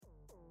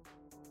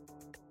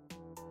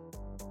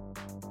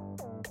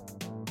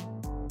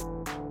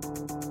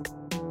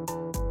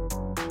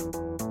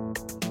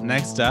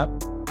Next up,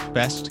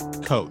 best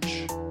coach.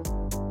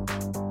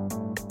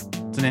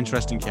 It's an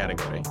interesting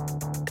category.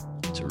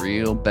 It's a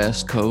real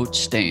best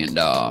coach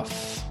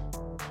standoff.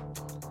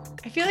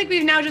 I feel like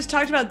we've now just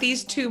talked about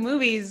these two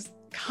movies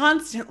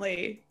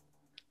constantly.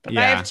 But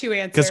Yeah, I have two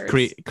answers.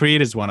 Because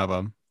Creed is one of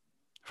them.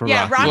 For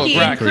Yeah, Rocky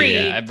and Creed.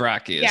 Yeah,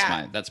 Rocky is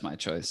Yeah. that's my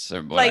choice.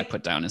 Or what I Like-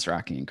 put down is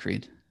Rocky and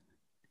Creed.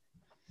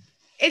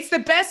 It's the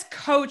best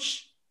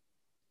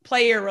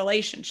coach-player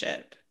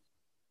relationship.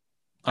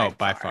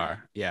 By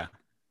far. Yeah.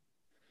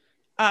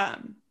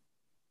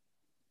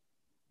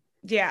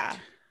 Yeah.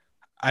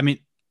 I mean,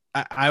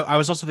 I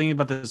was also thinking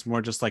about this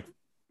more just like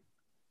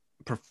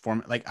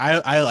performance. Like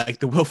I like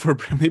the Wilford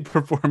Brimley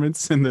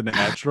performance in The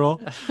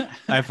Natural.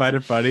 I find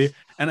it funny.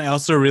 And I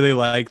also really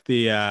like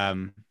the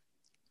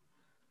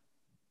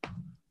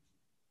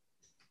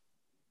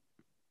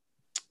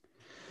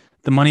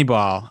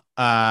Moneyball.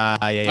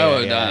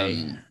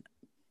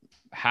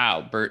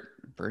 Howe,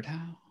 Bert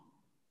Howe?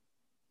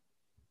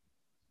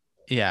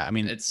 Yeah, I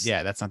mean, It's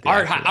that's not the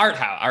Art actor.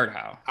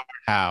 Howe.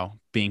 Howe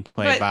being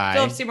played by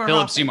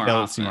Philip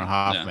Seymour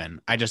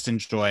Hoffman. I just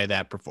enjoy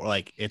that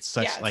like it's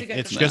such Yeah, it's like a good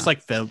it's performance. just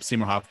like Philip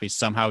Seymour Hoffman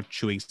somehow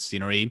chewing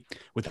scenery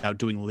without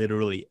doing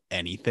literally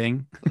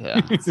anything.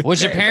 Yeah.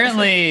 Which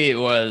apparently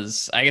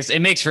was, I guess it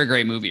makes for a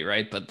great movie,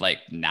 right? But like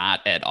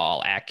not at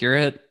all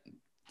accurate.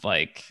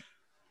 Like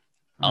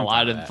a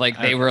lot of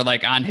they were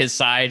like on his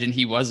side and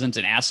he wasn't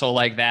an asshole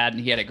like that.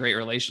 And he had a great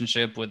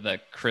relationship with the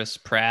Chris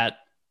Pratt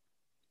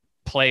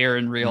player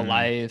in real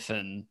life.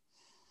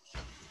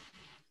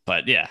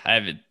 But yeah,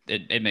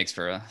 it makes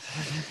for a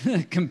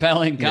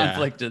compelling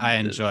conflict. I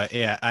enjoy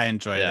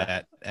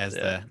that as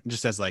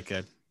as like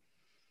a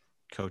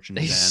coach in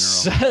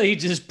general. He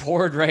just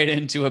poured right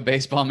into a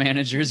baseball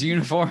manager's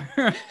uniform.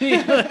 He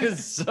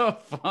was so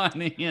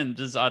funny and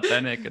just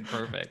authentic and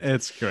perfect.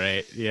 It's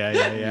great.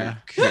 Yeah. You're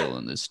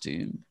killing this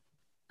team.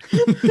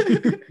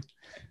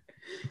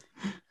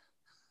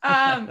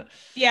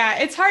 Yeah,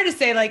 it's hard to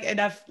say like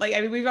enough. Like,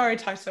 I mean, we've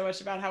already talked so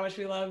much about how much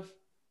we love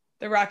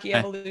the Rocky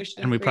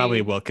evolution. And we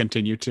probably will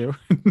continue to.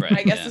 Right,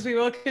 I guess as we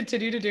will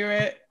continue to do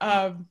it.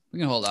 We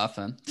can hold off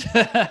then.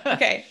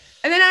 Okay.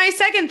 And then my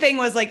second thing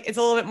was like, it's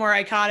a little bit more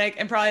iconic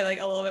and probably like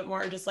a little bit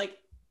more just like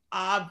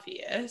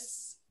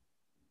obvious.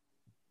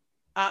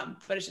 But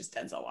it's just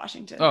Denzel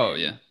Washington. Oh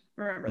yeah.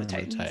 Remember the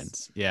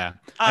Titans. Yeah.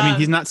 I mean,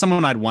 he's not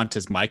someone I'd want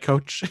as my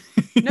coach.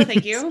 No,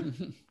 thank you.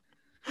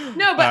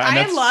 No, but and I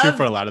that's love true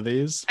for a lot of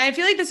these. I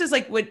feel like this is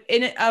like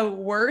in a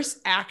worse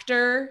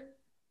actor.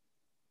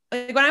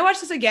 Like when I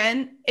watch this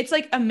again, it's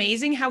like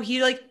amazing how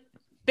he like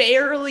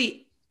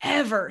barely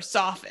ever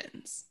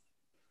softens.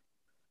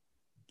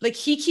 Like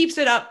he keeps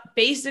it up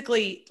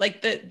basically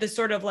like the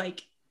sort of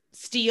like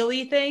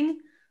steely thing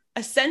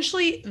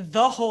essentially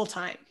the whole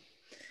time.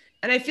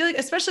 And I feel like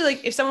especially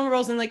like if someone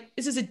rolls in like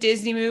this is a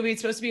Disney movie,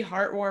 it's supposed to be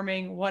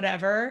heartwarming,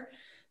 whatever,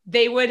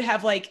 they would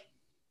have like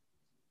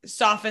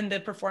softened the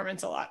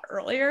performance a lot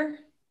earlier.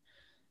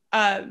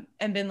 And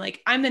been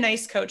like, I'm the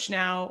nice coach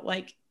now,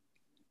 like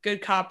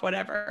good cop,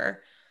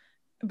 whatever.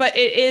 But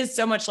it is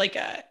so much like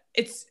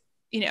it's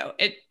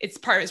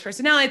part of his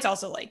personality. It's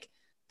also like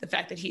the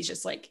fact that he's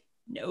just like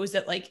knows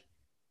that like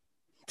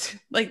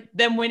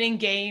them winning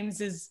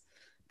games is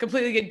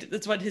completely good.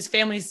 That's what his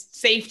family's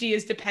safety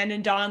is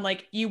dependent on.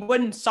 Like you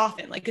wouldn't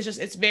soften. Like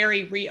it's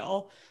very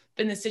real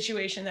in the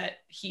situation that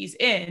he's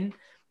in,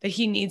 that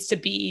he needs to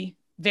be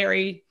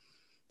very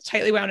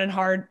tightly wound and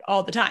hard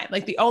all the time.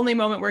 Like the only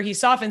moment where he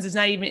softens is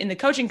not even in the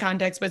coaching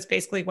context, but it's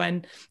basically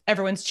when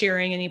everyone's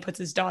cheering and he puts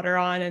his daughter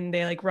on and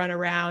they like run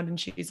around and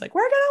she's like,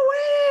 we're gonna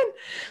win,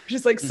 which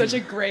is like such a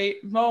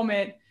great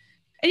moment.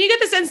 And you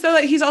get the sense though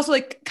that he's also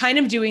like kind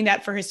of doing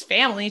that for his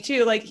family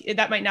too. Like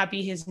that might not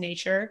be his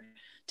nature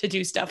to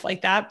do stuff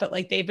like that, but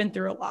like they've been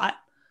through a lot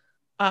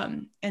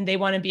and they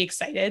want to be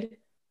excited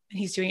and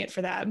he's doing it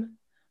for them.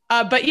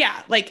 But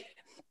yeah, like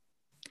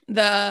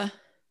the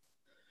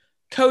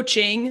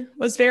coaching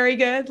was very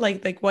good.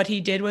 Like what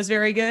he did was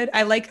very good.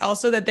 I like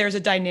also that there's a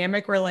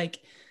dynamic where like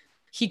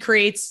he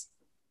creates,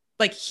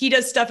 like he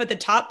does stuff at the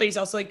top, but he's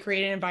also like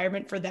creating an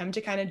environment for them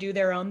to kind of do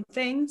their own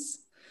things.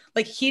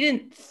 Like he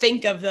didn't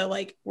think of the,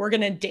 like, we're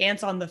going to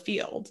dance on the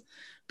field,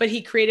 but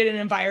he created an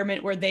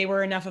environment where they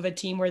were enough of a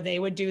team where they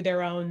would do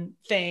their own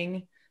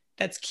thing.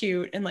 That's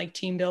cute and like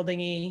team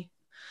building-y.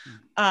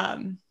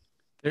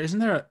 It's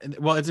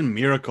in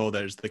Miracle.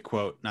 There's the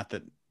quote, not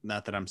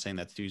that I'm saying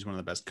that he's one of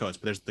the best coaches,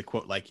 but there's the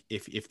quote, like,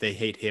 if they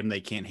hate him,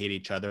 they can't hate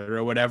each other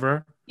or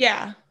whatever.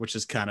 Yeah. Which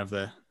is kind of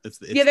it's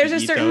there's a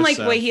certain like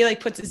way he like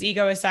puts his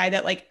ego aside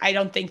that like, I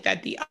don't think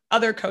that the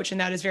other coach in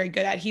that is very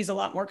good at. He's a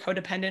lot more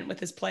codependent with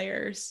his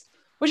players,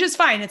 which is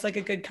fine. It's like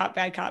a good cop,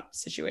 bad cop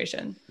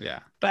situation. Yeah.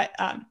 But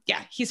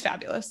yeah, he's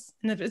fabulous.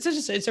 And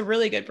it's a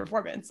really good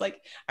performance.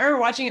 Like I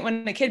remember watching it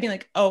when a kid being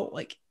like, oh,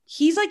 like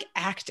he's like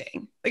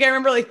acting. Like I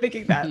remember like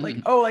thinking that like,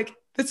 oh, like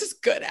this is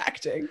good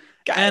acting,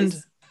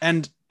 guys.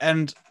 And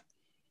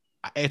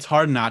it's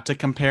hard not to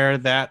compare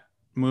that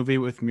movie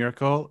with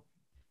Miracle.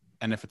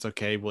 And if it's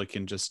okay, we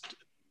can just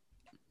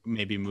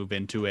maybe move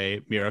into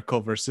a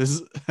Miracle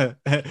versus not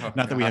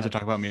that we have to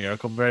talk about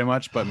Miracle very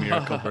much, but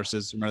Miracle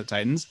versus Remember the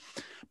Titans.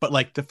 But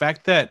like the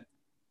fact that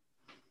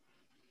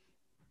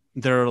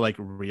there are like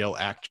real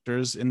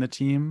actors in the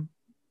team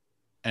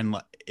and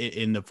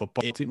in the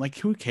football team, like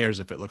who cares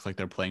if it looks like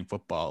they're playing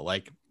football?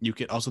 Like you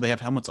could also, they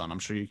have helmets on. I'm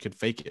sure you could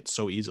fake it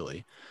so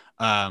easily.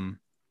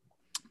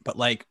 But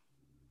like,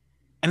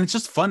 and it's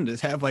just fun to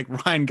have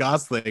like Ryan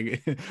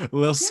Gosling, a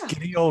little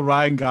skinny old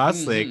Ryan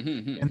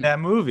Gosling in that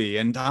movie,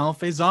 and Donald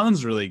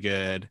Faison's really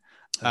good.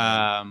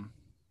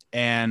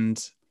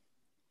 And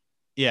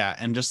yeah,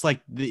 and just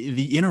like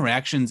the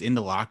interactions in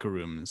the locker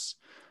rooms,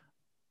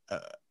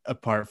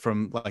 apart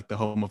from like the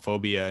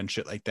homophobia and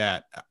shit like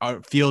that,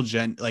 feel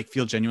genuine,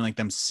 like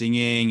them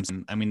singing.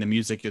 And I mean, the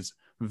music is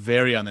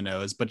very on the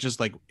nose, but just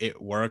like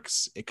it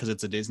works because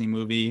it's a Disney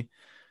movie.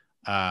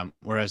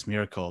 Whereas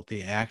Miracle,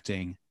 the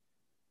acting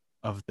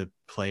of the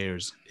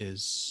players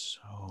is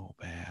so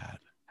bad.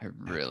 I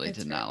really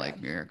did not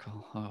like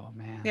Miracle. Oh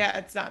man. Yeah,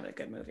 it's not a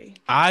good movie.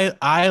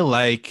 I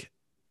like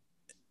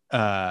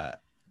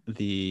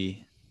the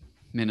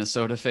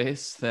Minnesota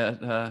face that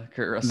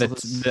Kurt Russell.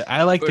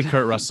 I like the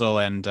Kurt Russell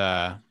and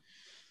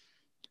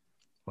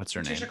what's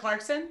her Patricia name?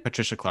 Clarkson?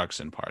 Patricia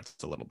Clarkson parts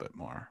a little bit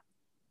more.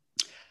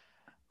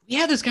 We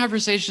had this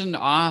conversation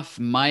off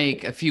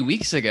mic a few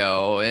weeks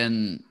ago,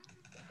 and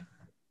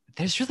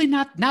there's really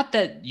not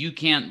that you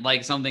can't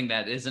like something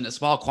that isn't a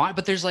small quantity,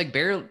 but there's like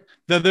barely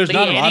there's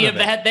not a lot any of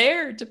that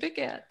there to pick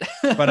at.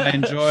 But I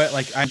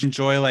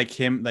enjoy like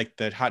him, like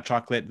the hot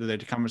chocolate, the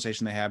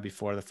conversation they had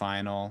before the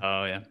final.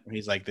 Oh yeah. Where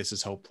he's like, this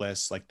is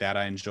hopeless, like that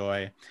I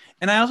enjoy.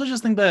 And I also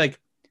just think that like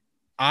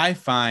I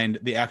find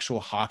the actual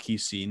hockey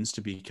scenes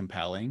to be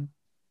compelling,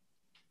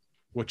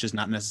 which is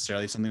not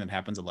necessarily something that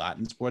happens a lot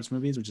in sports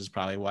movies, which is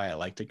probably why I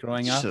liked it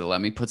growing up. Should have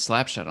let me put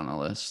Slapshot on the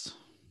list.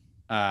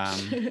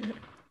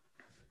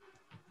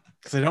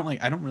 Because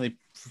I don't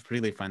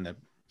really find the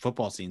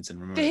football scenes in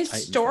Remember the the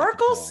Titans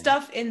historical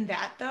stuff in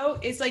that though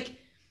is like,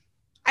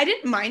 I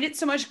didn't mind it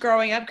so much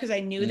growing up because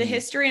I knew the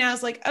history and I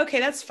was like, okay,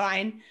 that's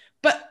fine.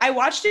 But I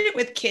watched it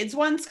with kids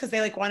once because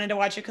they like wanted to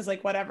watch it because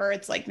like whatever,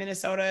 it's like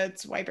Minnesota,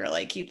 it's White Bear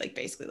Lake. He like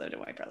basically lived in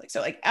White Bear Lake.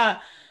 So like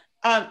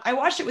I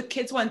watched it with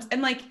kids once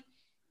and like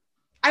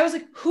I was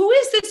like, who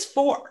is this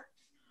for?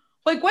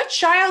 Like what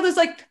child is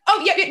like,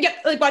 oh yeah,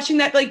 like watching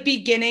that like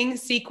beginning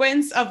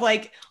sequence of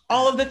like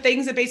all of the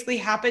things that basically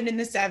happened in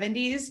the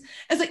 70s.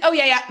 It's like, oh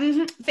yeah,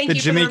 thank you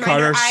Jimmy for the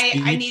reminder.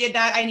 Carter I needed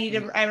that.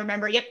 I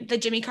remember. Yep, the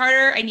Jimmy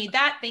Carter. I need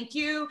that. Thank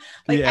you.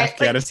 Like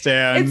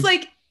Afghanistan.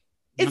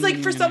 It's like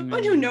for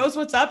someone who knows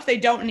what's up, they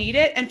don't need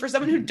it, and for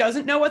someone who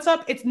doesn't know what's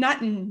up, it's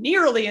not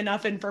nearly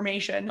enough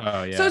information.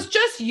 Oh yeah. So it's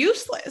just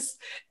useless,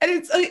 and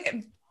it's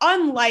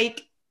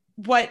unlike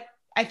what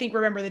I think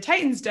Remember the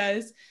Titans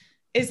does.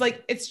 Is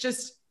like it's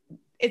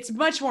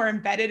much more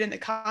embedded in the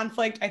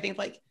conflict. I think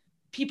like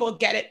people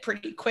get it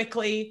pretty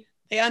quickly.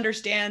 They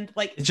understand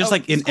like it's just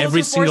like in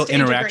every single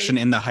interaction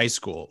in the high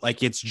school.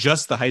 Like it's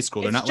just the high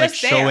school. They're not like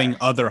showing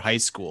other high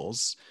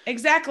schools.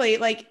 Exactly.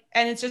 Like,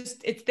 and it's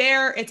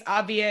there. It's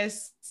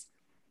obvious.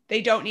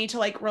 They don't need to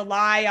like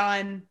rely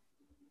on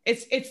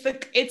it's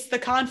the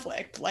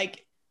conflict.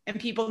 Like, and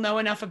people know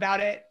enough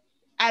about it.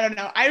 I don't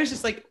know. I was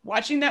just like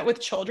watching that with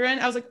children.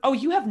 I was like, oh,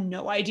 you have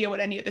no idea what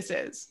any of this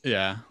is.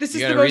 Yeah. This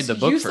is the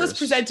most useless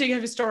presenting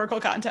of historical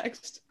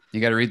context.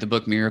 You got to read the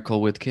book Miracle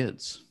with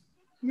Kids.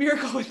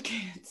 Miracle with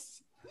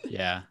Kids.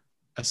 Yeah.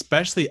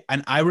 Especially,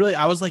 and I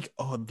was like,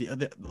 oh,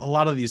 a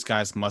lot of these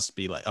guys must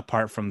be like,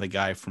 apart from the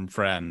guy from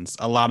Friends,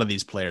 a lot of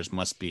these players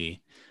must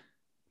be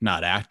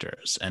not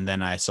actors. And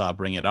then I saw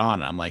Bring It On.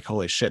 And I'm like,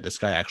 holy shit, this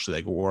guy actually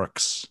like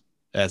works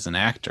as an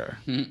actor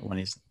when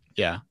he's,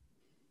 yeah.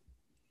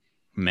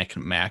 Mac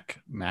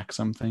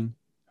something.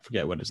 I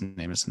forget what his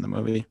name is in the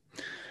movie.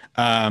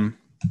 Yeah,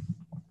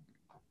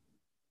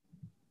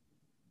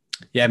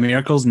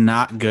 Miracle's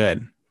not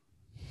good.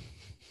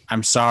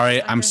 I'm sorry.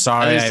 Okay. I'm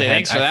sorry.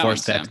 I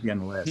forced that to be on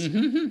the list.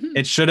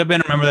 It should have been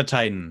Remember the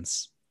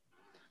Titans.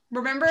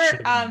 Remember,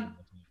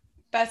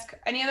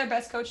 any other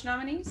best coach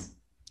nominees?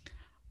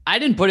 I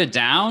didn't put it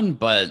down,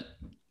 but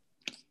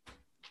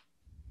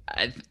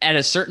at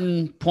a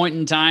certain point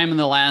in time in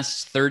the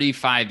last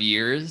 35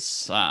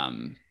 years,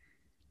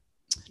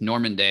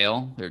 Norman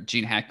Dale, or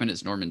Gene Hackman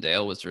as Norman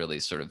Dale, was really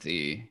sort of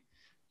the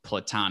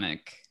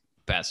platonic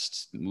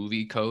best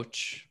movie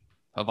coach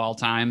of all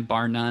time,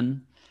 bar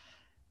none.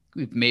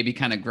 We've maybe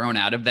kind of grown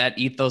out of that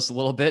ethos a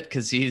little bit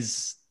because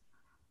he's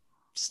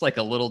just like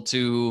a little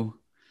too,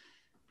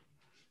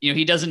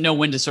 he doesn't know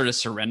when to sort of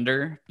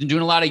surrender. Been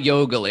doing a lot of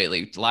yoga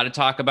lately. A lot of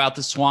talk about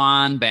the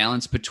swan,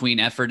 balance between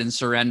effort and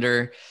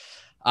surrender.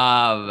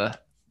 Norman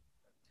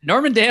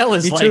Dale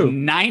is like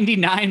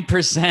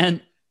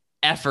 99%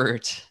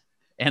 effort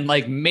and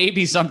like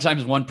maybe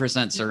sometimes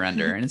 1%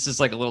 surrender. And it's just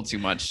like a little too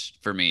much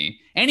for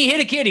me. And he hit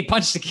a kid. He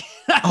punched a kid.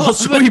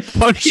 Also, he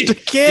punched a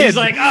kid. He's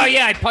like, oh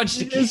yeah, I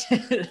punched a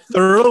kid.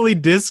 Thoroughly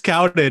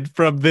discounted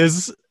from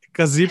this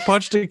because he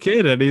punched a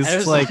kid. And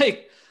he's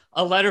like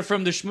a letter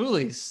from the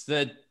Schmoolies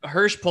that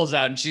Hirsch pulls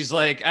out and she's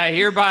like, I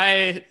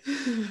hereby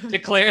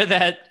declare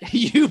that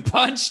you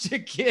punched a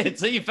kid.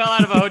 So you fell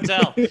out of a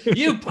hotel.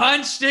 You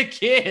punched a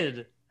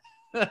kid.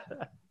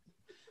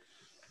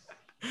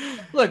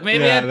 Look,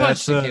 maybe I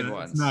punched a kid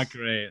once. It's not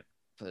great.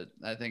 But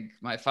I think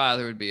my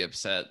father would be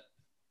upset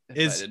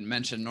if I didn't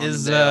mention Norman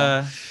Is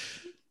Dale.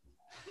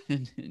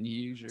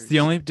 It's the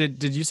only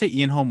did you say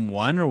Ian Holm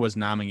won or was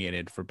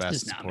nominated for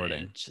best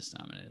supporting? Just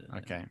nominated.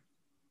 Okay.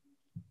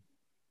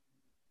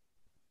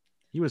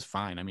 He was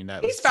fine. I mean,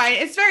 he's fine.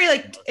 It's very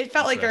like it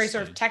felt like very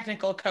sort of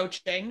technical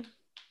coaching.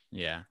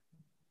 Yeah.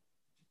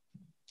 I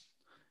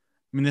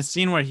mean, the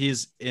scene where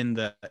he's in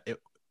it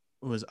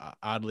was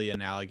oddly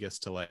analogous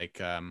to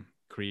like Apollo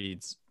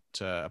Creed's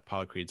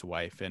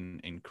wife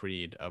in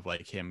Creed, of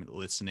like him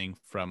listening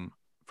from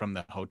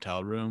the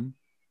hotel room.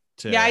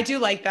 Yeah, I do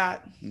like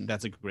that.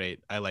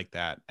 I like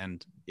that.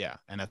 And yeah,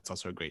 and that's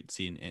also a great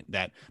scene in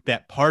that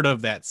part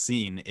of that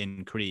scene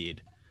in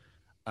Creed.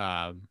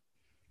 And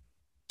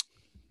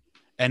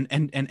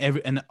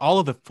all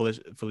of the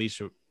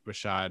Phylicia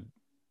Rashad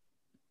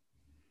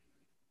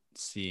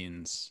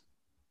scenes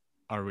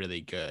are really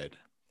good,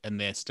 and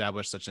they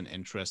establish such an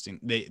interesting.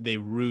 They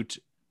root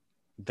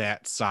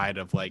that side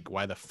of like,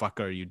 why the fuck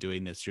are you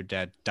doing this? Your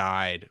dad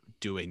died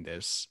doing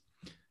this,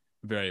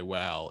 very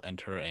well, and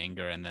her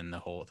anger, and then the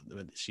whole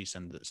she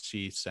sends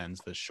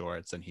the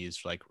shorts, and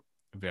he's like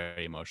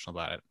very emotional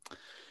about it.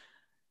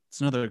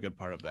 It's another good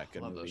part of that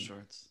good movie. Love those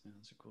shorts. Yeah,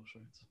 those are cool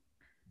shorts.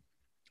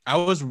 I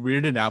was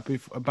weirded out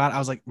I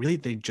was like, really?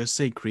 They just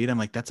say Creed? I'm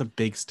like, that's a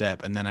big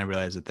step. And then I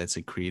realized that that's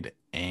a Creed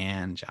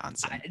and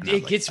Johnson. And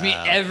it gets me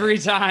every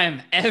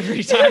time.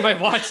 Every time I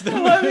watch the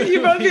movie. I love it.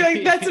 You both be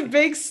like, that's a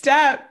big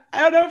step.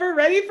 I don't know if we're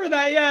ready for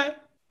that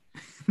yet.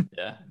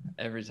 Yeah,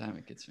 every time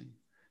it gets me.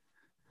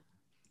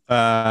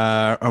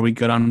 Are we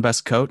good on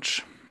best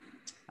coach?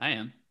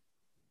 I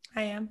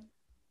am.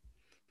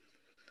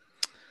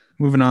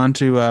 Moving on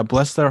to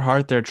Bless Their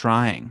Heart, They're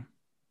Trying.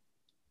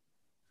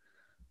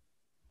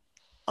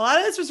 A lot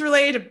of this was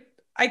related to,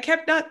 I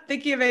kept not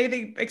thinking of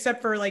anything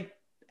except for like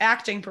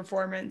acting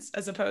performance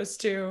as opposed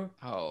to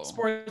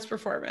sports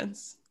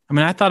performance. I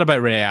mean, I thought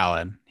about Ray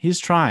Allen. He's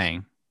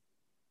trying.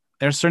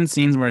 There are certain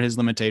scenes where his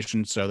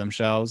limitations show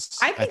themselves.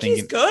 I think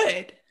he's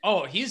good.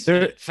 Oh, he's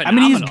phenomenal. I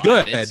mean, he's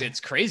good. It's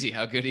crazy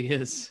how good he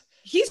is.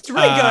 He's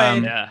really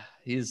good. Yeah,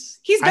 he's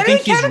better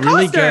than Kevin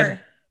Costner. Good.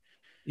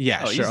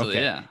 Yeah, sure. Easily,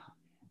 okay. Yeah.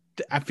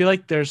 I feel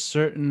like there's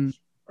certain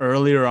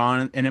earlier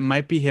on, and it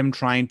might be him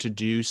trying to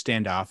do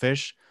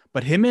standoffish,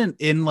 but him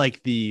in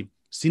like the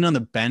scene on the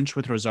bench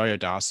with Rosario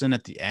Dawson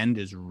at the end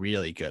is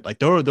really good. Like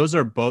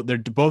they're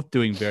both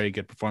doing very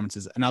good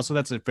performances, and also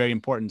that's a very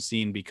important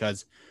scene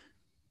because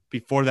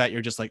before that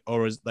you're just like,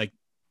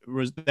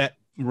 that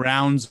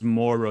rounds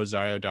more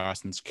Rosario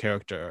Dawson's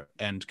character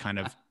and kind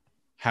of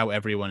how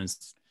everyone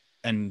is,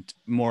 and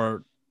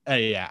more.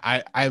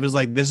 I was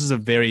like, this is a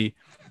very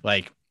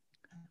like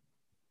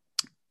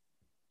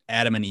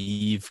Adam and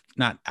Eve,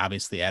 not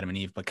obviously Adam and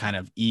Eve, but kind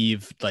of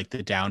Eve, like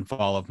the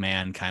downfall of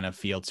man kind of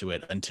feel to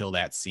it until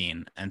that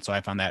scene. And so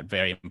I found that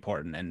very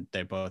important. And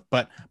they both,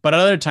 but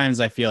other times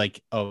I feel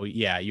like, oh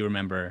yeah, you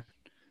remember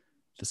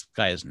this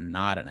guy is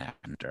not an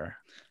actor.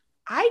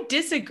 I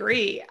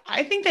disagree.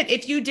 I think that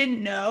if you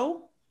didn't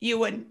know, you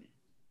wouldn't.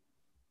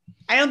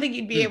 I don't think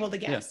you'd be able to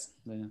guess.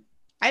 Yeah.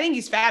 I think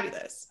he's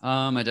fabulous.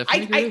 I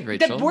definitely agree with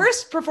Rachel. The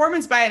worst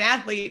performance by an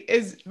athlete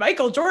is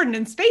Michael Jordan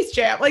in Space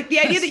Jam. Like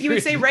the idea that you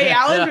would say Ray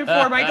Allen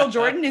before Michael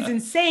Jordan is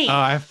insane. Oh,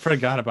 I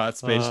forgot about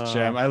Space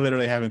Jam. I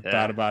literally haven't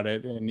thought about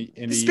it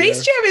in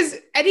Space Jam is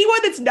anyone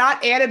that's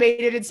not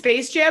animated in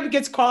Space Jam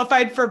gets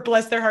qualified for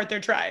Bless Their Heart, They're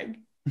Trying.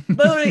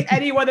 Literally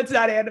anyone that's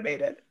not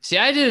animated. See,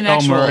 I did an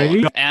actual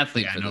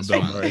athlete for this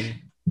one.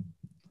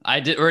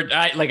 I did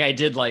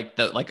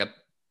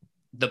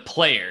the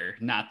player,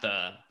 not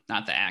the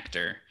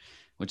actor.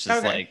 Which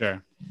is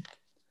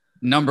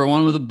number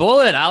one with a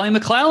bullet, Ollie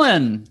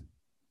McClellan.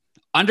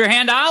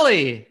 Underhand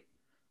Ollie.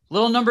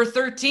 Little number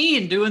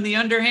 13 doing the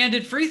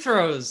underhanded free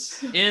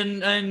throws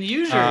in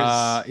Users.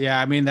 Yeah,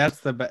 I mean,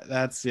 that's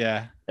It's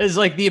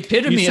like the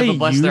epitome of a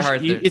Bless Their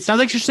Heart. It sounds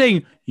like you're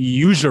saying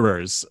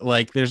usurers.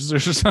 Like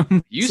there's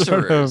some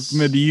sort of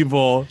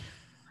medieval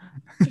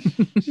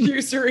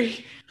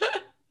usury.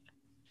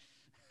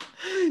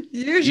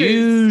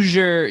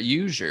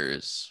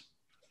 Users.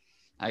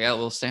 I got a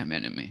little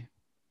Sandman in me.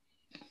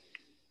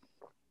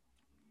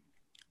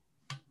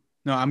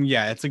 No,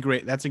 that's a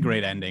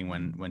great ending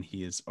when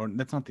he is, or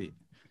that's not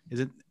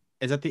is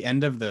that the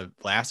end of the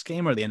last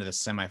game or the end of the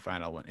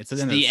semifinal one? It's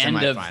the end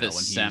of the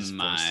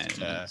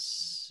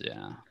semis.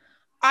 Yeah.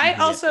 I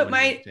also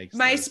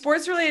my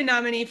sports related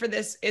nominee for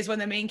this is when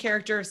the main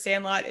character of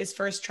Sandlot is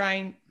first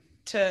trying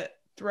to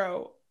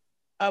throw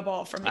a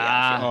ball from the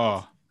outfield.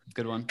 Oh,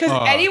 good one.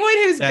 Because anyone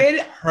who's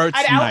been an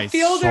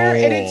outfielder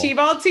in a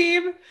T-ball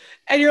team,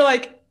 and you're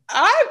like,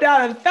 I'm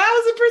not 1,000% sure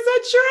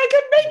I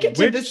could make it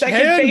to the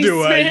second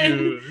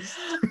baseman.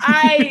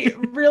 I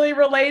really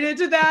related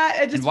to that.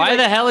 And why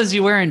the hell is he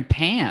wearing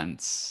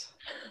pants?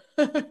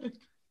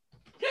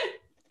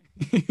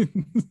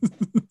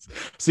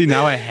 See,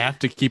 now I have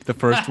to keep the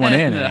first one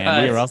in,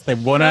 Andy, or else they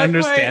won't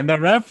understand the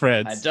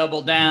reference. I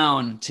doubled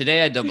down.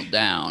 Today I doubled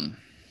down.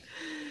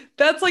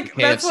 That's like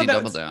that's KFC what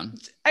double down.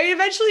 I mean,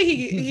 eventually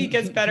he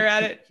gets better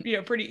at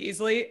it, pretty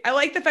easily. I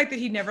like the fact that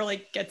he never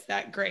like gets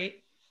that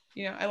great.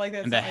 I like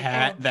that. And the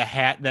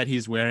hat that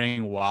he's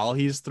wearing while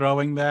he's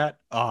throwing that.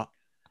 Oh,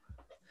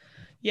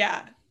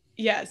 yeah.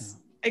 Yes,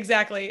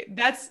 exactly.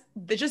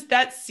 Just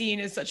that scene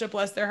is such a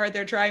bless their heart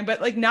they're trying,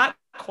 but like not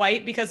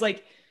quite, because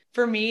like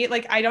for me,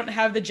 like I don't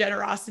have the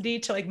generosity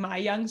to like my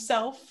young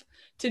self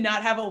to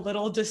not have a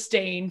little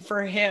disdain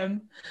for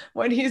him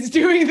when he's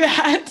doing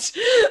that.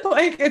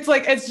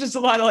 It's just a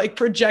lot of like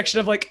projection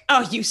of like,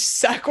 oh, you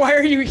suck. Why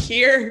are you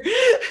here?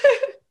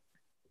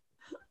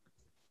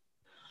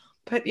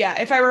 But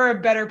yeah, if I were a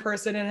better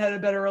person and had a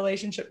better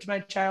relationship to my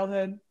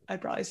childhood,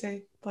 I'd probably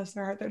say, bless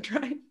their heart, they're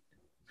trying.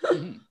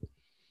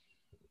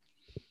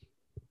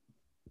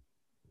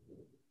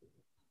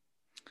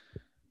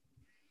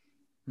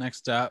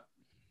 Next up,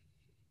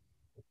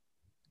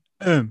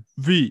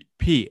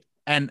 MVP.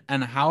 And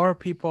how are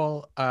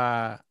people,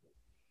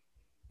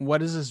 what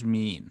does this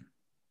mean?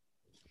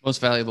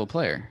 Most valuable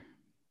player.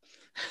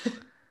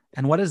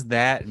 And what does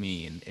that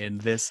mean in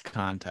this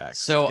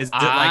context? So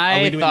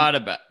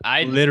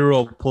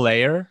literal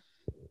player.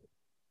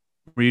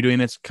 Were you doing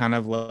this kind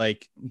of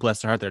like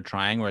bless their heart they're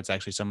trying, where it's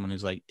actually someone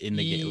who's like in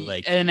the game,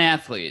 like an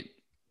athlete?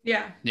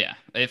 Yeah.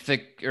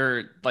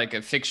 Or like a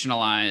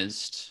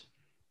fictionalized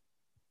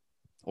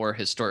or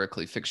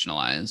historically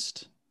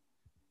fictionalized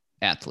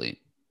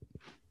athlete,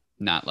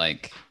 not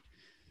like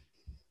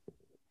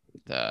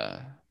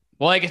the.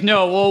 Well, I guess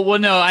no. Well,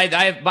 no. I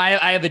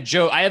have a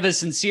joke. I have a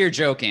sincere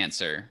joke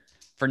answer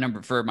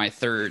for my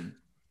third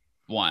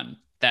one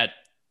that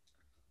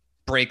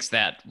breaks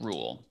that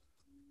rule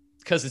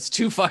because it's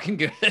too fucking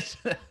good.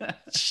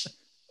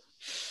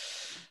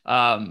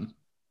 But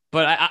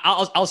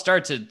I'll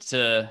start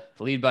to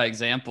lead by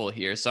example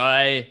here. So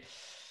I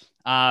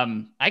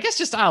guess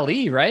just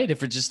Ali, right?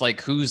 If it's just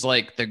like who's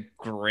like the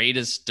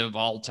greatest of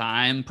all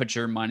time, put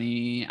your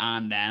money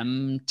on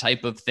them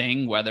type of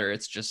thing, whether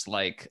it's just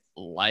like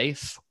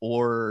life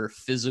or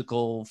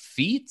physical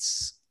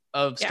feats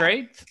of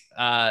strength.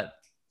 I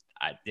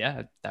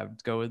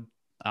would go with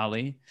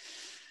Ali.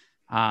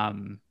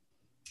 And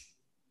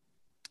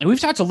we've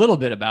talked a little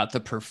bit about the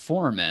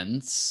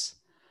performance.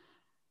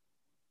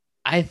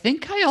 I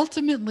think I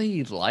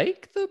ultimately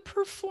like the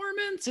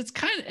performance. It's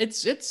kind of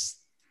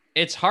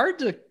it's hard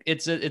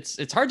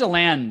to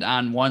land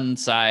on one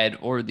side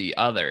or the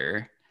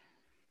other.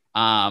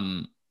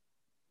 I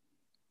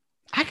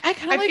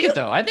kind of like it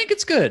though. I think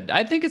it's good.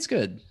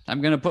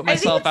 I'm gonna put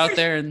myself out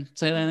there and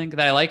say that I think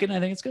that I like it. And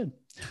I think it's good.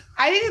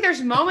 I think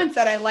there's moments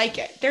that I like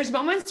it. There's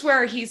moments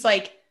where he's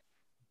like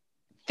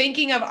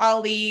thinking of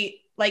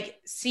Ali, like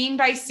scene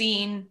by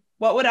scene.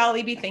 What would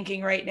Ali be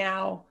thinking right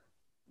now?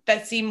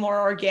 That seem more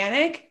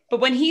organic.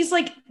 But when he's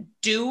like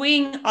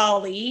doing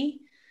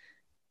Ali,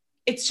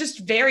 it's just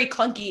very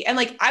clunky. And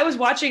like I was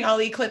watching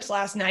Ali clips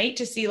last night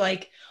to see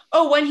like,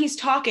 oh, when he's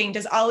talking,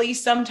 does Ali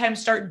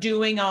sometimes start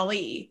doing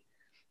Ali?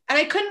 And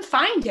I couldn't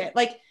find it.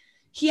 Like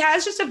he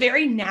has just a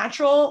very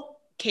natural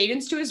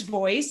cadence to his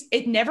voice.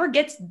 It never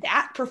gets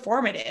that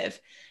performative.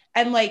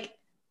 And like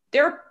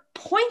there are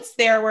points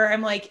there where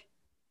I'm like,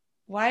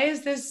 why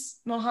is this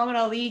Muhammad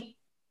Ali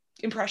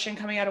impression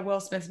coming out of Will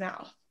Smith's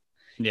mouth?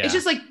 Yeah. It's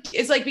just like,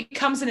 it's like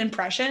becomes an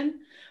impression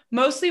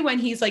mostly when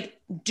he's like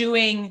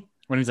doing,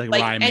 when he's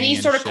like any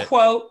sort of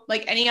quote,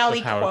 like any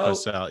Ali quote.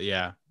 Cosell,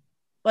 yeah.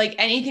 Like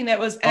anything that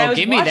was. And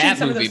give me that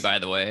movie, by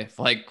the way.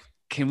 Like,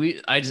 can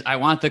we? I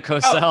want the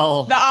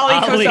Cosell. The Ali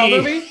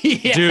Cosell movie.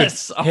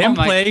 Yes. Dude, him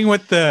playing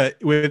with there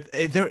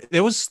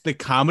was the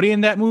comedy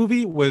in that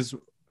movie was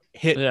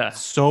hit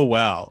so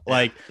well.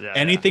 Like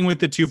anything with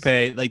the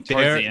toupee, like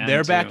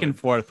their back and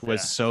forth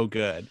was so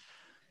good.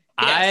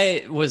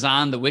 Yes. I was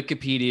on the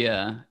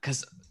Wikipedia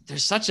because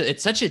it's such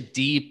a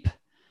deep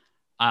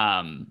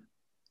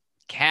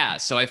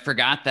cast. So I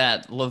forgot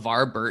that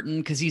LeVar Burton,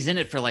 because he's in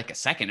it for like a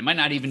second. It might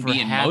not even be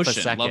in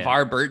motion.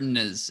 LeVar Burton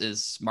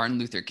is Martin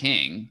Luther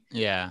King.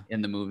 Yeah,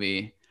 in the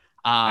movie.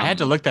 I had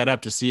to look that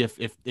up to see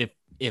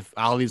if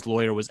Ali's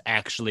lawyer was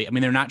actually. I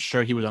mean, they're not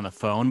sure he was on the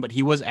phone, but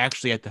he was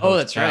actually at the hotel. Oh,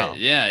 that's right.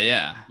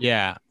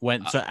 Yeah.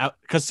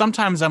 Because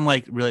sometimes I'm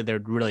like, they're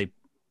really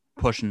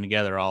pushing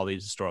together all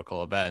these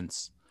historical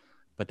events,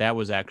 but that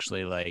was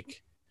actually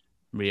like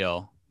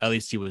real. At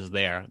least he was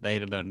there. They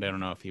don't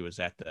know if he was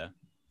on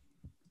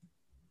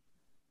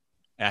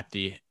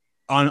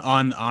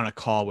a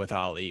call with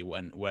Ali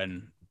when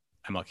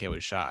MLK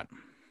was shot.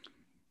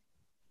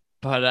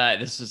 But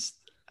this is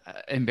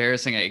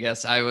embarrassing, I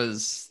guess. I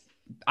was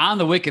on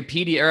the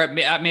Wikipedia, or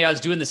maybe I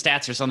was doing the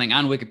stats or something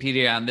on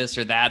Wikipedia on this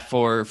or that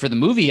for the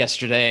movie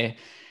yesterday,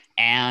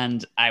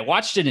 and I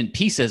watched it in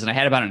pieces, and I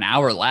had about an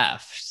hour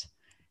left.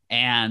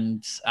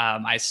 And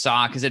I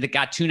saw, because it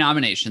got 2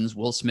 nominations.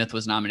 Will Smith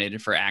was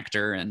nominated for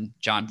actor, and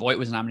Jon Voight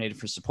was nominated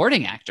for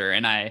supporting actor.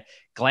 And I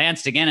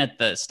glanced again at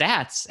the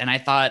stats, and I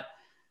thought,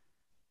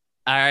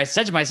 I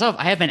said to myself,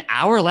 I have an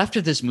hour left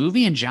of this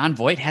movie and Jon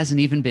Voight hasn't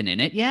even been in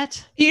it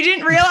yet. You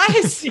didn't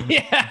realize?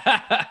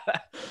 Yeah.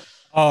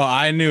 Oh,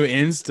 I knew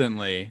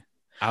instantly.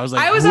 I was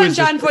like, I was who on is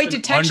this Jon Voight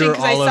person detection under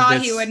because I all of saw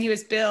this- you when he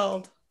was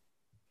billed.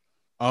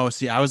 Oh,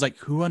 see, I was like,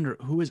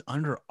 who is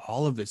under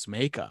all of this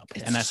makeup?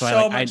 It's And that's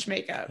so why much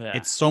makeup. Yeah.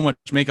 it's so much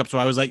makeup. So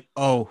I was like,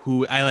 oh,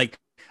 I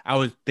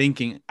was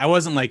thinking, I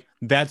wasn't like,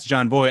 that's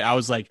Jon Voight. I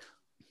was like,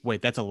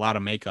 wait, that's a lot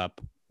of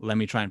makeup. Let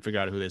me try and figure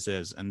out who this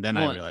is. And then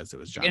I Well, realized it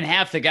was Jon And Voight.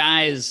 half the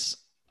guys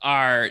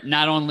are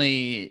not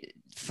only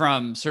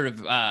from sort of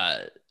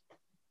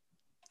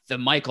the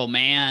Michael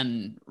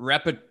Mann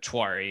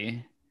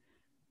repertoire,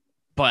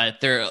 but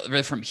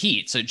they're from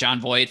Heat. So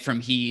Jon Voight from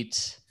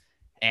Heat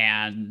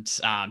and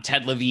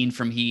Ted Levine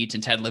from Heat.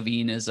 And Ted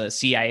Levine is a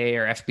CIA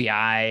or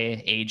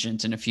FBI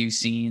agent in a few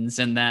scenes.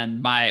 And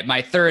then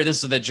my third,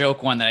 this is the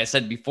joke one that I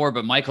said before,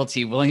 but Michael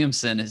T.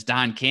 Williamson is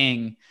Don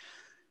King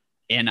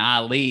in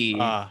Ali.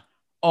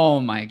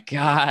 Oh my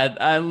God.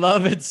 I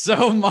love it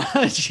so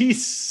much.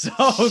 He's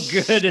so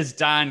good as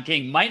Don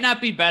King. Might not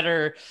be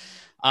better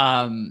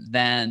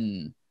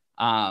than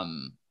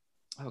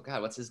oh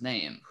God, what's his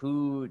name?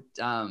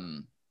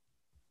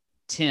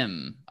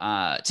 Tim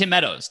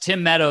Meadows.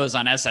 Tim Meadows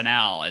on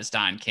SNL as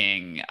Don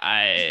King.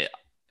 I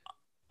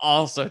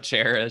also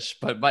cherish,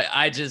 but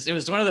it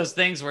was one of those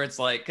things where it's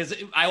like, because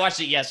I watched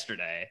it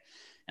yesterday.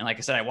 And like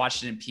I said, I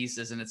watched it in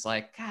pieces and it's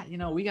like, God,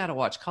 we got to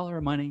watch Color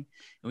of Money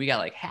and we got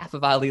like half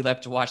of Ali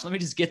left to watch. Let me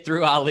just get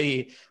through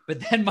Ali. But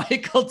then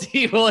Michael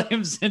T.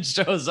 Williamson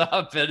shows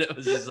up and it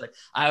was just like,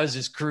 I was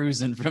just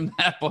cruising from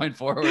that point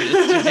forward. It's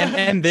just,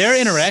 and their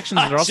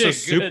interactions are also good-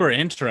 super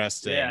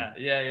interesting.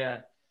 Yeah.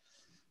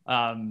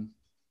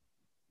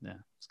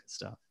 It's good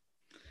stuff.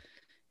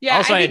 Yeah.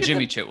 Also, I had think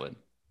Jimmy it's Chitwood,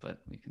 but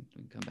we can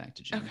come back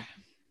to Jimmy. Okay.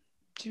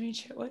 Jimmy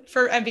Chitwood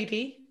for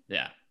MVP.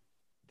 Yeah.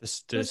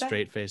 The Who's that?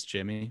 straight faced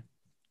Jimmy.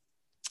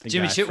 The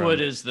Jimmy guy Chitwood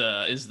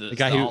from- is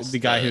the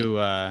guy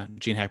who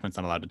Gene Hackman's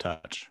not allowed to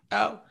touch.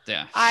 Oh,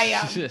 yeah.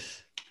 I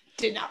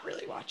did not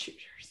really watch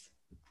Hoosiers.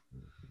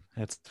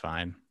 That's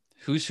fine.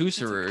 Who's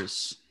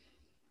Hooserers?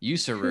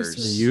 Usurers.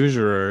 The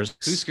usurers.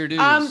 Hoosker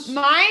dudes.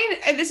 Mine,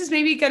 and this is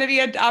maybe going to be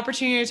an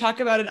opportunity to talk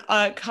about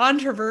a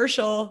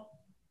controversial,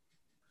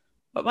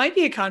 what might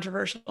be a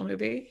controversial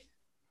movie.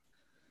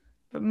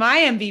 But my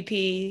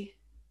MVP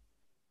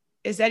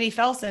is Eddie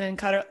Felson in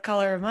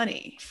Color of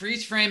Money.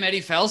 Freeze frame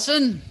Eddie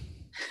Felson.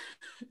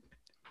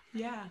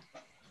 Yeah.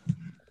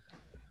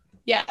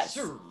 Yes. That's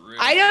a really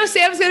I know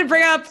Sam's going to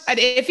bring up an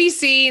iffy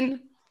scene,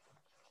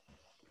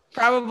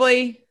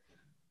 probably,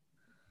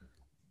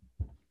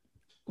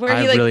 where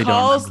I he like really don't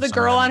calls remember the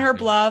girl some of on that her movie.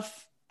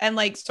 bluff and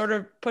like sort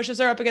of pushes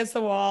her up against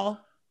the wall.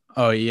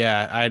 Oh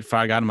yeah, I had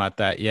forgotten about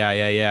that.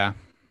 Yeah.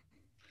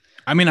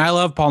 I mean, I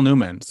love Paul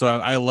Newman, so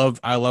I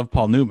love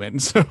Paul Newman.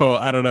 So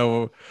I don't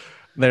know.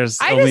 There's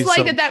I only just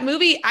like so- that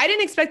movie. I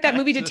didn't expect that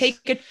movie to take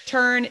a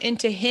turn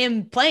into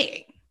him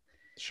playing.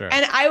 Sure.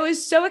 And I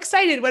was so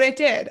excited when it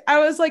did. I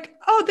was like,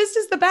 oh, this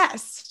is the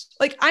best.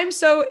 Like, I'm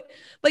so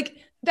like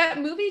that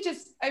movie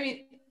just, I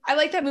mean, I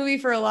like that movie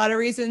for a lot of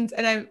reasons.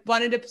 And I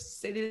wanted to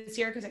say this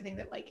here because I think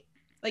that like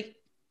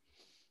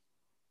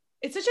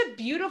it's such a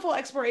beautiful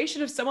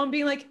exploration of someone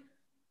being like,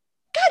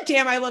 God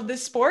damn, I love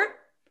this sport.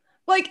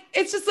 Like,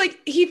 it's just like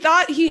he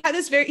thought he had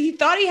this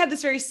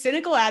very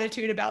cynical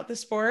attitude about the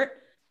sport.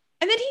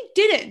 And then he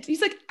didn't.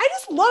 He's like, I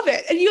just love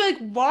it. And you like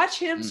watch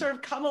him sort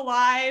of come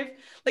alive,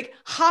 like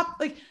hop,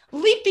 like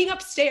leaping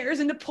upstairs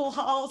into pool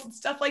halls and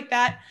stuff like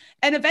that.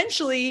 And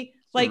eventually,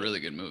 It's like a really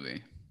good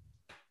movie.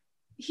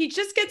 he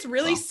just gets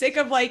really Wow. sick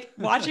of like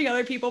watching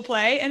other people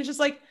play. And it's just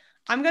like,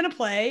 I'm going to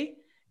play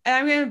and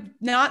I'm going to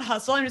not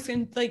hustle. I'm just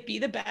going to like be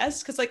the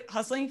best. Cause like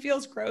hustling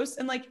feels gross.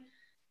 And like,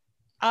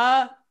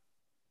 and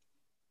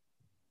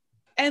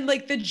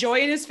like the joy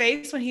in his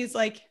face when he's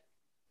like,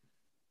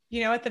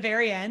 at the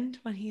very end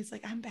when he's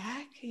like, I'm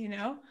back,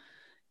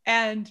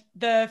 and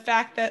the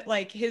fact that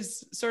like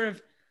his sort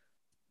of,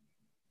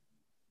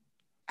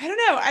 I don't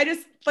know. I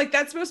just like,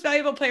 that's most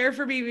valuable player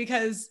for me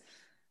because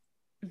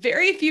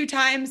very few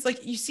times,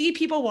 like you see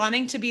people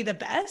wanting to be the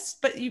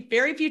best, but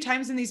very few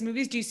times in these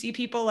movies do you see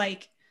people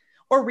like,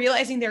 or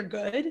realizing they're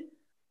good,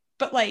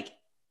 but like,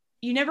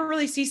 you never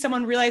really see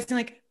someone realizing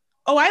like,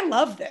 oh, I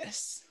love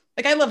this.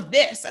 Like, I love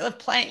this. I love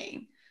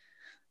playing.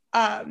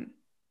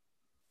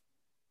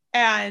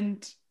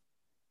 And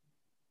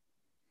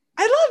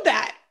I love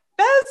that.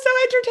 That's so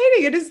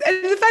entertaining. It is,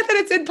 and the fact that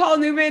it's in Paul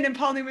Newman and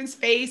Paul Newman's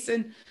face,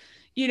 and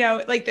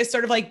like this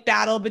sort of like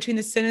battle between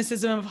the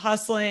cynicism of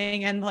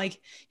hustling and like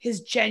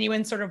his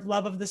genuine sort of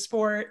love of the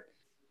sport,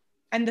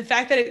 and the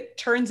fact that it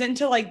turns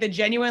into like the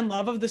genuine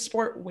love of the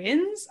sport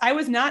wins. I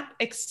was not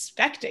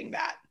expecting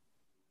that.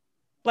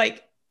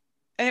 Like,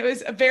 and it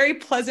was a very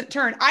pleasant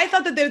turn. I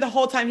thought that the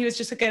whole time he was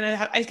just gonna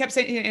have, I kept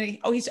saying,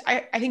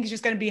 I think he's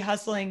just gonna be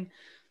hustling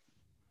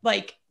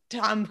like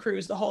Tom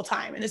Cruise the whole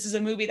time. And this is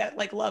a movie that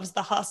like loves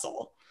the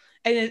hustle.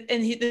 And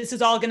this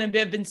is all gonna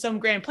have been some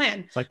grand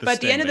plan. It's like But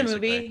at the end of the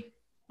movie,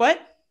 what?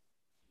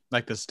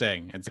 Like the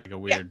Sting. It's like a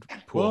weird Yeah.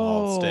 pool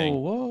hall sting.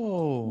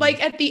 Whoa.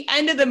 Like at the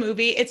end of the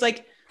movie, it's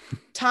like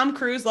Tom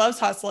Cruise loves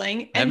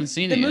hustling. I haven't And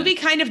seen the it yet. movie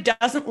kind of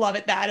doesn't love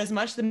it that as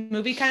much. The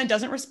movie kind of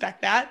doesn't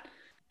respect that.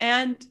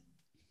 And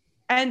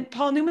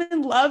Paul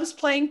Newman loves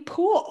playing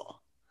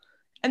pool.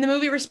 And the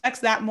movie respects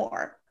that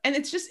more. And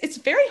it's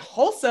very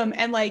wholesome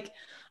and like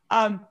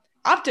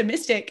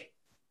optimistic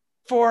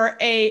for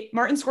a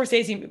Martin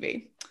Scorsese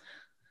movie.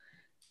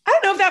 I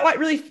don't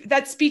know if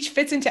that speech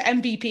fits into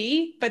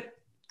MVP, but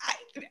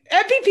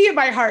MVP in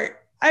my heart.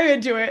 I'm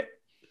into it.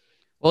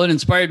 Well, it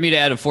inspired me to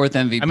add a fourth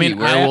MVP. I mean,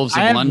 Werewolves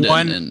of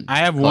London. I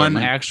have one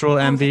actual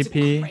MVP. That's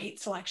a great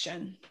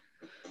selection.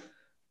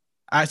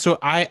 I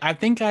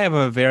think I have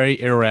a very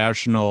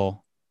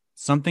irrational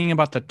something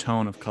about the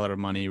tone of Color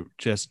Money.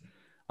 Just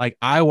like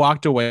I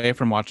walked away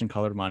from watching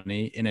Color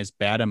Money in as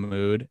bad a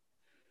mood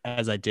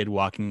as I did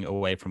walking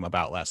away from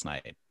About Last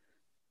Night.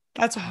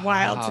 That's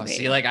wild to me.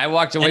 See, like I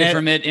walked away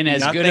from it in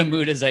as good a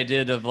mood as I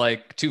did of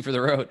like Two for the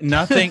Road.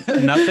 Nothing.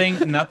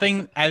 I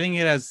think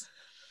it has.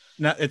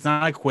 It's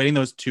not equating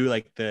those two,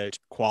 like the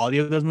quality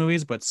of those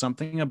movies, but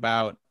something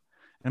about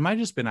it might have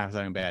just been I was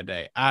having a bad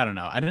day. I don't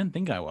know. I didn't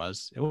think I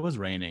was. It was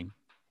raining.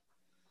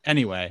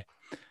 Anyway,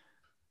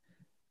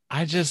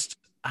 I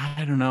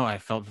don't know. I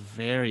felt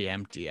very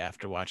empty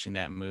after watching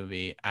that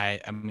movie. I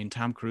mean,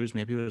 Tom Cruise,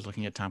 maybe I was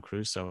looking at Tom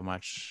Cruise so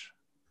much.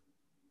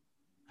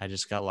 I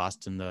just got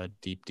lost in the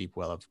deep, deep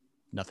well of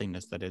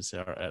nothingness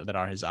that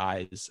are his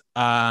eyes.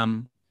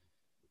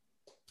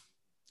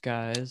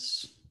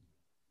 Guys,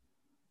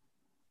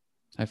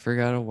 I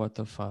forgot what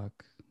the fuck.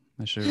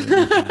 I should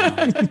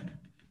have.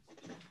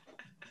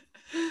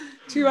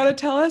 Do you want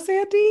to tell us,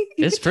 Andy?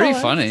 It's pretty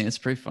funny. It's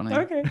pretty funny.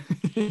 Okay.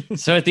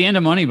 So at the end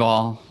of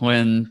Moneyball,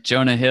 when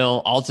Jonah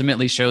Hill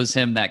ultimately shows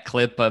him that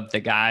clip of the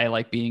guy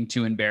like being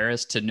too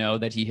embarrassed to know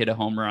that he hit a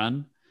home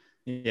run.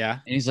 Yeah.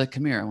 And he's like,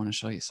 come here, I want to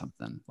show you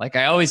something. Like,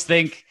 I always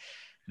think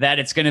that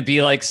it's going to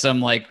be like some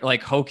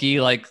like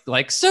hokey, like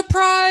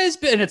surprise.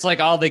 And it's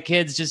like all the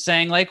kids just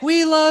saying like,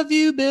 we love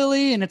you,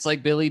 Billy. And it's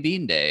like Billy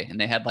Bean Day. And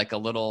they had like a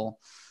little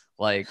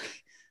like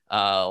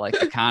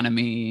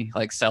economy,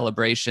 like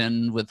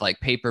celebration with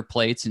like paper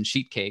plates and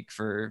sheet cake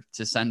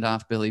to send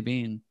off Billy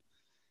Bean.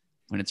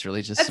 When it's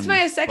really just that's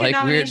my second like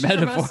nomination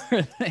weird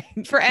metaphor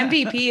thing. For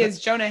MVP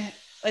is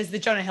the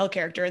Jonah Hill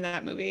character in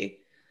that movie,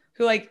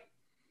 who like,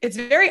 it's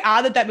very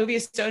odd that movie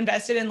is so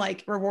invested in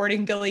like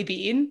rewarding Billy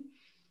Bean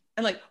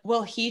and like,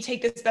 will he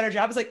take this better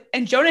job? It's like,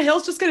 and Jonah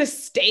Hill's just going to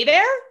stay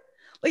there.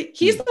 Like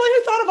he's the one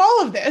who thought of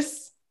all of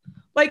this.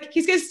 Like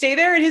he's going to stay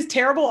there in his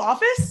terrible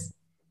office.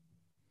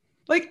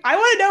 Like, I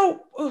want to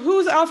know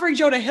who's offering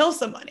Jonah Hill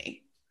some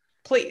money,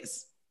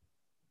 please.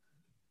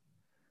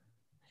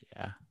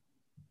 Yeah.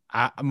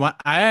 I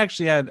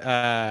actually had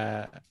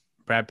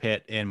Brad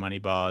Pitt in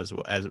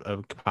Moneyball as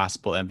a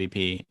possible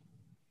MVP.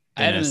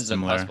 I had him as a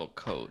possible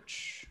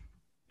coach,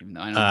 even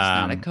though I know he's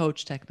not a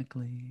coach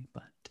technically.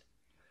 But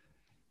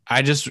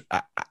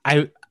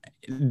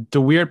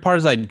the weird part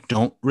is I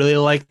don't really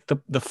like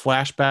the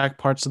flashback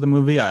parts of the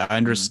movie. I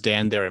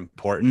understand their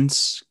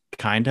importance,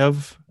 kind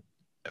of.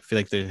 I feel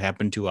like they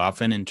happen too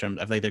often I feel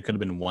like there could have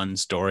been one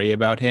story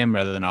about him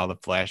rather than all the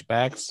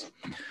flashbacks.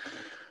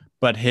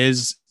 But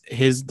his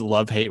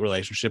love-hate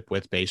relationship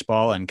with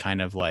baseball and kind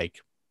of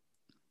like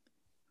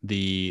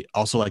the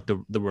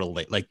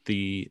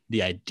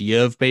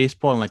idea of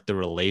baseball and like the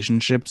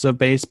relationships of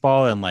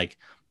baseball and like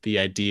the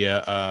idea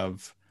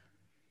of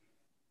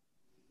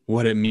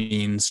what it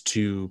means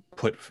to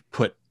put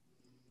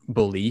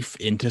belief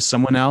into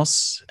someone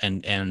else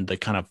and the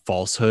kind of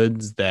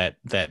falsehoods that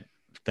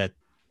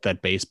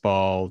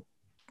baseball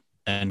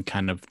and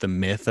kind of the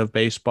myth of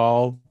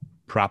baseball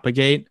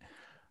propagate.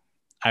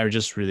 I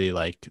just really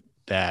like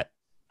that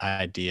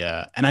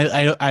idea. And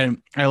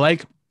I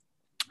like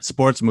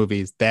sports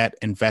movies that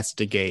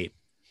investigate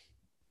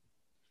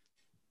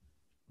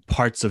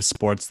parts of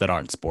sports that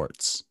aren't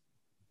sports.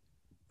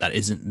 That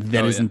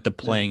isn't the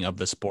playing of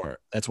the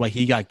sport. That's why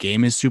He Got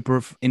Game is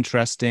super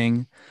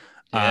interesting.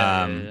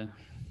 And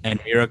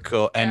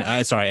Miracle and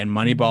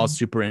Moneyball is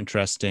super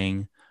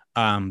interesting.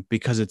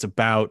 Because it's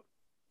about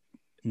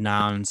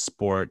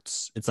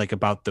non-sports. It's like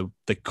about the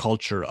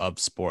culture of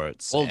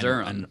sports. Bull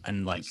Durham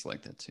and like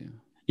that too.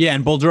 Yeah,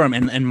 and Bull Durham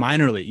and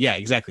minor league. Yeah,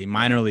 exactly.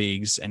 Minor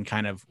leagues and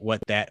kind of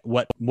what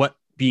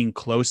being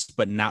close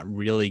but not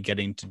really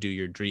getting to do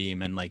your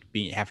dream and like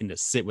having to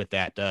sit with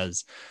that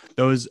does.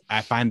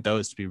 I find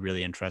those to be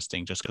really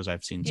interesting just because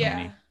I've seen so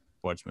many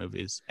sports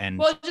movies. And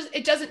well,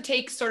 it doesn't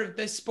take sort of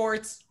the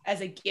sports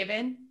as a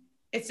given.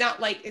 It's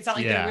not like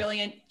they're really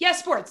in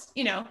sports,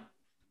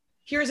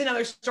 here's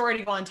another story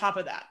to go on top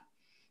of that.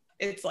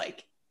 It's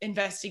like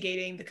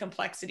investigating the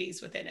complexities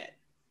within it.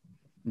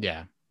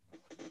 Yeah.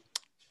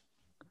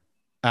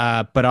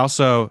 But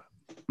also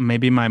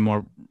maybe my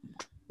more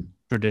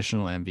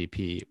traditional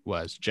MVP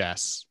was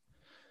Jess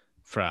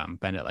from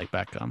Bend It Like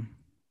Beckham.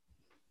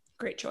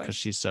 Great choice. Because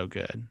she's so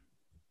good.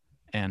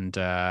 And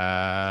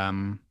I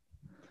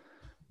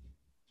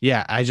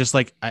just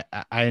like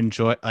I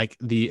enjoy like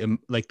the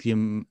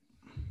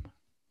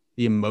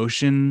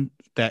emotion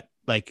that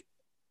like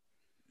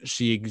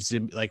she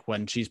exhibit like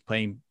when she's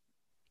playing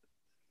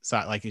So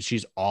like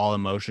she's all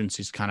emotion.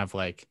 She's kind of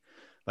like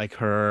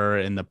her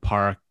in the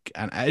park,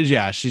 and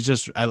yeah, she's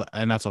just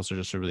and that's also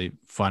just a really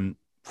fun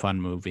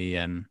movie,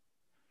 and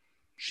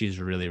she's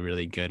really,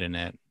 really good in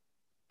it.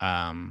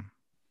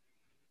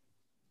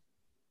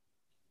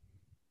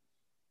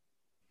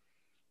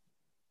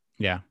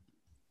 Yeah.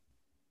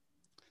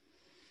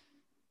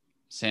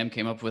 Sam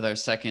came up with our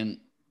second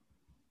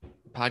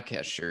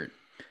podcast shirt.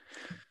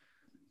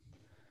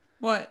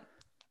 What?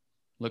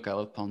 Look, I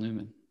love Paul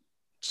Newman.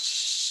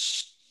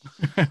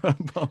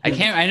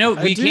 I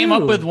We came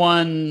up with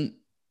one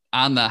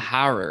on the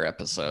horror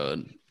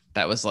episode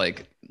that was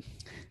like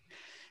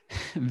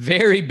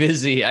very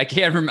busy. I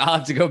can't remember. I'll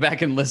have to go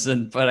back and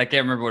listen, but I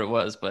can't remember what it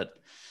was. But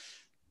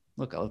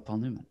look, I love Paul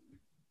Newman.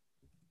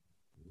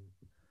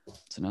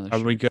 It's another. Are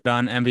we good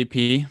on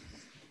MVP?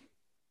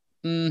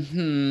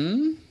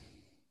 Mm-hmm.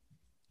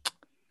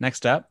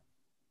 Next up,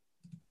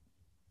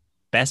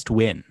 best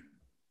win.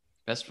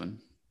 Best win.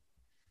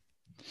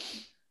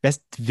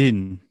 Best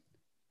win.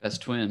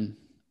 Best twin.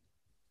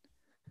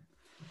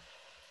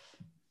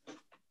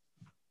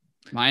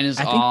 Mine is.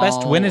 I think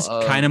best win is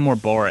kind of more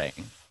boring,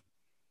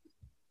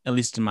 at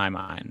least in my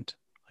mind,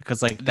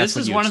 because like this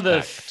is one of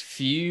the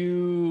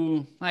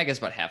few. I guess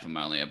about half of them.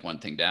 I only have one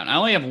thing down. I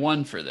only have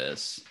one for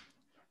this.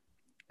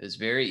 It's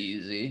very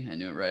easy. I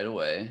knew it right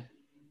away.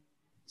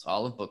 It's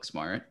all of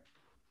Booksmart.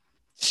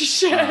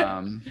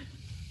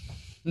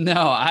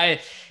 No, I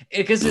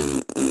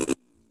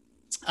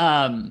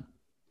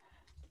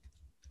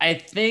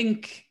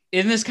think,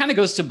 and this kind of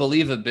goes to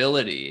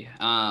believability.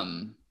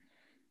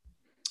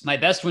 My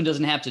best one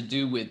doesn't have to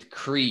do with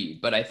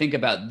Creed, but I think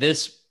about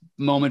this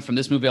moment from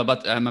this movie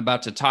I'm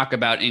about to talk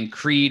about in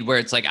Creed, where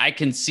it's like I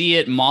can see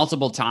it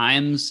multiple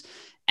times,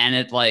 and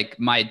it like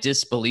my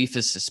disbelief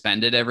is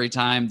suspended every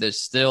time. There's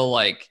still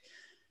like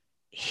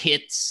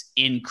hits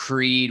in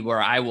Creed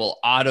where I will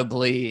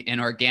audibly and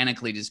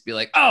organically just be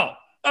like,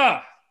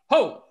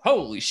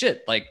 holy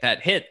shit, like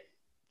that hit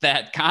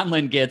that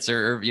Conlon gets,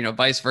 or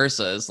vice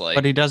versa, is like.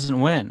 But he doesn't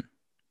win.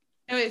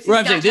 No,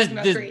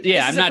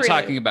 I'm not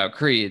talking about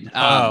Creed.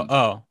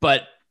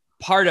 But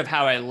part of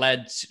how I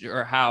led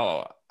or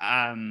how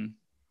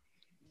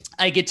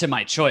I get to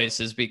my choice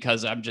is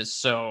because I'm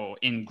just so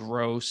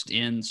engrossed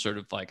in sort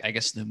of like, I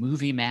guess, the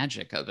movie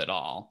magic of it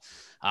all,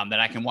 that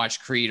I can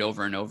watch Creed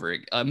over and over,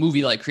 a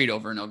movie like Creed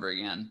over and over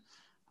again,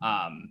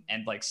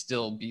 and like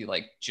still be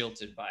like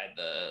jilted by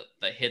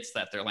the hits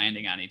that they're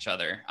landing on each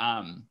other.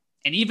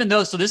 And even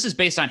though, so this is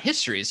based on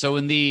history. So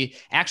in the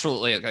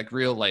actual like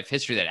real life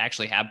history that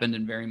actually happened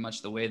in very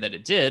much the way that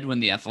it did when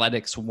the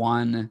Athletics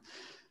won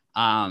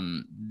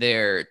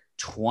their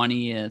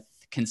 20th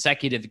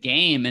consecutive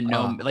game, and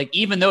like,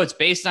 even though it's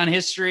based on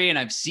history and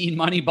I've seen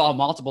Moneyball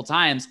multiple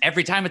times,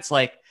 every time it's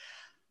like,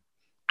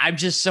 I'm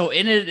just so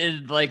in it,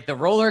 and like the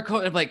roller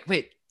coaster, I'm like,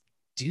 wait,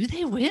 do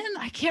they win?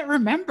 I can't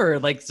remember.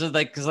 Like, so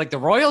like, cause like the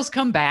Royals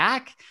come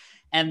back,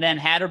 and then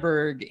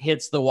Hatterberg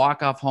hits the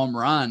walk-off home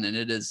run, and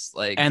it is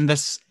like, and the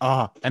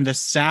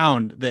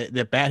sound,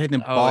 the bat hitting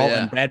the ball,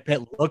 and Brad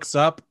Pitt looks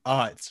up.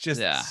 It's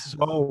just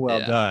so well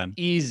done.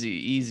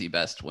 Easy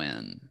best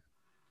win,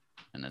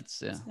 and it's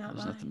there's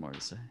nothing more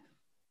to say.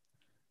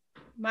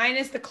 Mine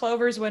is the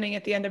Clovers winning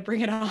at the end of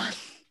Bring It On.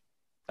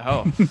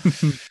 Oh,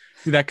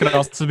 that could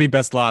also be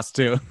best loss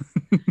too.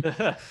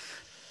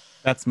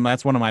 That's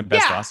one of my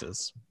best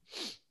losses.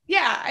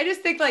 Yeah, I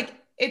just think like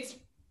it's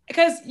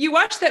because you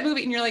watch that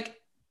movie and you're like,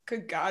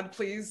 good God,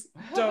 please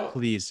don't.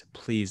 Please.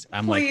 Let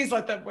them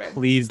win.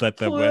 Please let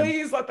them win.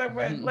 Please let them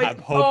win. Like, I'm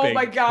hoping, oh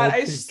my God,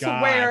 I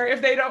swear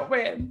if they don't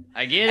win.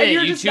 I get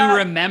it. You two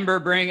remember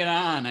Bring It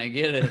On. I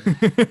get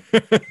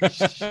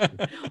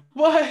it.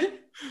 What?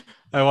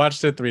 I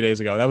watched it 3 days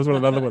ago. That was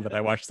another one that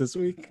I watched this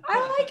week. I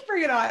like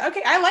Bring It On.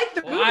 Okay, I like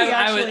the movie.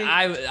 Actually,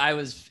 I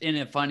was in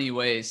a funny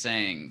way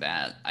saying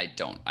that I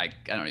don't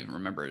even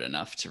remember it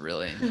enough to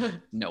really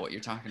know what you're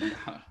talking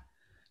about.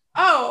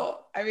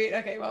 Oh, I mean,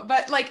 okay, well,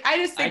 but like, I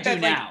just think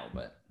but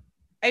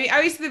I mean,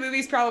 obviously the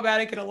movie's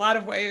problematic in a lot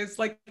of ways.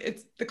 Like,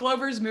 it's the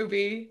Clovers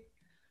movie,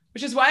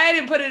 which is why I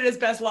didn't put it as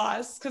best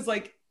loss, because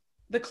like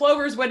the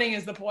Clovers winning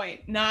is the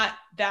point, not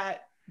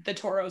that the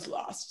Toros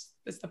lost.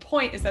 The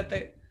point is that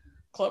the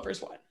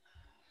Clovers won,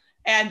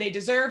 and they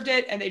deserved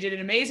it, and they did an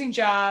amazing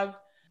job,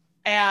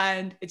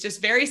 and it's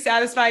just very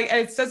satisfying.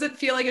 And it doesn't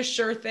feel like a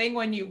sure thing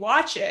when you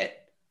watch it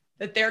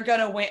that they're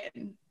gonna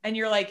win, and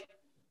you're like,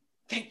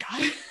 thank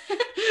God.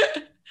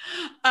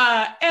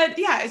 And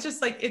yeah, it's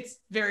just like, it's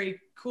very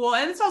cool.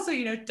 And it's also,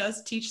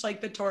 does teach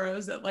like the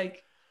Toros that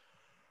like,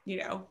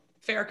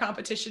 fair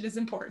competition is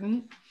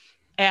important.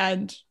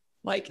 And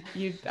like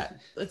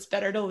it's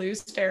better to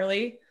lose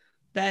fairly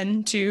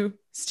than to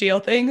steal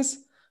things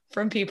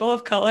from people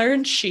of color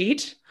and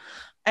cheat.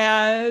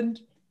 And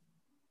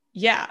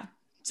yeah,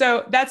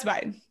 so that's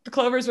mine. The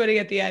Clovers winning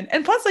at the end.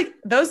 And plus like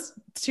those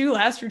two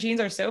last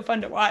routines are so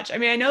fun to watch. I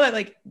mean, I know that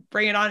like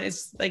Bring It On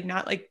is like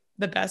not like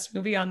the best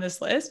movie on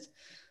this list,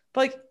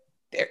 but like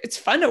it's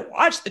fun to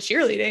watch the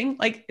cheerleading.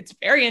 Like it's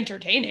very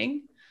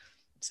entertaining.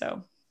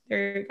 So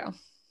there you go.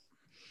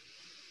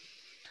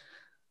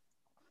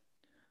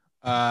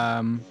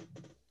 Um,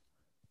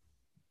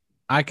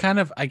 I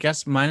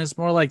guess mine is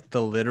more like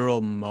the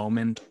literal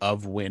moment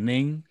of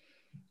winning.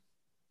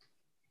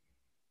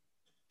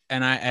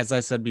 And as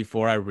I said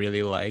before, I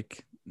really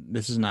like,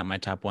 this is not my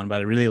top one,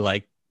 but I really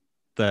like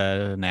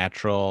the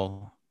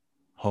natural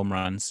home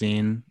run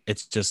scene.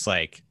 It's just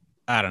like,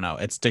 I don't know,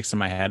 it sticks in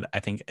my head. I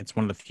think it's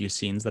one of the few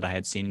scenes that I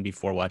had seen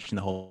before watching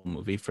the whole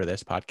movie for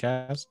this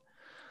podcast.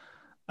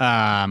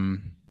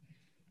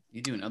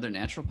 You do another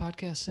natural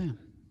podcast, Sam?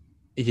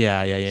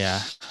 Yeah.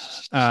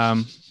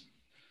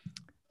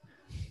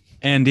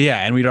 And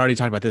we'd already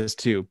talked about this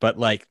too, but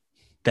like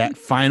that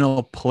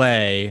final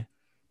play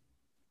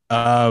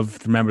of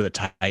Remember the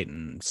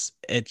Titans,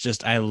 it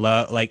just, I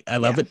love it. I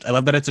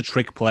love that it's a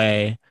trick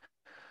play.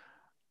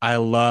 I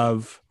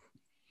love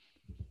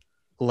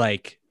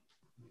like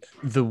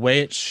the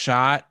way it's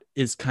shot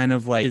is kind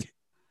of like,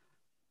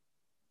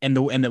 and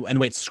the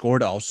way it's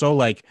scored also,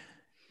 like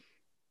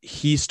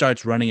he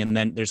starts running and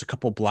then there's a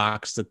couple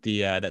blocks that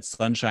the that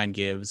Sunshine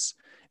gives,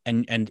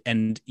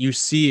 and you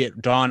see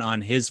it dawn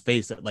on his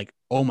face that like,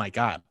 oh my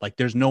God, like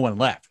there's no one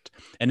left,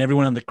 and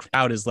everyone in the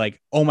crowd is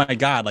like, oh my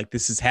God, like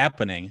this is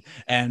happening,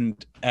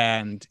 and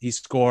he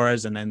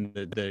scores, and then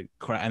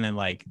and then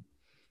like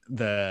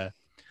the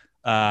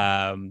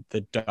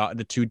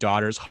two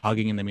daughters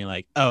hugging and then being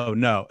like, oh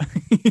no,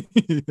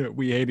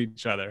 we hate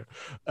each other.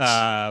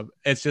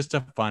 It's just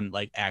a fun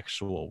like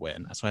actual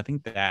win, so I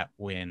think that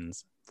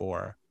wins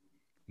for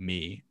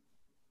me.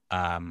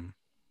 I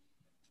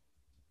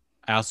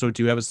also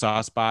do have a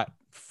soft spot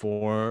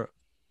for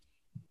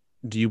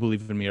Do You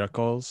Believe in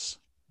Miracles?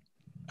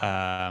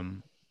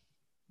 From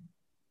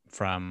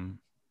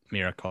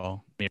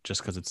Miracle,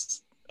 just because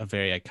it's a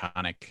very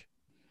iconic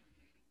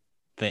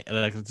thing.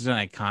 Like it's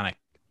an iconic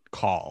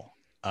call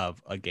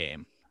of a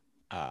game.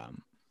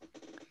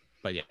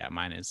 But yeah,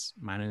 mine is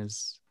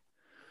Remember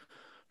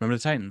the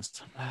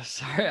Titans.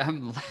 Sorry,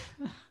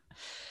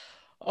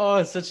 oh,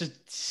 it's such a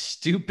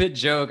stupid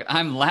joke.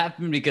 I'm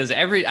laughing because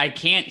I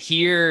can't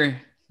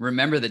hear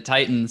Remember the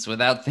Titans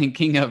without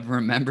thinking of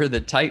Remember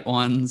the Tight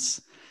Ones,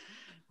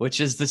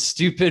 which is the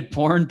stupid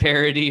porn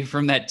parody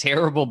from that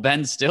terrible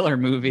Ben Stiller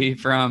movie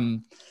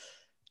from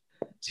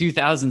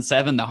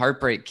 2007, The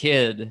Heartbreak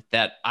Kid,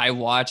 that I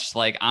watched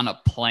like on a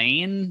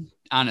plane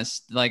on a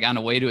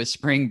way to a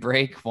spring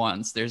break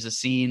once. There's a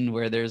scene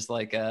where there's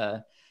like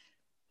a,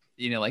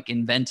 like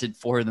invented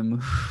for the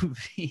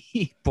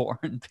movie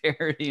porn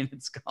parody, and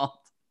it's called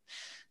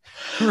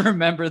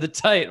Remember the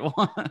Tight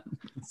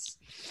Ones.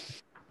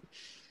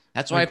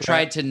 That's why I've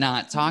tried to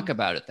not talk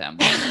about it that much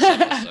this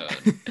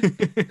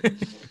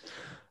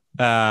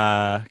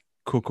episode.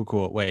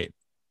 Cool. Wait.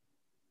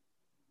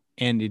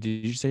 Andy, did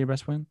you say your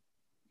best win?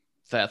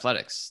 The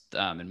Athletics in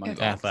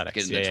Moneyball.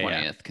 Athletics. Getting the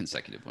 20th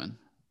consecutive win.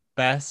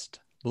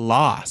 Best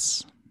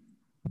loss.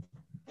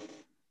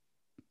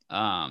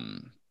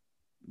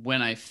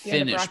 When I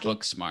finished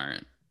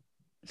Booksmart.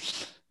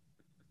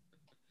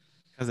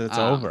 Because it's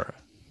over.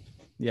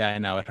 Yeah, I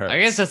know, it hurts. I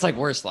guess that's like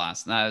worst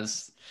loss. That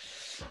was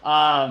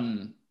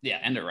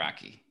End of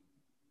Rocky.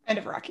 End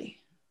of Rocky.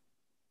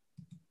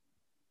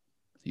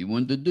 He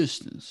went the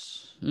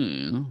distance.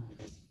 Went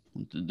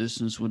the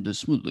distance with the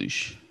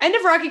Smootlish. End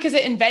of Rocky because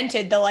it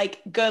invented the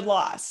like good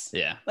loss.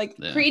 Yeah.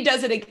 Creed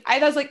does it. I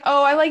was like,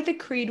 oh, I like the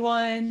Creed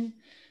one,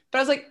 but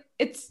I was like,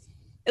 it's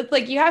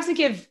like you have to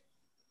give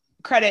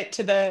credit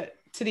to the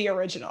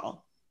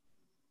original.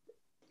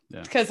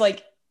 Yeah. Because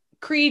like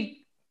Creed,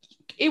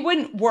 it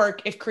wouldn't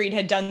work if Creed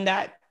had done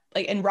that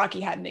like and Rocky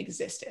hadn't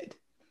existed.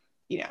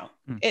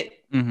 It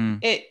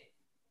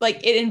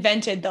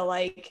invented the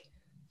like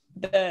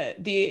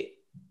the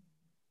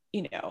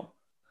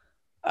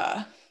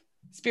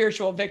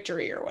spiritual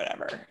victory or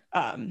whatever.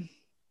 And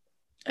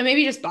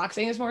maybe just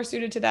boxing is more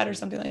suited to that or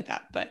something like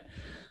that. But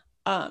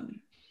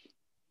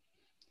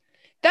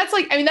that's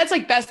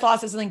like best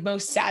losses and like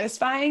most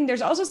satisfying.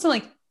 There's also some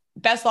like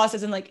best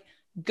losses and like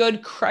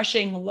good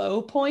crushing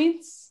low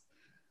points.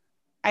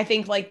 I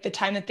think like the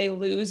time that they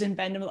lose and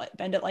bend it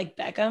like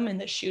Beckham in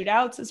the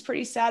shootouts is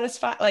pretty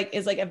satisfying. Like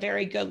is like a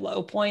very good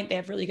low point. They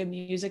have really good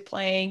music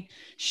playing.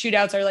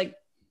 Shootouts are like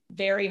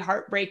very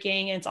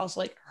heartbreaking, and it's also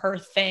like her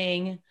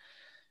thing.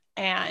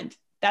 And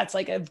that's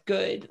like a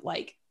good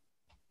like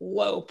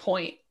low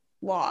point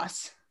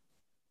loss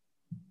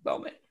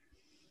moment.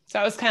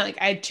 So I was kind of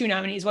like, I had two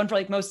nominees, one for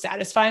like most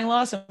satisfying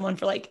loss and one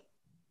for like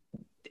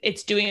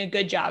it's doing a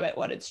good job at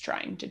what it's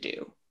trying to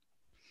do.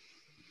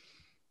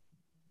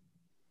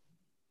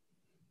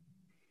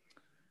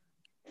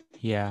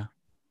 Yeah.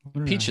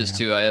 Peaches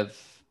too. I have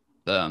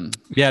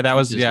that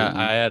was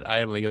I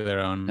had League of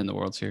Their Own in the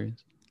World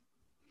Series.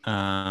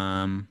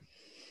 I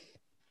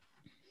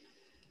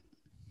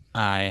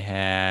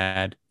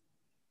had,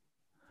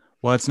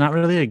 well, it's not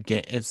really a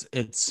game.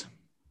 It's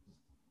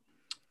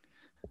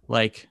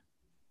like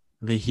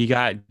the He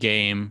Got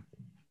Game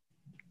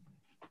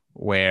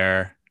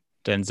where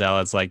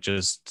Denzel is like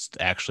just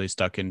actually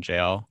stuck in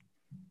jail.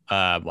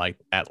 Like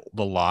at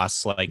the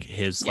loss, like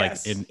his like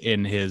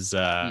in his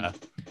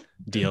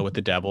deal with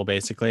the devil,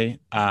 basically.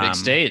 Big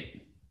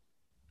State.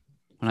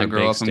 When I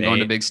grow up, I'm going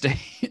to Big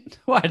State.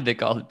 Why did they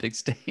call it Big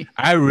State?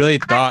 I really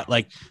thought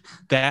like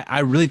that. I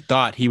really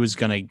thought he was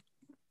gonna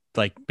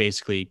like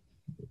basically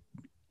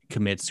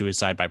commit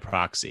suicide by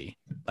proxy.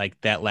 Like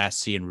that last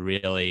scene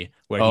really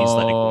where he's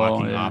like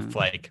walking off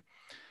like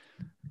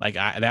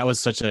that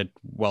was such a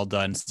well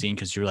done scene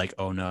because you're like,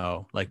 oh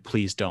no, like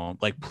please don't.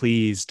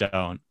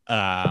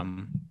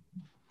 And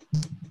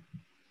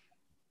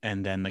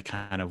then the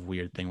kind of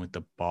weird thing with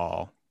the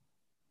ball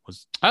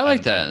was I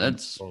like that.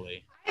 That's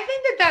I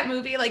think that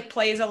movie like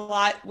plays a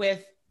lot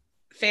with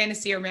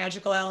fantasy or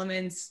magical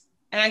elements.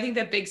 And I think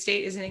that Big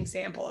State is an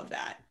example of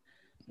that,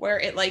 where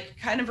it like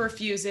kind of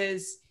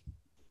refuses.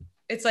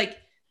 It's like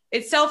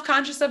it's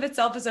self-conscious of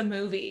itself as a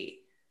movie,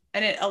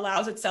 and it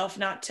allows itself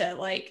not to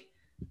like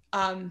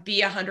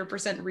be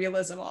 100%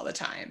 realism all the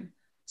time.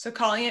 So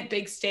calling it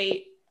Big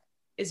State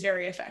is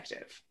very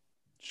effective.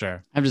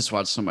 Sure. I've just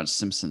watched so much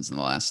Simpsons in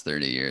the last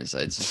 30 years.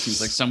 It just seems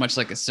like so much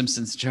like a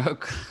Simpsons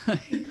joke.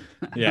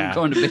 Yeah. I'm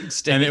going to Big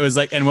State. And it was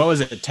like, and what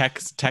was it? Tech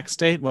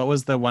State? What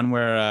was the one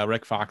where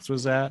Rick Fox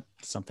was at?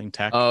 Something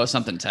Tech? Oh,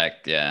 something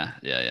Tech. Yeah.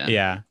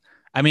 Yeah.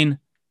 I mean,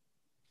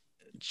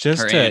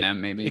 just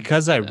maybe.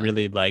 Because I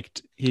really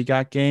liked He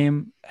Got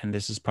Game, and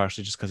this is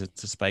partially just because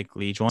it's a Spike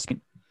Lee joint,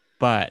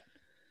 but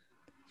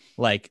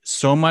like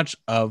so much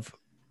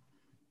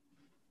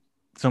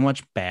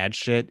bad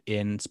shit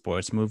in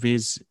sports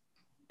movies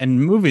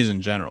and movies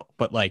in general,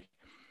 but like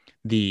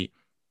the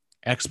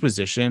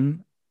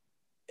exposition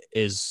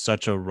is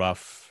such a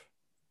rough,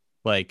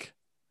 like,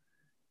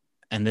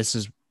 and this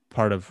is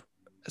part of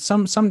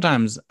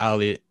sometimes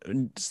Ali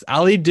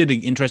did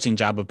an interesting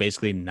job of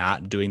basically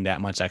not doing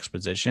that much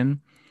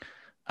exposition.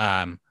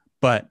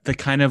 But the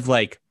kind of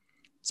like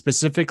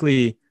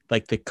specifically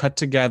like the cut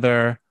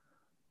together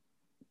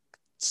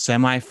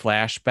semi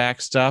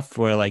flashback stuff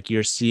where like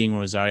you're seeing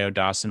Rosario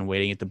Dawson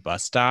waiting at the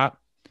bus stop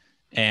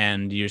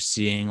and you're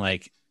seeing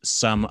like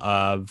some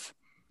of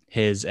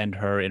his and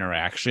her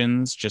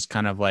interactions just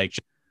kind of like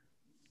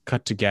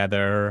cut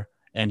together,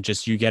 and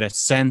just you get a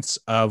sense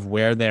of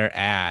where they're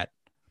at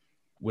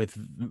with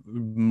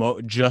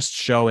just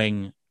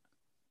showing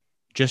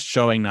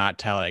not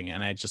telling.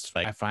 And I just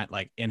like I find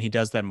like, and he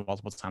does that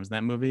multiple times in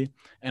that movie,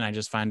 and I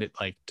just find it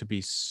like to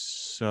be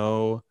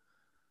so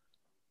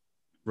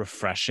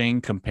refreshing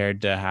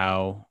compared to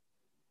how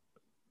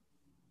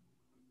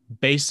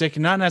basic,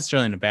 not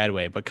necessarily in a bad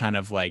way, but kind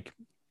of like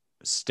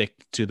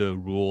stick to the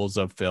rules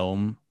of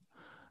film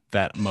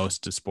that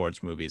most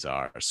sports movies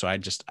are. So I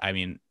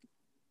mean,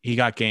 He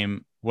Got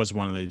Game was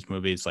one of these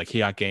movies, like He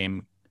Got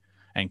Game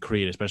and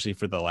Creed, especially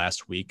for the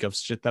last week of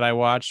shit that I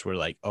watched, were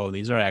like, oh,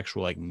 these are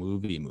actual like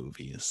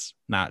movies,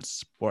 not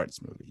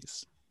sports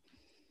movies.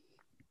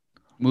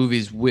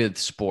 Movies with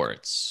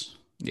sports.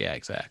 Yeah,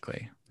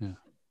 exactly. Yeah.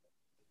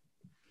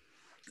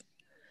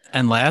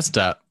 And last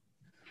up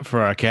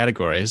for our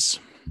categories,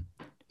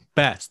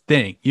 best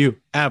thing you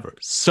ever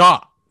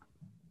saw.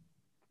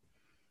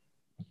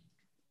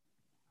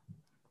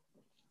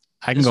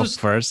 I can go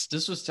first.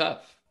 This was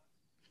tough.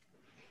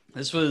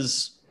 This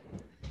was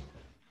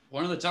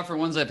one of the tougher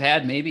ones I've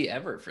had maybe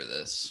ever for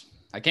this.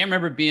 I can't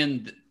remember it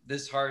being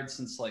this hard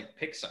since like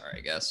Pixar, I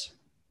guess.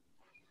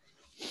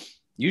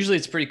 Usually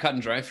it's pretty cut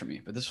and dry for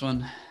me, but this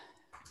one, I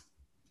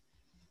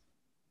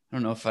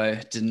don't know if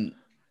I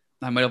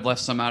might have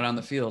left some out on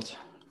the field.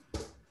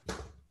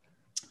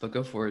 But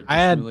go for it.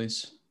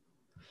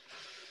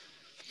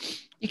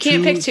 You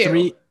can't pick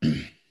two.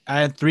 I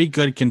had three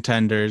good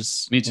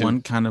contenders. Me too.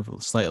 One kind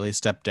of slightly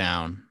stepped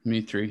down. Me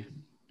three.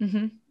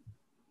 Mm-hmm.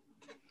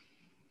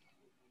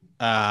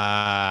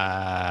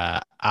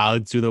 I'll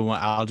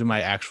do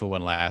my actual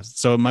one last.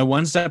 So my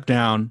one step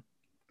down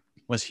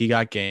was He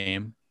Got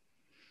Game.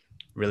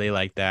 Really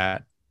like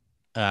that.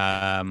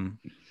 Some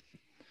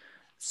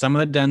of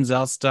the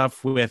Denzel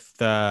stuff with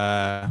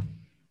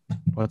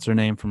what's her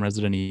name from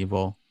Resident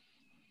Evil?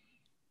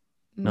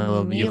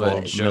 Milla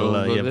Jovovich.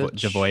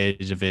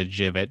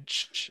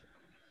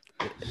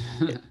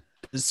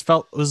 This was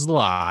a little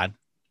odd.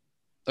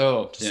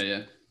 Oh,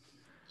 yeah.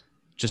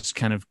 Just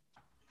kind of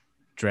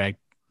dragged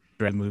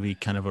the movie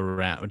kind of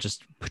around.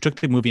 Just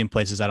took the movie in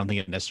places I don't think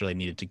it necessarily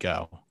needed to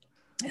go.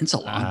 It's a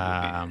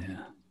long movie.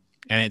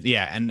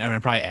 And I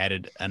probably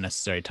added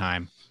unnecessary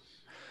time.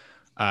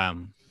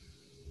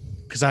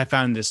 Because I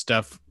found this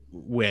stuff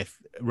with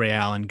Ray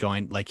Allen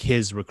going, like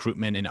his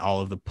recruitment and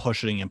all of the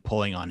pushing and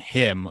pulling on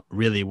him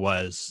really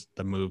was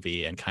the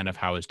movie, and kind of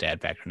how his dad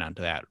factored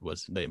onto that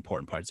was the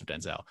important parts of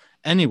Denzel.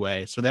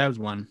 Anyway, so that was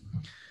one.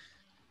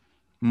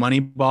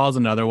 Moneyball's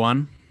another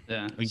one.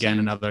 Yeah. Again,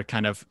 another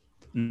kind of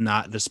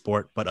not the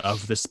sport, but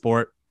of the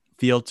sport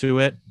feel to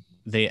it.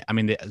 The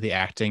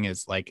acting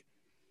is like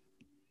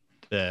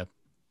the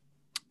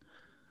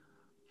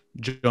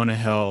Jonah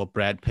Hill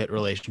Brad Pitt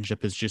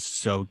relationship is just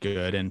so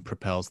good and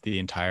propels the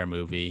entire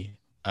movie.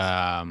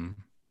 And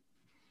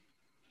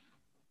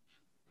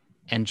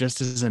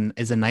just is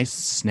a nice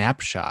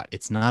snapshot.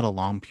 It's not a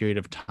long period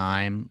of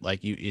time.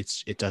 Like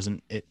it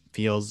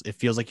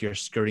feels like you're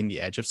skirting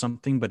the edge of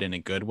something, but in a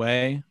good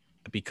way,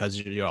 because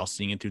you're all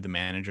seeing it through the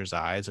manager's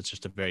eyes. It's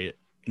just a very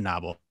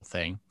novel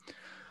thing.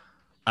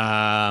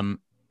 And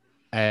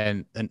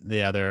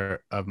the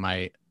other of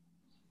my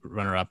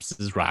runner-ups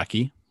is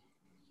Rocky.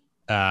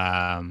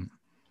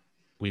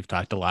 We've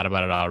talked a lot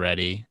about it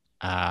already.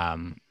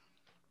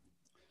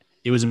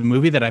 It was a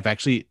movie that I've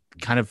actually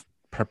kind of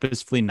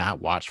purposefully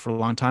not watched for a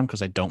long time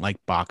because I don't like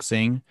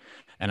boxing.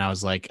 And I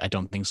was like, I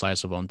don't think Sly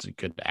Stallone's a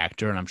good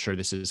actor. And I'm sure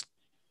this is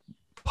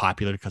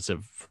popular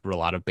for a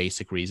lot of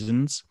basic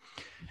reasons.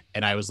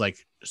 And I was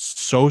like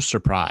so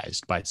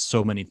surprised by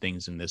so many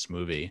things in this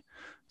movie,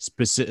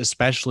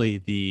 especially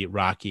the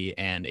Rocky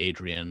and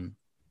Adrian.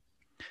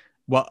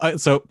 Well,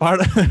 so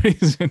part of the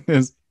reason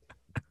is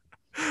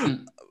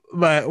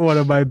one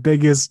of my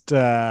biggest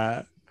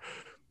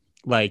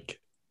like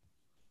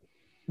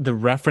the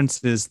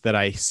references that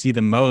I see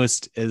the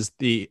most is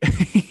the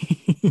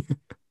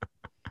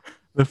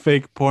the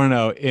fake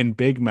porno in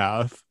Big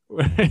Mouth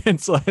where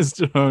it's Sly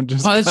Stallone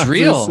just that's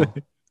real.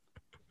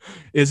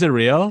 Is it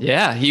real?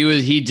 Yeah,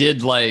 he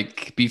did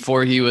like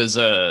before he was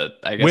I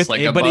guess with,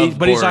 like above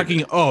but he's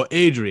talking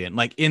Adrian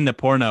like in the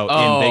porno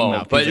in Big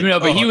Mouth. But like, no,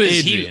 but he was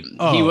Adrian.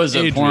 he was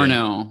Adrian. A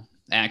porno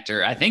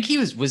actor. I think he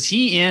was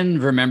he in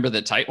Remember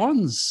the Tight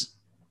Ones?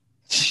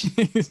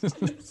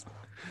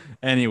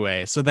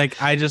 Anyway, so like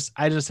I just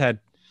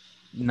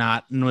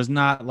was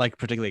not like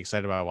particularly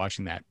excited about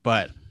watching that,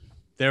 but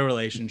their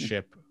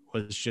relationship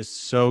was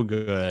just so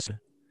good.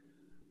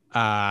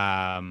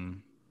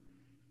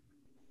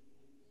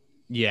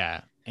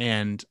 Yeah,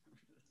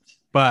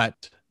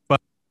 but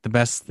the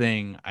best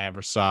thing I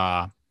ever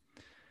saw,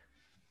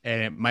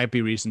 and it might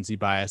be recency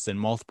bias in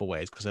multiple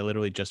ways because I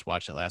literally just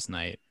watched it last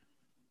night,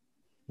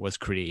 was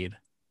Creed.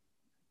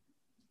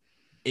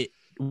 It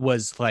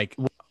was like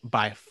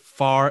by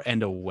far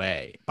and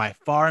away,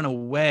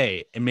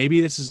 and maybe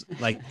this is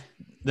like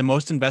the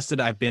most invested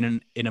I've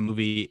been in a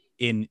movie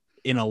in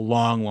a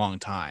long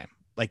time.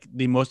 Like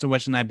the most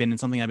invested I've been in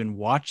something I've been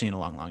watching in a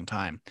long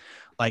time.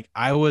 Like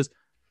I was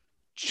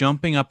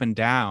jumping up and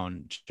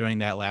down during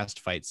that last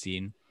fight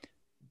scene.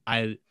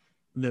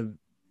 The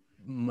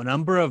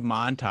number of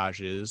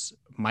montages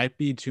might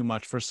be too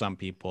much for some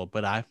people,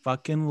 but I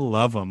fucking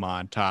love a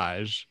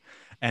montage.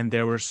 And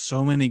there were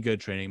so many good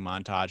training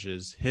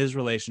montages. His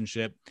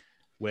relationship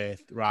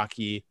with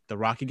Rocky, the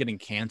Rocky getting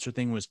cancer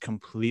thing was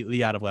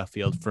completely out of left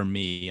field for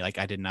me. Like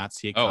I did not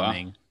see it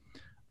coming.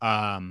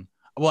 Wow.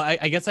 Well,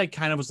 I guess I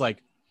kind of was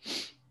like,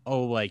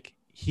 like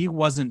he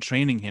wasn't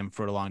training him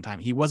for a long time.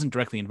 He wasn't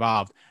directly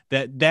involved.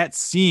 That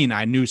scene,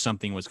 I knew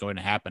something was going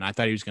to happen. I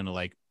thought he was going to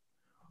like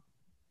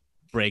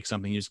break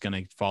something. He was going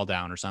to fall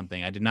down or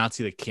something. I did not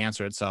see the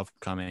cancer itself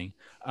coming.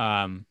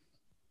 And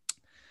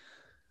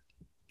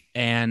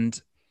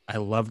I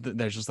love that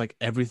there's just like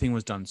everything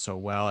was done so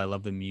well. I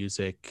love the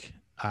music.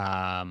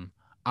 I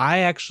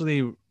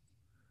actually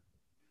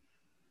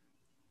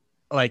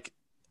like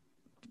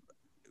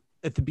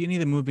at the beginning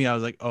of the movie, I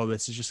was like, oh,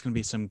 this is just going to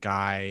be some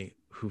guy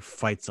who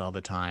fights all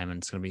the time. And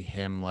it's going to be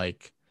him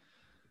like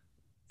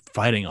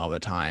fighting all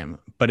the time.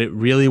 But it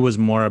really was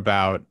more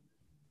about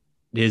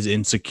his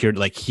insecurity.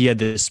 Like he had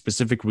this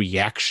specific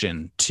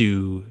reaction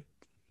to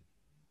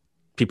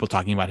people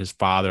talking about his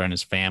father and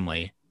his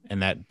family.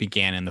 And that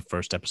began in the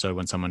first episode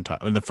when someone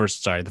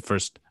the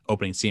first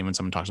opening scene when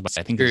someone talks about,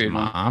 I think his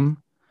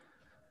mom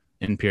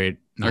in period.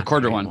 Or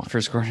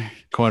first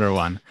quarter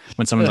one,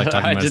 when someone's like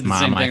talking about his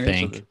mom, I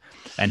think.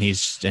 And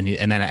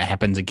and then it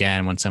happens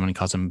again when someone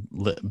calls him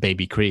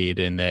Baby Creed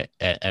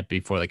at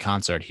before the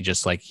concert. He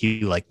just he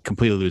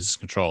completely loses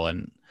control.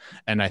 And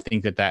I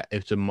think that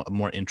it's a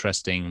more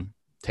interesting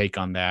take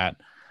on that.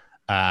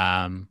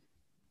 Yeah.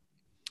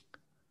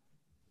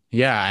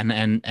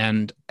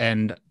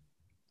 And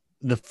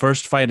the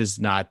first fight is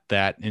not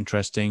that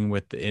interesting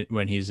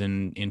when he's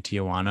in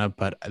Tijuana,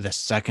 but the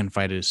second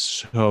fight is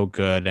so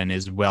good and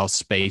is well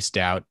spaced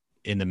out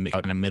in the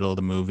middle of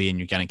the movie, and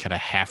you're getting kind of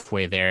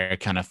halfway there,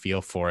 kind of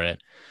feel for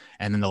it.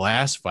 And then the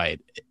last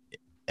fight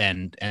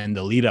and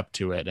the lead up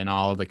to it and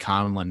all of the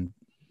Conlon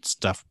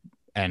stuff.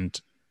 And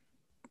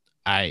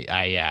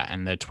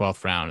and the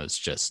 12th round is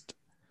just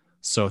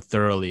so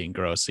thoroughly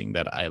engrossing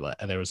that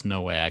there was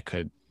no way I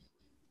could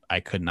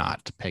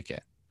not pick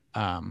it.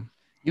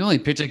 You only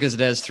picked it because it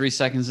has 3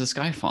 seconds of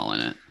Skyfall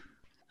in it.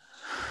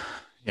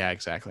 Yeah,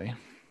 exactly.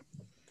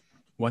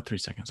 What 3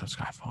 seconds of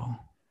Skyfall?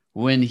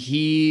 When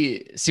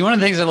one of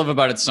the things I love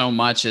about it so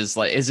much is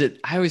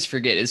I always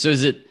forget.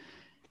 Is it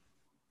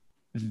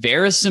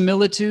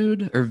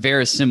verisimilitude or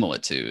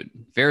verisimilitude?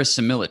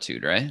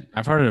 Verisimilitude, right?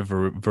 I've heard of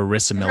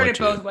verisimilitude. I've heard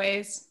it both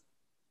ways.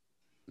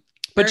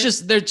 But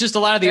there's just a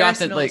lot of the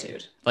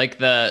authentic,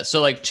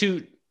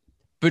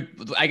 but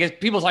I guess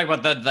people talk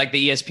about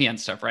the ESPN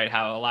stuff, right?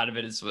 How a lot of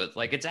it is with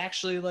it's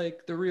actually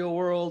like the real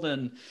world,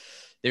 and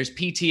there's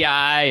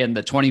PTI and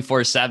the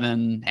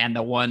 24/7 and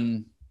the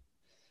one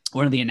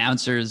of the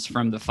announcers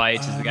from the fight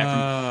is the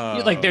guy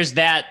from there's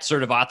that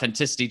sort of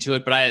authenticity to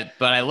it. But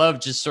I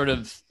love just sort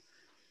of,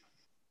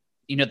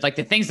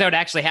 the things that would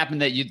actually happen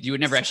that you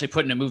would never actually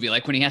put in a movie,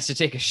 like when he has to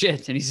take a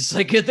shit and he's just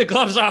like, get the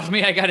gloves off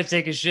me, I got to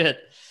take a shit.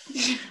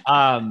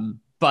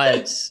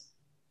 But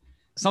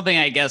something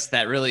I guess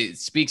that really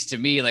speaks to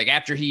me, like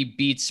after he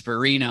beats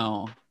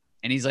Spirino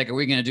and he's like, are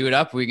we going to do it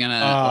up? Are we going to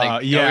are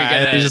we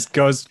gonna it just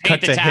goes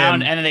cut the to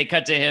town? him. And then they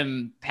cut to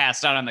him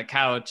passed out on the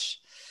couch.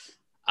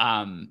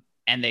 And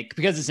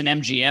because it's an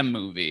MGM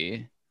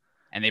movie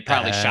and they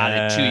probably shot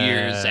it 2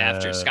 years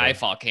after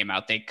Skyfall came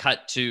out, they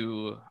cut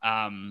to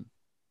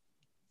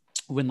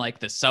when like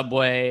the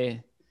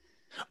subway.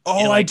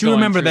 I do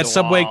remember that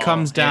subway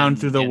comes down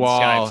through the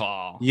wall.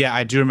 Skyfall. Yeah,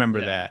 I do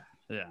remember that.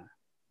 Yeah.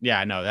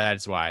 Yeah, no,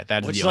 that's why.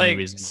 That's the only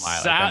reason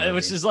why. I like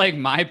which is like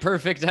my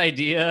perfect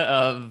idea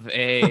of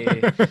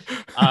a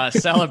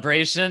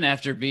celebration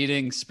after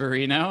beating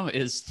Spirino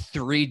is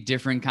 3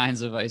 different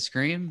kinds of ice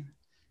cream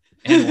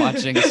and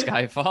watching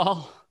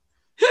Skyfall.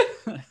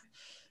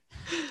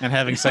 And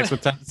having sex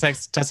with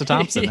Tessa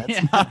Thompson.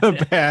 That's not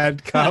a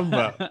bad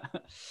combo.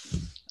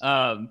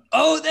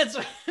 That's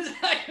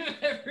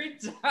every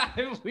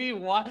time we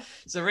watch.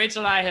 So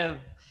Rachel and I have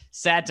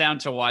sat down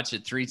to watch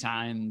it 3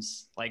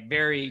 times, like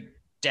very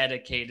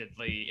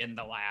dedicatedly in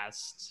the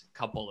last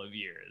couple of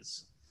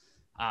years.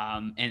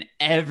 And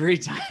every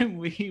time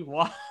we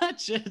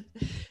watch it,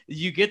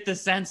 you get the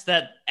sense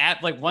that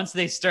once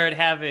they start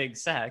having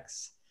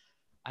sex,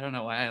 I don't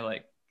know why I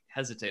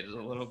hesitated a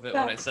little bit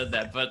when I said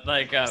that, but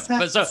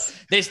so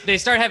they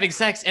start having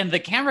sex and the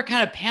camera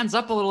kind of pans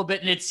up a little bit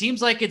and it seems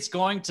like it's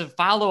going to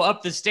follow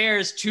up the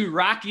stairs to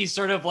Rocky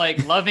sort of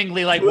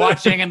lovingly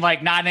watching and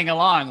nodding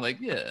along that's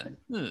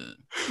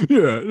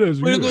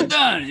way to go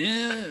down.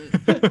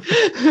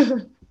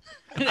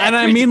 And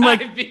I mean,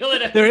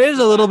 there is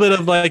a little bit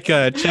of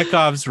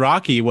Chekhov's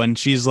Rocky when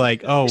she's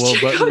like, oh, well,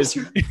 but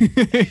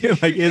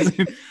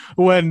isn't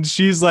when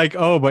she's like,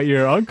 oh, but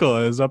your uncle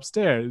is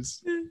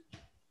upstairs.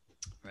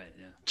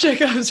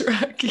 Chekhov's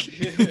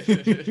Rocky.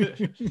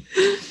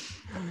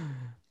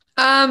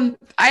 I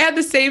had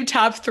the same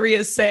top 3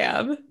 as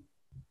Sam.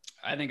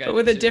 I think but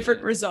with a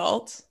different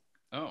result.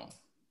 Oh.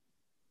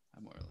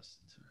 I'm more or less.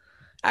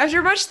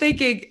 After much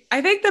thinking,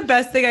 I think the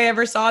best thing I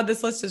ever saw on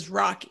this list is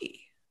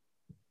Rocky.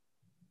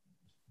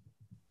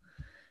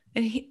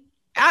 And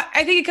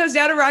I think it comes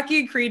down to Rocky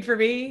and Creed for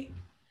me.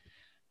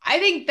 I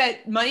think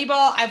that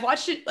Moneyball, I've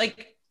watched it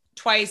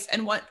twice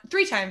and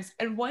 3 times,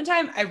 and one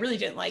time I really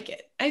didn't like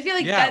it. I feel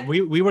like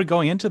we were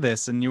going into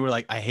this and you were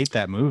like, I hate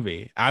that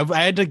movie. I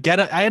had to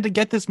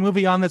get this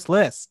movie on this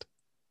list.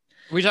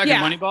 Were we talking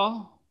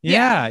Moneyball?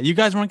 Yeah, you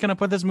guys weren't gonna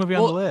put this movie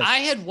on the list. I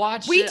had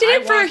watched. We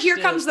did it for Here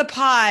Comes the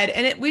Pod,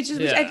 and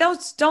I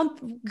don't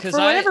for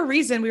whatever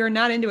reason we were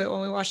not into it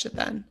when we watched it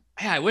then.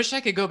 Yeah, I wish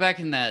I could go back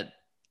in that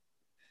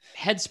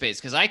headspace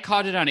because I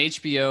caught it on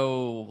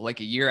HBO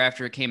a year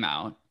after it came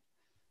out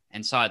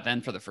and saw it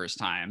then for the first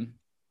time.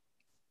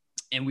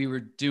 And we were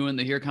doing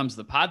the Here Comes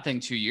the Pod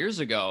thing 2 years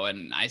ago.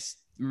 And I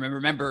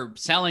remember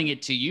selling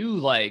it to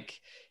you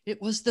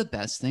it was the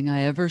best thing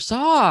I ever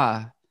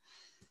saw.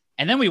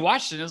 And then we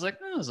watched it and it was it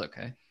was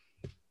okay.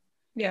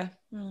 Yeah.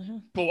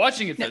 But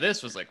watching it for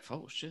this was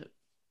oh, shit.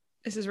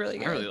 This is really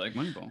good. I really like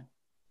Moneyball.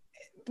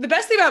 The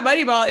best thing about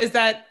Moneyball is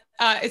that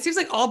it seems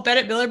like all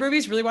Bennett Miller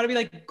movies really want to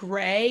be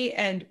gray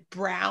and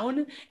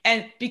brown.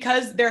 And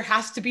because there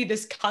has to be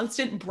this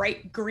constant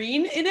bright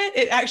green in it,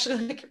 it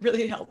actually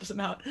really helps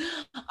them out.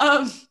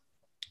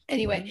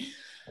 Anyway.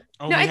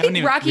 I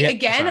think Rocky,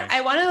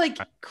 I want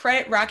to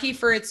credit Rocky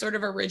for its sort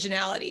of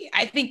originality.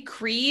 I think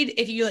Creed,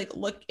 if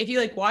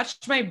you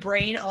watched my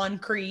brain on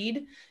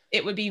Creed,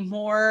 it would be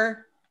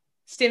more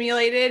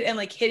stimulated and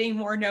hitting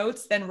more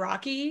notes than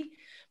Rocky.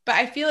 But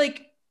I feel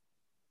like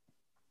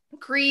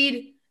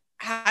Creed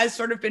has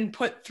sort of been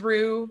put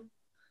through,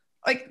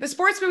 the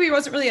sports movie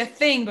wasn't really a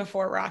thing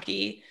before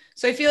Rocky.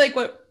 So I feel like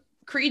what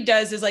Creed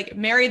does is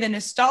marry the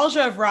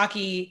nostalgia of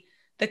Rocky,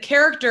 the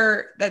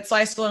character that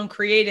Sly Stallone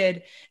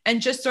created,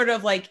 and just sort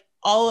of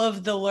all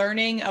of the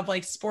learning of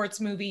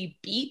sports movie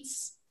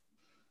beats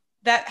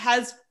that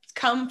has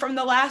come from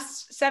the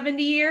last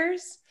 70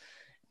 years.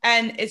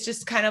 And it's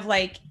just kind of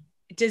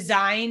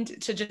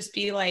designed to just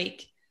be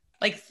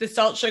the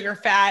salt, sugar,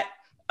 fat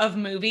of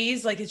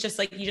movies. It's just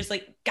you just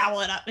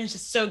gobble it up and it's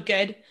just so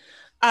good.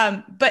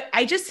 But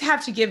I just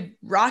have to give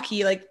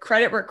Rocky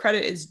credit where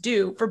credit is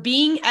due for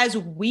being as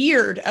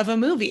weird of a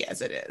movie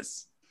as it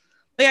is.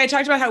 I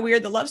talked about how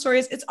weird the love story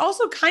is. It's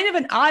also kind of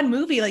an odd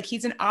movie.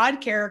 He's an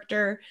odd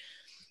character.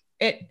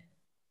 It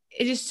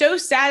is so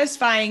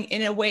satisfying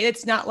in a way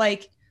that's not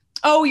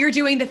oh, you're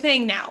doing the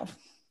thing now.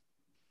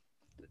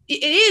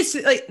 It is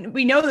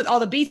we know that all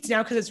the beats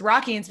now because it's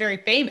Rocky and it's very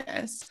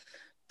famous,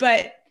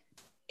 but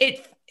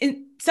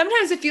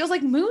sometimes it feels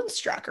like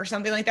Moonstruck or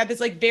something like that. This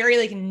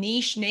very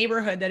niche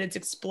neighborhood that it's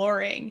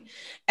exploring,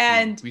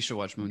 and we should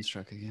watch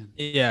Moonstruck again.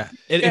 Yeah,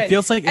 it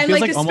feels like the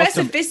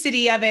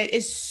specificity of it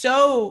is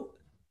so,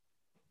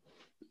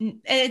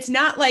 and it's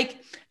not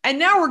and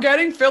now we're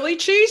getting Philly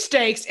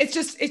cheesesteaks.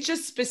 It's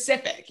just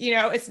specific,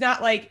 It's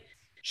not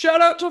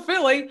shout out to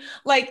Philly,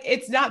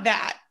 it's not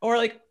that,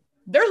 or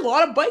there's a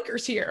lot of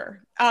bikers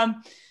here,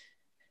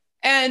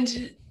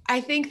 and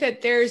I think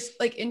that there's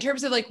in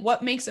terms of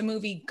what makes a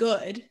movie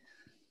good.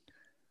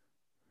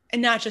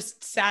 and not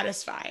just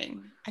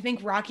satisfying. I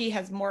think Rocky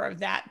has more of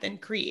that than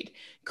Creed.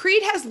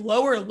 Creed has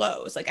lower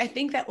lows. Like I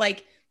think that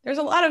like there's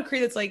a lot of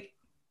Creed that's like,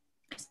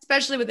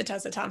 especially with the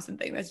Tessa Thompson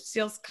thing, that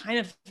feels kind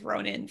of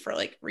thrown in for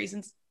like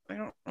reasons I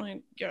don't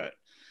really get.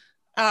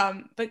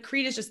 But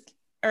Creed is just,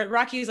 or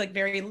Rocky is like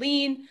very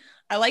lean.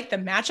 I like the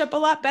matchup a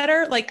lot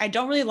better. Like I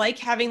don't really like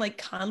having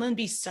like Conlon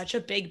be such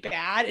a big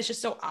bad. It's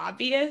just so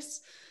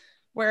obvious.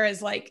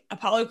 Whereas like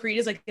Apollo Creed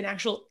is like an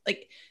actual,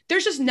 like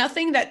there's just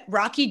nothing that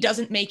Rocky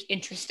doesn't make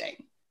interesting,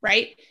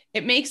 right?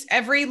 It makes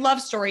every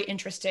love story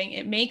interesting.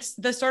 It makes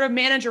the sort of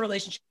manager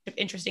relationship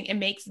interesting. It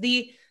makes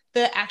the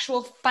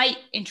actual fight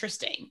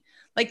interesting.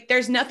 Like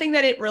there's nothing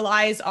that it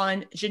relies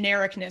on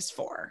genericness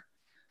for.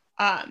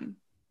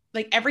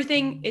 Like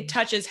everything it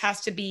touches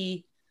has to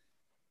be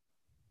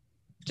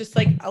just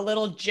like a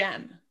little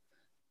gem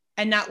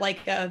and not like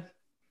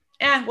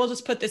we'll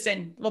just put this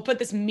in. We'll put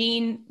this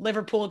mean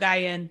Liverpool guy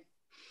in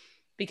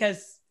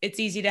because it's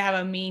easy to have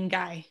a mean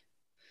guy.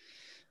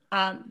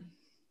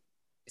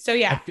 So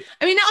yeah,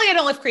 I mean, not like I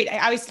don't love Creed. I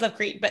obviously love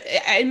Creed, but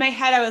in my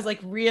head, I was like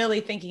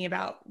really thinking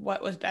about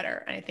what was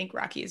better. And I think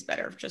Rocky is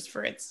better just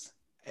for its.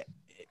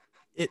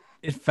 It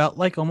felt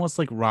like almost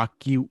like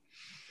Rocky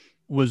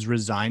was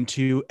resigned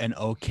to and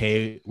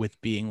okay with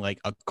being like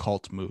a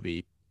cult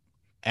movie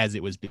as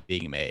it was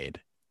being made.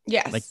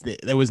 Yes. Like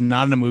there was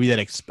not in a movie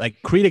that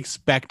like Creed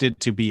expected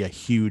to be a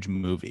huge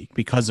movie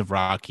because of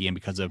Rocky and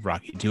because of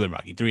Rocky 2 and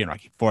Rocky 3 and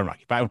Rocky 4 and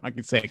Rocky 5 and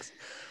Rocky 6.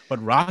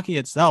 But Rocky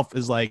itself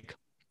is like,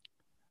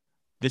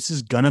 this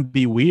is gonna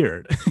be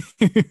weird.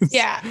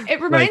 Yeah.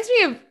 It reminds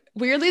me of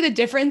weirdly the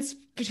difference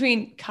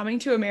between Coming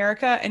to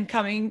America and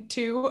Coming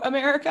to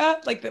America,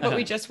 like what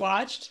we just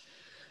watched.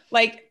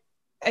 Like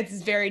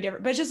it's very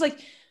different, but it's just like,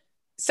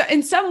 so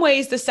in some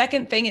ways, the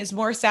second thing is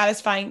more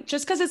satisfying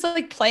just because it's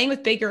like playing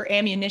with bigger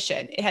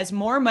ammunition. It has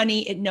more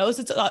money. It knows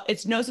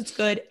it's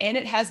good, and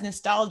it has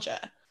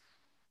nostalgia.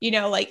 You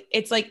know, like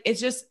it's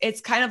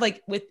kind of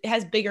like it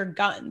has bigger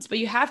guns, but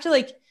you have to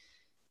like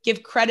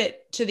give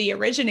credit to the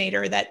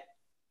originator that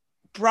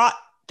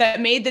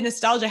made the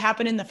nostalgia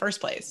happen in the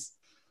first place.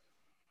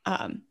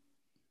 So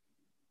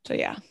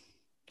yeah,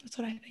 that's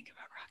what I think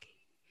about Rocky.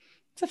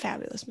 It's a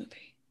fabulous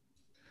movie.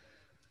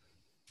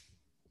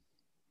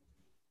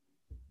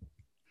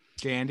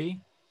 Jandy?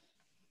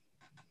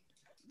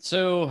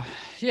 So,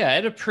 yeah, I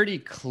had a pretty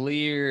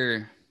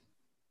clear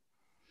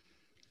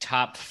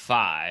top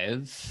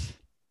 5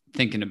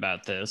 thinking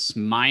about this,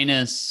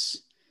 minus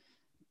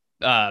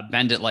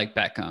Bend It Like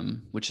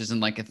Beckham, which isn't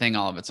like a thing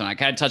all of its own. I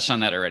kind of touched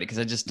on that already because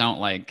I just don't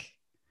like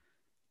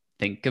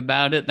think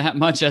about it that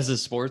much as a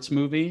sports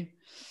movie.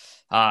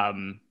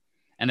 And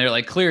they're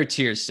like clear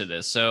tiers to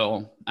this.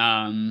 So,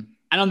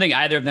 I don't think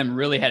either of them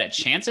really had a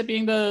chance at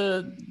being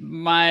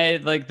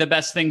the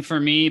best thing for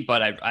me,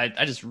 but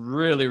I just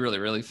really, really,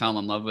 really fell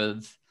in love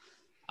with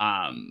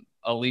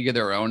A League of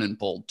Their Own and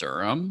Bull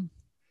Durham,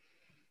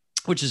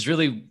 which is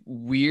really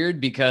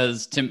weird which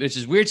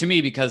is weird to me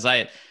because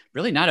I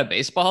really not a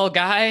baseball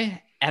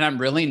guy and I'm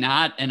really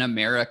not an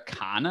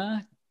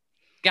Americana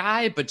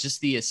guy, but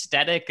just the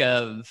aesthetic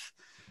of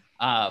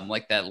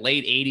like that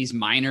late 80s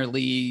minor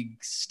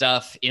league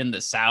stuff in the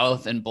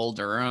South and Bull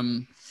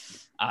Durham.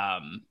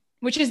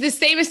 Which is the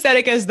same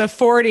aesthetic as the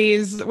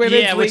 40s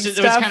women's league which stuff.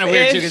 It was kind of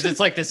weird too because it's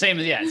like the same.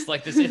 Yeah, it's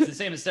like this. It's the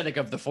same aesthetic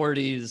of the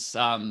 40s.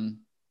 And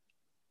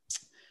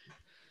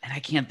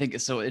I can't think.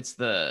 So it's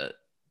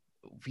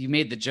you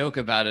made the joke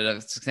about it. I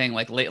was saying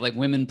like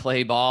women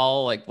play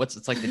ball. Like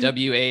it's like the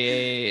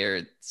WAA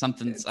or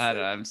something. I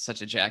don't know. I'm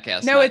such a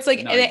jackass. No, it's like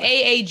the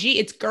AAG.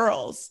 It's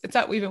girls. It's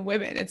not even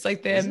women. It's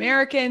like the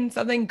American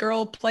something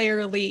girl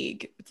player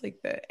league. It's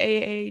like the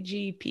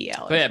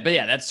AAGPL. But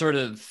yeah, that's sort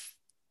of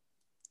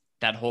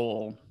that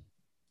whole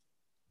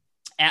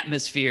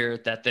atmosphere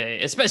that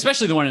they,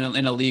 especially the one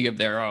in A League of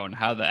Their Own,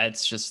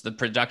 it's just the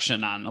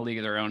production on A League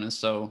of Their Own is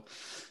so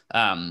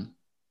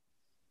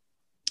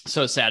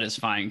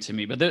satisfying to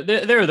me. But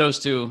there are those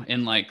two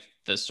in like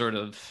the sort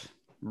of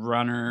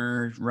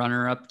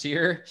runner up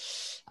tier,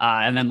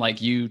 and then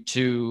like you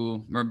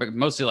two,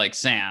 mostly like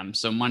Sam.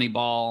 So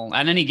Moneyball.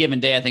 On any given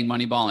day, I think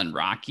Moneyball and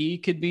Rocky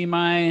could be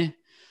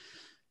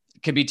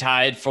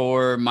tied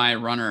for my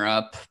runner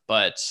up,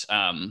 but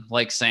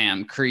like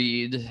Sam,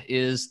 Creed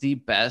is the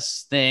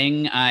best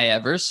thing I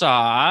ever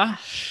saw.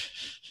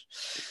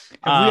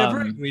 Have we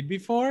ever agreed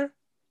before?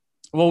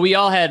 Well, we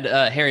all had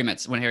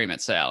When Harry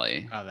Met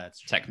Sally. Oh, that's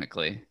true.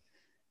 Technically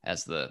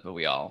it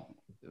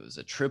was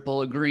a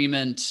triple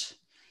agreement.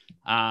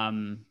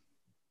 I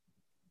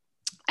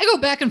go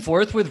back and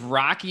forth with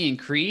Rocky and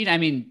Creed. I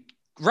mean,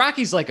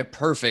 Rocky's like a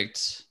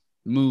perfect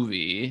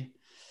movie.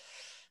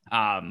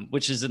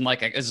 Which is it's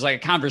like a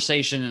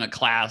conversation in a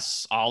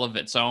class all of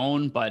its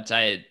own, but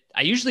I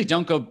usually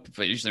don't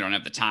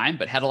have the time,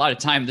 but had a lot of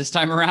time this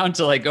time around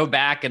to like go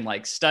back and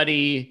like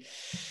study,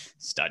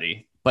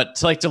 but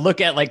to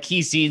look at like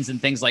key scenes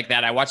and things like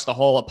that. I watched the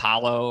whole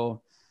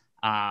Apollo,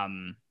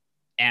 and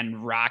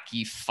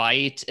Rocky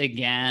fight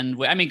again.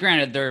 I mean,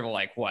 granted, they're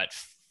like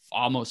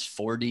almost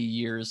 40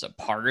 years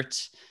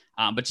apart.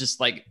 But just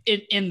like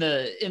in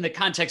the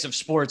context of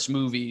sports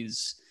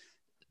movies,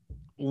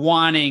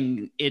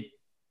 wanting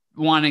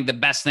the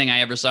best thing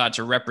I ever saw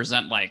to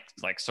represent like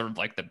sort of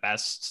like the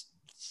best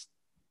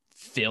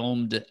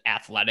filmed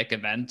athletic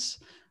event,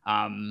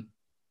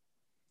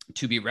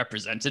 to be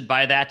represented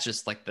by that,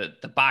 just like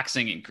the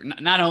boxing. And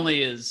not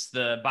only is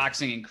the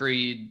boxing in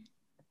Creed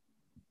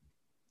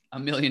a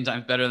million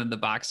times better than the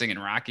boxing in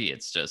Rocky,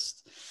 it's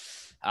just,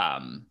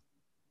 not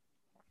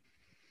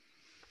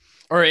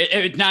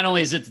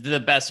only is it the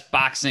best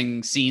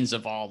boxing scenes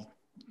of all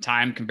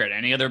time compared to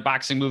any other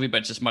boxing movie,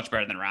 but just much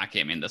better than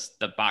Rocky. I mean,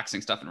 the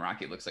boxing stuff in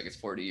Rocky looks like it's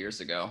 40 years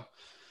ago.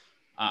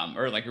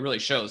 Or like it really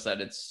shows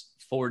that it's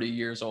 40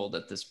 years old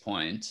at this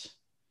point.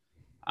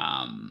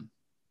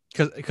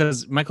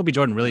 Because Michael B.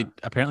 Jordan really,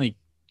 apparently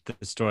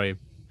the story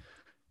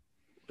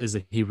is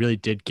that he really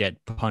did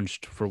get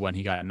punched for when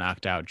he got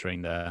knocked out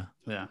during the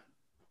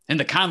in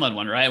the Conlon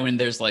one, right? When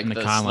there's like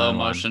the slow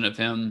motion of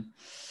him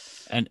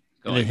and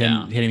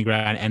him hitting the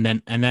ground, and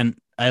then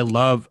I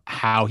love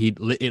how he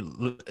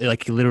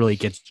literally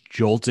gets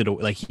jolted,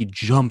 like he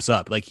jumps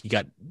up, like he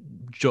got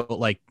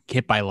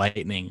hit by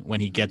lightning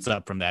when he gets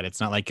up from that. It's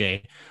not like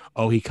he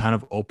kind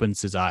of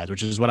opens his eyes,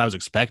 which is what I was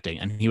expecting,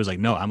 and he was like,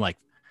 no, I'm like,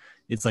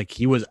 it's like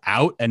he was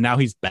out and now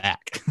he's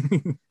back.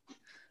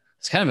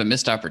 It's kind of a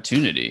missed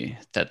opportunity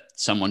that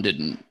someone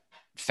didn't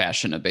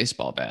fashion a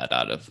baseball bat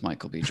out of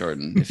Michael B.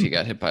 Jordan if he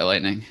got hit by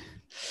lightning.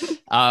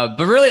 But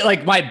really,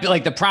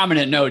 like the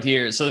prominent note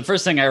here. So the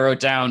first thing I wrote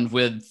down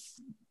with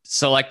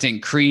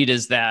selecting Creed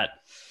is that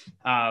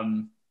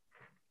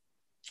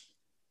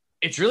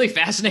it's really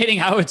fascinating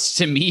how it's,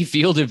 to me,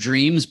 Field of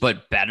Dreams,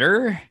 but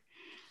better.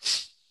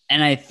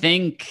 And I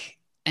think,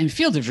 and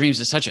Field of Dreams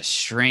is such a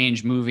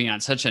strange movie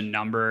on such a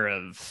number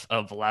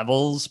of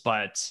levels,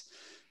 but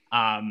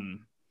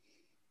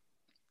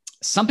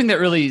something that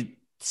really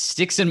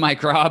sticks in my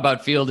craw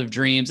about Field of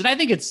Dreams, and I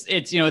think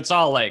it's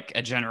all like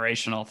a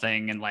generational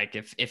thing. And like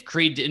if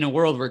Creed, in a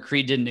world where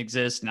Creed didn't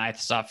exist and I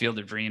saw Field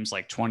of Dreams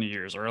like 20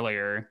 years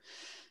earlier,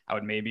 I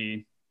would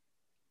maybe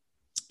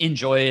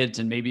enjoy it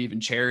and maybe even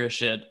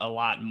cherish it a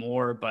lot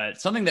more.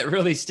 But something that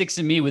really sticks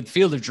in me with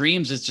Field of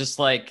Dreams is just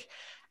like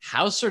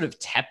how sort of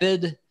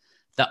tepid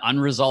the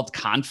unresolved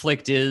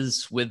conflict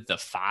is with the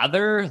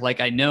father. Like,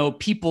 I know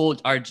people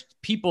are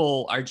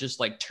just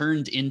like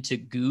turned into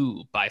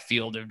goo by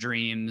Field of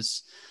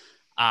Dreams,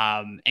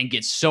 and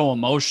get so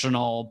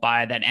emotional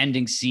by that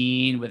ending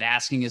scene with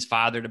asking his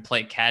father to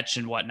play catch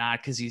and whatnot,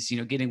 because he's,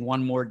 getting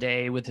one more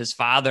day with his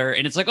father.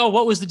 And it's like, oh,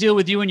 what was the deal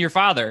with you and your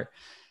father?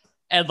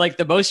 And like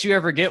the most you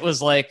ever get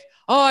was like,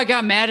 oh, I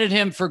got mad at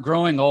him for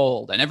growing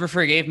old. I never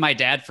forgave my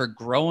dad for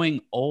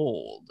growing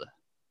old.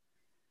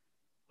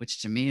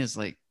 Which to me is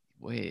like,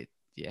 wait,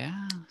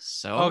 yeah.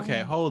 So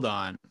okay, hold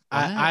on.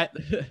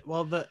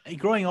 Well, the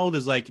growing old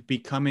is like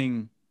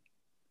becoming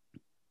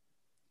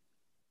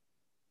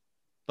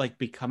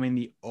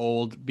the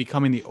old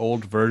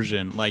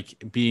version,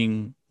 like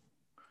being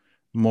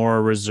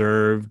more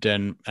reserved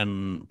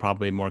and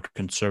probably more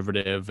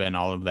conservative and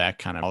all of that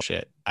kind of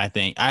shit. I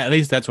think at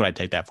least that's what I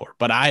take that for.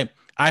 But I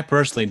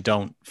personally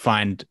don't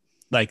find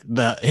like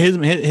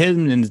him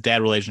and his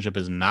dad relationship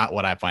is not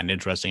what I find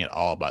interesting at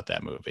all about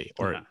that movie.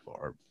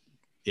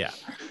 Yeah.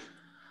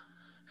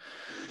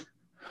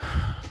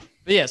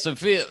 But yeah, so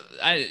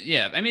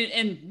I mean,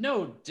 and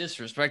no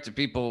disrespect to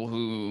people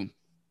who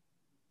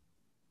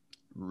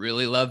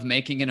really love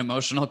making an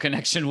emotional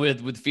connection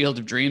with Field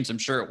of Dreams. I'm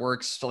sure it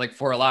works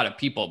for a lot of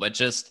people, but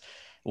just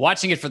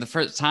watching it for the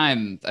first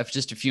time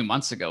just a few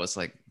months ago, it's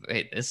like,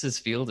 wait, this is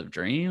Field of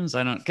Dreams?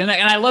 And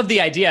I love the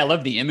idea. I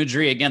love the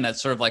imagery. Again,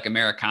 that's sort of like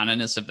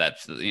Americana-ness of that,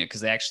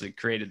 because they actually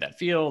created that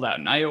field out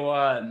in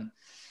Iowa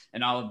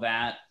and all of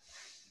that.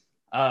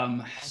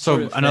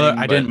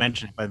 I didn't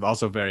mention it, but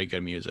also very good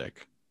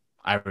music.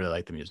 I really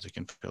like the music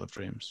in Field of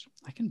Dreams.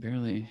 I can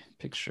barely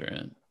picture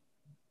it.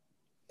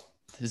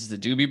 This is the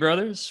Doobie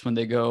Brothers when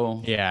they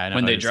go,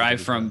 when they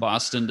drive from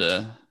Boston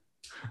to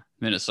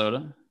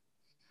Minnesota,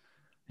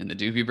 and the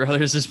Doobie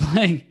Brothers is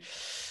playing.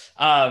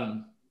 But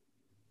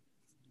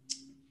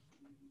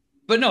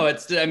no,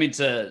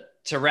 to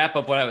wrap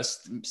up what I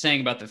was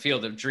saying about the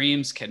Field of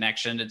Dreams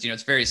connection,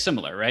 it's very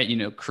similar,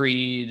 right?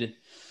 Creed,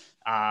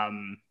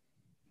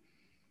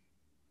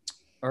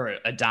 or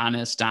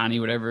Adonis, Donnie,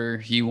 whatever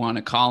you want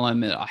to call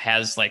him, it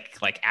has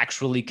like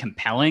actually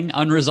compelling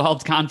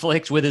unresolved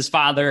conflict with his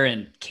father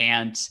and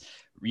can't,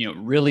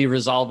 really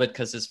resolve it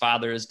because his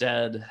father is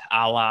dead,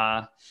 a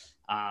la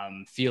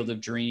Field of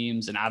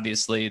Dreams. And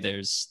obviously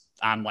there's,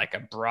 on like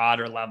a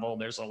broader level,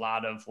 there's a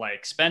lot of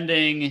like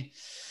spending,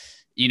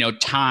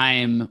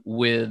 time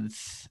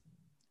with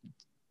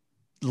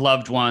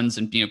loved ones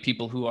and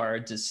people who are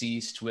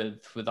deceased with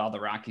all the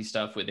Rocky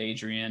stuff with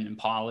Adrian and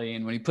Paulie.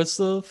 And when he puts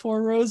the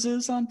 4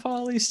 roses on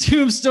Paulie's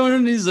tombstone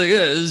and he's like, yeah,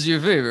 this is your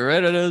favorite,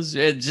 right?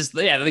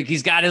 Like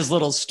he's got his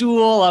little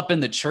stool up in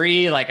the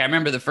tree. Like I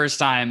remember the first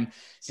time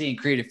seeing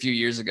Creed a few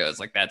years ago,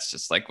 it's like, that's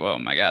just like, oh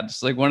my God,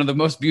 just like one of the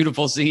most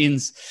beautiful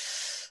scenes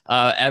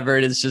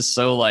Everett is just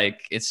so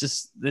like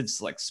it's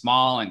like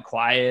small and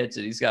quiet,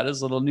 and he's got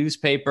his little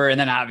newspaper, and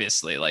then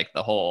obviously like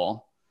the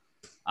whole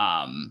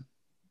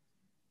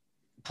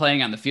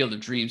playing on the Field of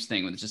Dreams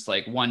thing with just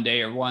like one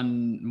day or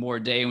one more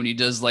day when he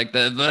does like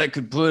the if I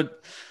could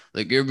put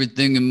like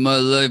everything in my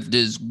life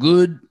that's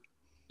good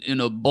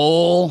in a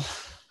bowl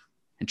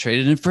and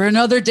traded it for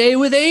another day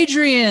with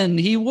Adrian,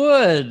 he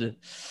would.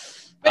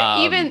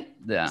 But even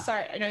yeah.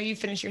 Sorry, I know you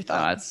finished your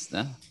thought.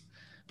 Yeah.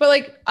 But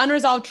like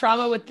unresolved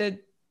trauma with that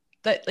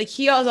like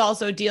he was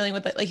also dealing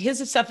with it. Like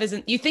his stuff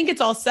isn't, you think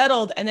it's all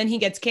settled, and then he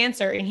gets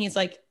cancer and he's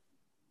like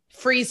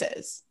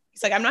freezes.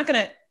 He's like, I'm not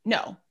gonna,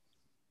 no.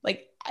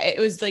 Like it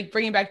was like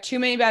bringing back too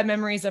many bad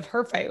memories of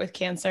her fight with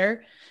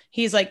cancer.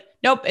 He's like,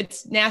 nope,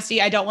 it's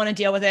nasty. I don't want to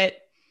deal with it.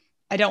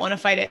 I don't want to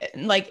fight it.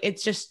 And like,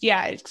 it's just,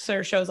 yeah, it sort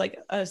of shows like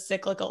a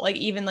cyclical, like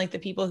even like the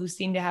people who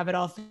seem to have it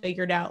all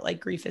figured out, like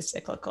grief is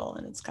cyclical,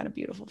 and it's kind of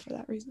beautiful for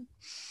that reason.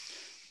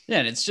 Yeah.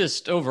 And it's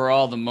just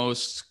overall the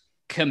most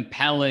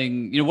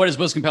compelling, what is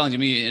most compelling to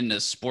me in a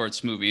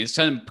sports movie? It's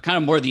kind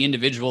of more the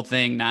individual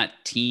thing, not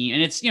team.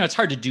 And it's, it's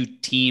hard to do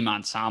team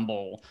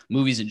ensemble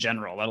movies in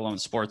general, let alone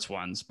sports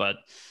ones. But,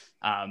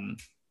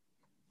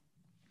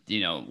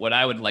 what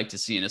I would like to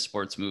see in a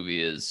sports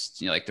movie is,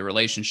 like the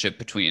relationship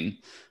between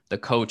the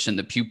coach and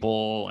the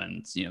pupil,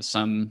 and,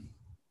 some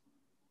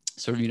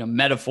sort of,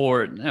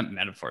 metaphors,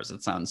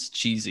 that sounds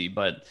cheesy,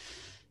 but,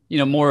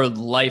 more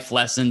life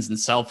lessons and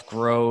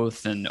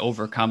self-growth and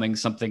overcoming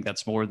something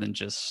that's more than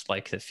just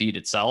like the feat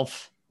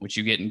itself, which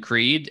you get in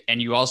Creed.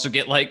 And you also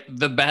get like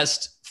the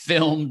best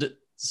filmed,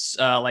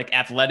 like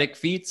athletic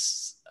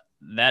feats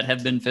that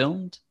have been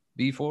filmed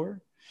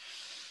before.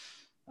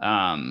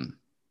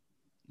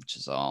 Which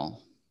is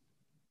all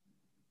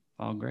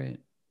great.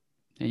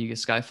 And you get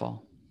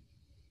Skyfall.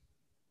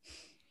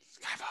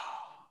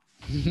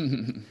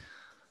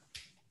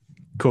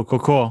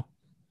 Cool.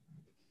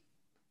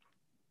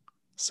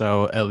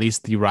 So at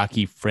least the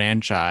Rocky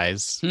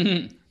franchise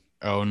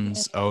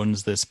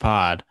owns this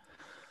pod.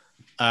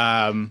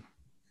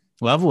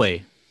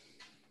 Lovely.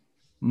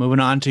 Moving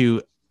on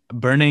to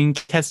burning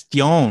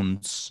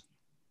questions.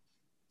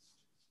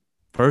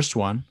 First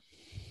one.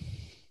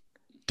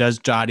 Does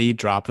Jody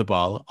drop the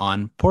ball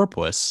on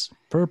purpose?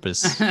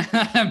 Porpoise.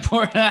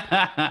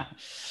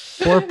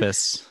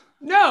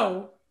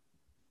 No.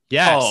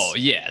 Yes. Oh,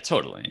 yeah,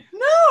 totally.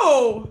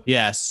 No.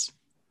 Yes.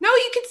 No,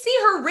 you can see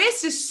her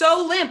wrist is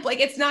so limp. Like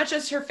it's not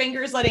just her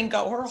fingers letting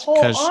go, her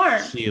whole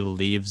arm. She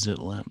leaves it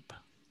limp.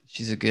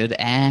 She's a good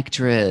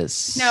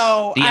actress.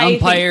 No, the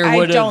umpire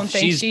would have. I don't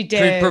think she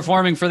did.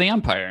 Performing for the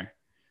umpire.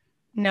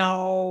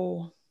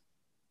 No.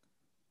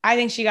 I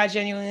think she got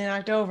genuinely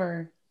knocked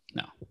over.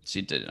 No,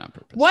 she did it on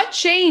purpose. What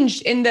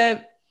changed in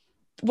the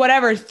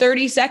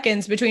 30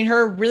 seconds between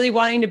her really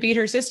wanting to beat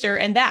her sister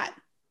and that?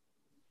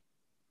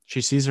 She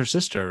sees her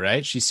sister,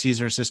 right? She sees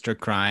her sister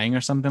crying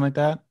or something like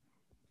that.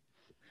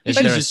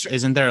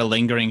 Isn't there a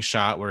lingering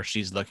shot where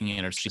she's looking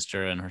at her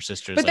sister and her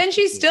sister's? But then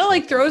she still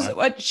like throws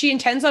what she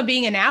intends on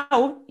being an out,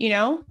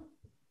 I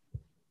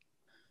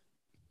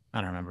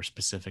don't remember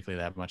specifically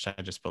that much. I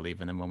just believe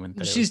in the moment.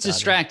 That she's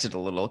distracted a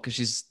little because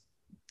she's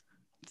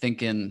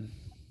thinking,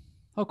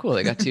 "Oh, cool!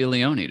 They got Tia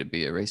Leone to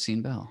be a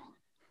Racine Bell."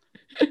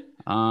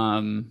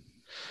 No,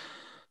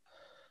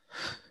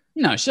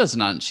 she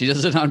doesn't. She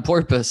does it on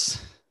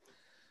purpose.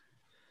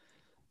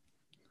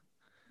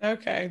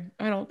 Okay,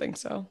 I don't think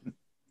so.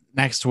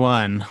 Next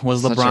one.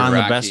 Was LeBron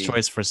the best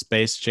choice for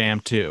Space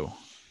Jam 2?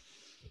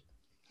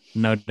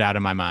 No doubt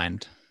in my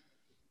mind.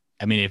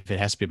 I mean, if it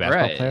has to be a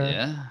basketball player,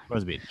 yeah. What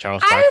would it be?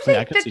 Charles Barkley?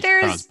 I could see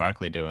Charles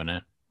Barkley doing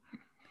it.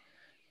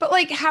 But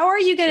like, how are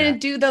you going to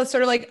do the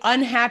sort of like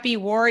unhappy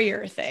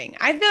warrior thing?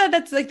 I feel like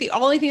that's like the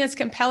only thing that's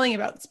compelling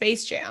about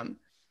Space Jam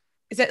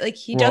is that like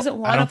he doesn't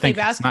want to play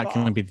basketball. It's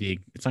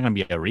not going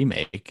to be a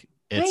remake.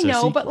 I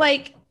know, but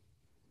like,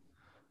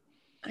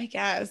 I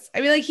guess.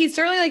 I mean, like, he's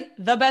certainly like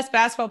the best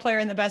basketball player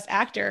and the best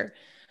actor,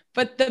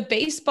 but the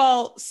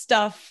baseball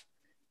stuff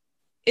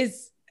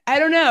is, I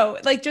don't know,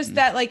 like just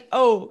that, like,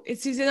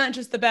 he's not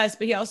just the best,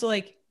 but he also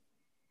like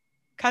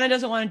kind of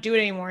doesn't want to do it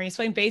anymore. He's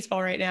playing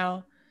baseball right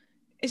now.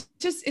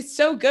 It's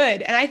so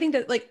good. And I think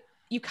that like,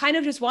 you kind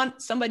of just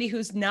want somebody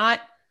who's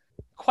not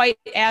quite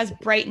as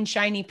bright and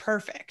shiny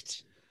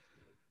perfect.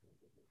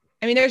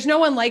 I mean, there's no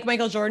one like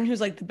Michael Jordan who's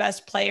like the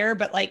best player,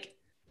 but like,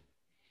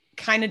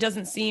 kind of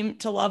doesn't seem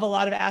to love a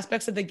lot of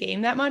aspects of the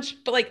game that much,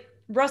 but like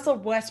Russell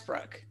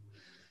Westbrook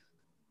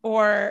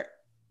or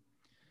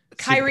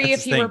Kyrie,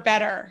 if he were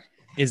better.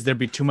 Is there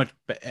be too much?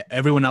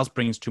 Everyone else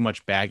brings too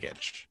much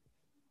baggage.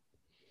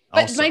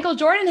 But also, Michael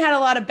Jordan had a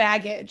lot of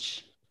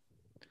baggage.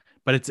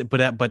 But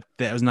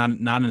that was not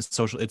in a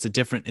social. It's a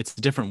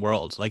different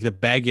world. Like the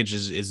baggage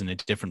is in a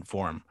different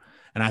form,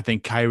 and I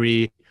think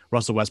Kyrie,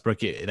 Russell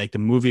Westbrook, like the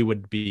movie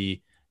would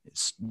be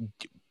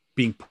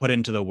being put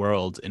into the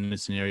world in a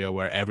scenario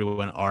where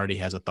everyone already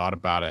has a thought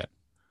about it.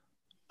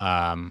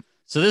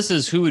 So this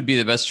is who would be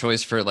the best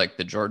choice for like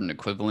the Jordan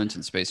equivalent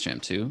in Space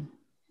Jam 2?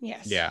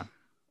 Yes. Yeah.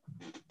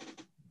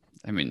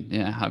 I mean,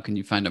 yeah. How can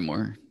you find a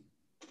more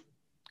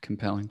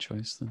compelling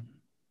choice then?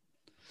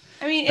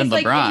 I mean, than it's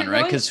like if LeBron, you're right?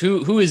 going- Because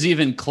who is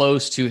even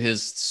close to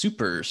his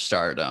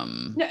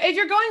superstardom? No, if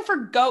you're going for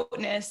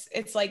goatness,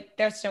 it's like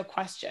there's no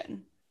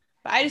question.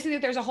 But I just think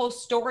that there's a whole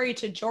story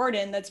to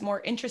Jordan that's more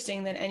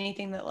interesting than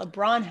anything that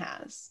LeBron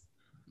has,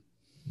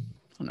 I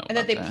don't know and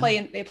that about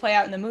they play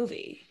out in the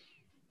movie.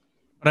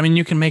 But I mean,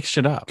 you can make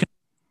shit up.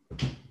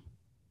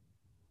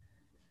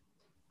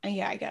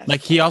 Yeah, I guess.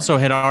 Like he also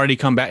had already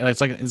come back.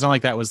 It's like it's not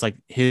like that was like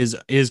his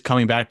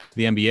coming back to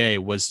the NBA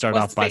was started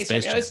Was off by Space Jam.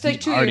 Space It Jam. was like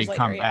He'd 2 already years later,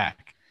 come yeah.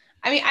 back.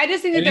 I mean, I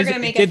just think that It they're is-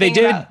 going to make they a thing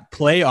did about.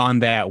 play on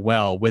that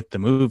well with the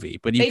movie,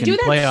 but you They do can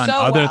that play on so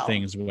other well.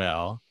 things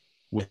well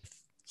with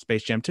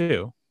Space Jam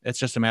 2. It's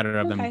just a matter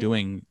of them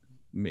being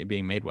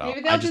made well. Maybe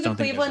I they'll just do the don't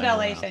think there's Cleveland LA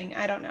anyone else. thing.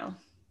 I don't know.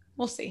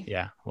 We'll see.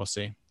 Yeah, we'll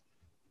see.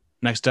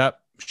 Next up,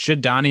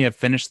 should Donnie have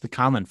finished the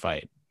Colin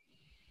fight?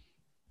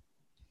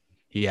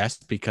 Yes,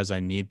 because I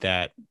need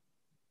that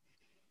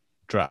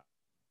drop.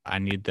 I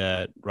need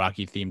the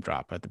Rocky theme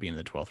drop at the beginning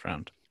of the 12th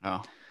round.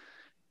 Oh.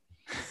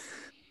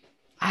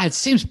 It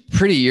seems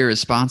pretty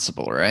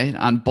irresponsible, right?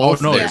 On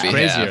both no, their it's crazy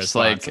behalves.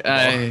 Like,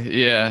 irresponsible.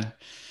 yeah.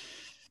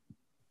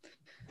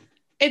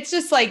 It's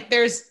just like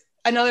there's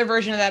another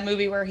version of that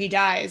movie where he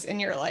dies,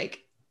 and you're like,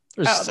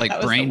 There's Oh, that like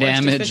was the brain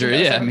worst damage decision or that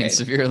was I ever mean, made.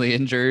 severely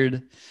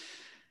injured.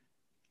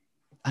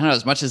 I don't know.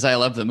 As much as I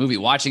love the movie,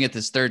 watching it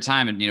this third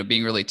time and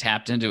being really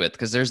tapped into it,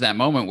 because there's that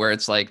moment where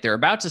it's like they're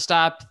about to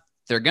stop,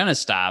 they're gonna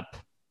stop,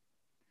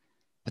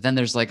 but then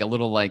there's like a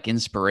little like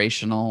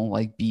inspirational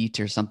like beat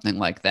or something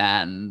like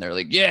that, and they're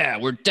like, "Yeah,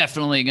 we're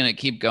definitely gonna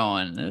keep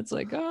going." And it's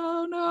like,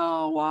 "Oh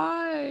no,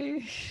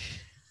 why?"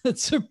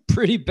 It's a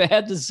pretty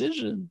bad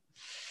decision.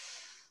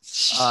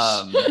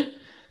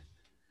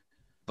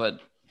 But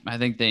I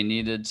think they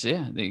needed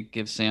to, they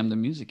give Sam the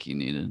music he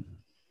needed.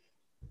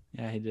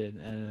 Yeah, he did.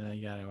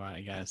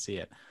 I gotta see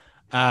it.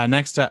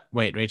 Next up,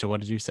 wait, Rachel, what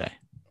did you say?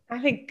 I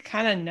think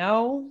kind of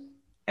no.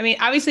 I mean,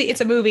 obviously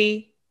it's a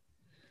movie.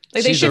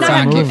 Like they She's should a not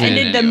have Rocky fan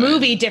ended the anyway.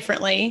 movie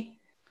differently.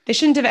 They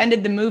shouldn't have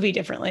ended the movie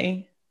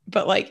differently.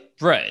 But like,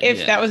 Right.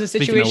 if that was a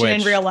Speaking of situation in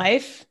which- real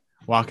life,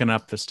 Walking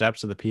up the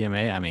steps of the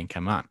PMA. I mean,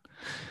 come on.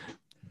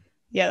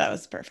 yeah, that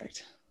was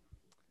perfect.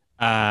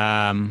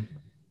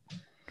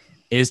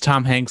 Is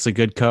Tom Hanks a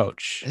good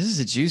coach? This is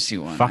a juicy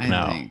one. Fuck I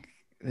no. think.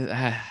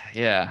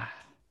 Yeah.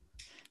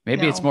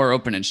 Maybe it's No. more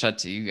open and shut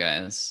to you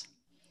guys.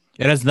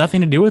 It has nothing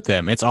to do with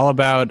them. It's all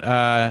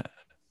about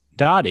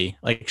Dottie.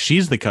 Like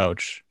she's the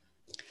coach.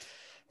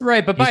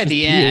 Right, but He's by just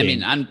the end, I being-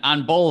 mean,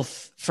 on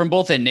both from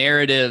both a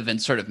narrative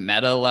and sort of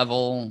meta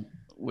level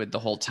with the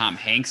whole Tom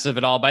Hanks of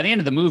it all. By the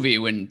end of the movie,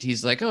 when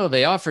he's like, "Oh,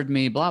 they offered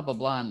me blah blah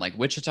blah," in like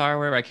Wichita or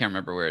wherever, I can't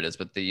remember where it is,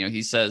 but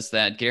he says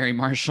that Gary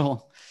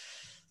Marshall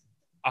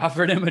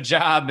offered him a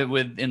job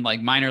in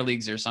like minor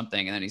leagues or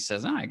something, and then he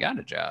says, "Oh, I got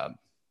a job."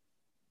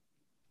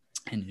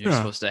 And you're Yeah.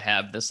 supposed to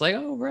have this like,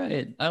 "Oh,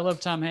 right, I love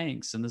Tom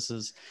Hanks," and this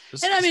is,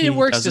 Just and I 'cause mean, it he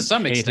works to doesn't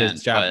some hate his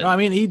extent. job. But, No, I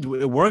mean,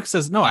 it works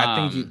as no.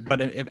 I think, but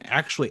if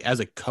actually as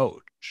a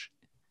coach,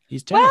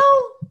 he's terrible.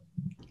 Well,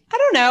 I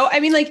don't know. I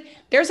mean, like,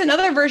 there's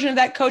another version of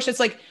that coach that's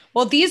like,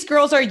 well, these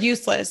girls are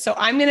useless. So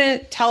I'm going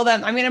to tell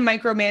them, I'm going to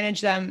micromanage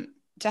them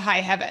to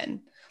high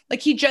heaven.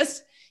 Like, he's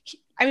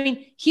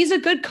a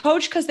good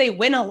coach because they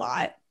win a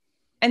lot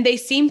and they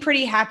seem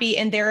pretty happy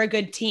and they're a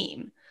good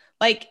team.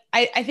 Like,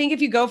 I think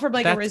if you go from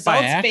like That's a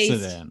results by based,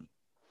 accident.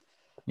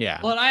 Yeah.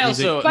 well, and I He's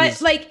a- also,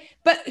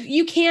 but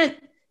you can't,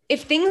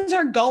 if things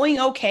are going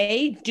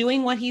okay,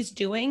 doing what he's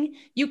doing,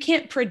 you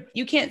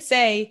can't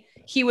say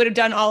he would have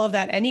done all of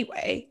that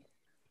anyway.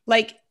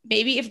 Like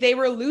maybe if they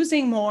were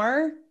losing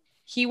more,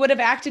 he would have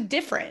acted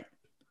different.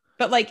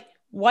 But like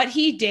what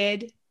he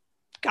did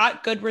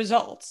got good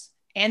results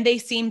and they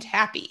seemed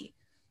happy.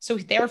 So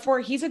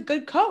therefore he's a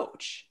good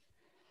coach.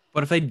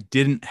 But if they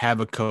didn't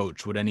have a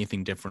coach, would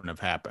anything different have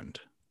happened?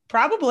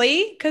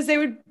 Probably because they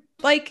would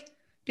like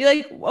be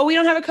like, well, we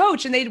don't have a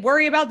coach, and they'd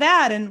worry about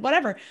that and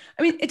whatever.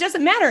 I mean, it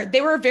doesn't matter. They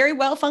were a very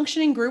well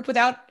functioning group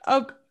without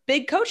a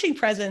big coaching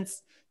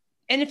presence.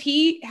 And if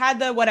he had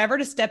the whatever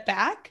to step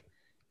back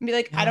and be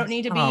like, Yeah, I don't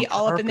need to it's not be on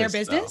all up in their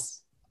purpose, though.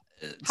 business.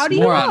 it's How do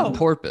you more know? on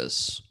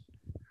purpose.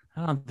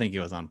 I don't think it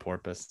was on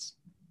purpose.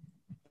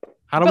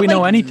 How do But, we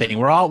know like- anything?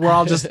 We're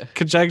all just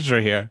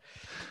conjecture here.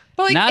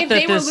 But like, Not if that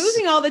they were this-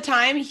 losing all the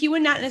time, he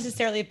would not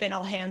necessarily have been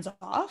all hands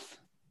off.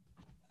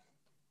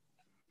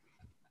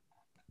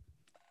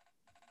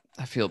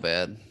 I feel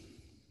bad.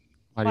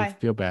 Why do you Why?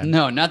 feel bad?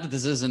 No, not that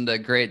this isn't a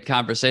great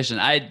conversation.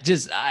 I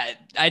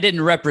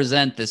didn't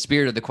represent the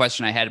spirit of the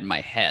question I had in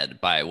my head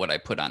by what I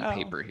put on Oh.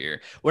 paper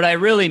here. What I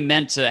really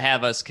meant to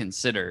have us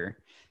consider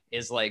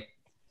is like,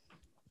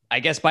 I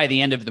guess by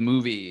the end of the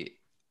movie,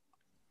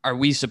 are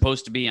we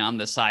supposed to be on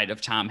the side of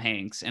Tom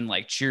Hanks and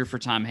like cheer for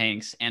Tom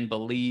Hanks and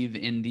believe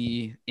in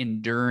the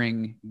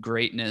enduring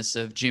greatness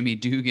of Jimmy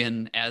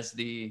Dugan as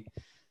the,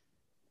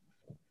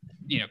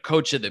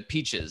 coach of the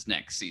Peaches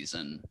next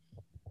season?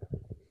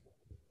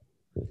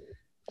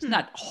 It's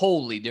not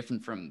wholly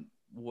different from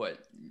what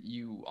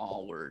you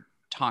all were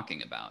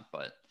talking about,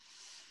 but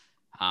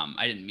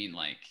I didn't mean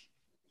like,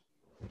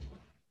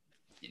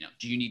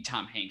 do you need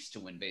Tom Hanks to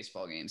win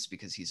baseball games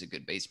because he's a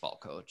good baseball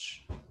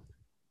coach?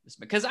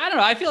 because I don't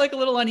know, I feel like a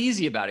little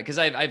uneasy about it because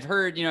I've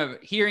heard,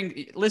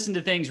 listen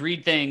to things,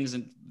 read things,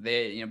 and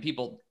they,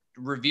 people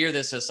revere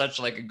this as such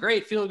like a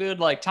great feel good,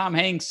 like Tom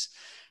Hanks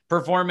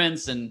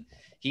performance, and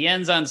he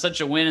ends on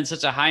such a win and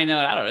such a high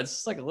note. I don't know. It's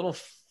just like a little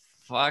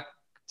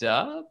fucked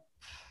up.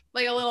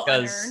 Like a little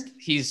unearned.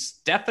 He's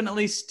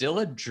definitely still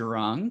a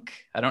drunk.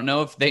 I don't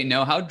know if they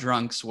know how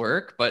drunks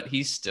work, but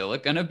he's still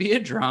going to be a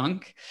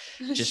drunk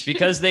just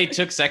because they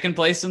took second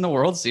place in the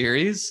World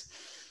Series.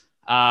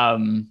 Yeah,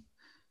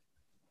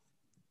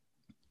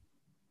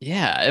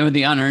 it was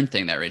the unearned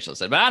thing that Rachel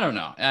said, but I don't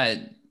know.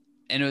 I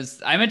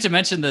meant to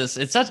mention this.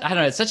 It's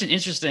such an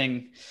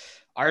interesting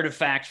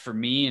artifact for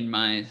me in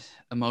my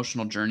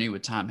emotional journey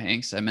with Tom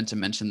Hanks. I meant to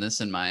mention this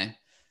in my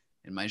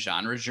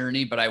genre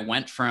journey, but I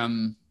went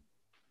from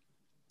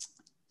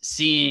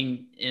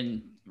seeing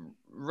in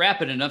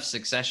rapid enough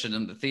succession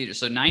in the theater.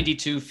 So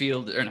 92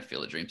 Field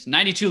of Dreams,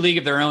 92 League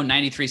of Their Own,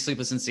 93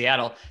 Sleepless in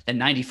Seattle, then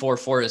 94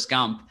 Forrest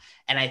Gump.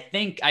 And I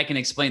think I can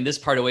explain this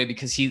part away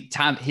because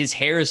his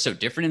hair is so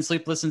different in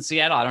Sleepless in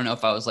Seattle. I don't know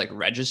if I was like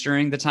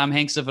registering the Tom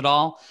Hanks of it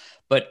all,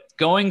 but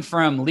going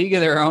from League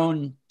of Their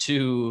Own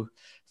to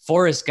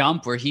Forrest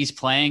Gump, where he's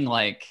playing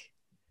like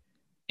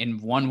in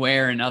one way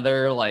or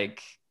another,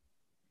 like,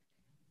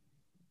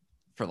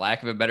 for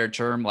lack of a better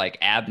term, like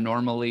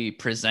abnormally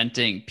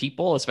presenting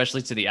people,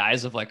 especially to the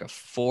eyes of like a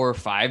 4 or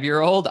 5 year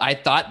old. I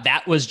thought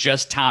that was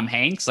just Tom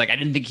Hanks. Like, I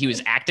didn't think he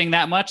was acting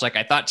that much. Like,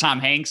 I thought Tom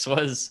Hanks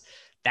was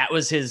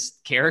his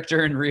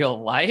character in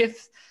real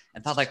life.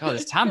 I thought like, oh,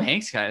 this Tom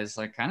Hanks guy is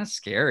like kind of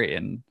scary.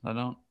 And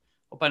hope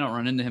I don't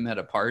run into him at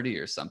a party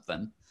or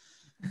something.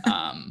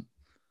 But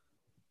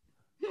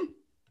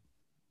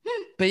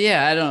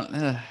yeah, I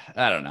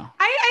don't know.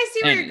 I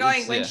see where you're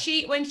going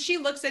when she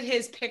looks at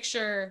his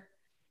picture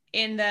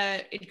in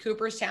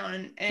Cooperstown,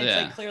 and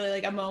it's like clearly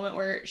like a moment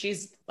where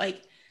she's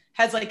like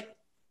has like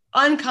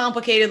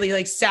uncomplicatedly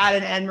like sad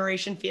and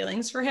admiration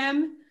feelings for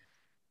him.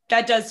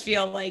 That does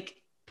feel like,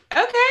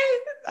 okay,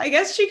 I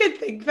guess she could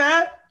think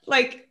that.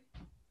 Like,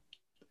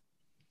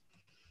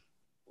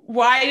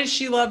 why does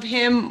she love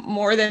him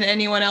more than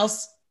anyone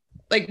else?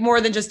 Like, more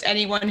than just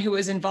anyone who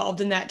was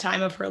involved in that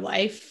time of her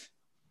life?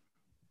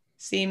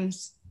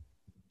 Seems,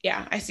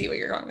 yeah, I see what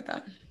you're going with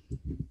that.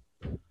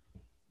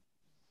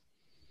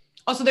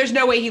 Also, there's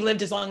no way he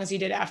lived as long as he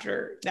did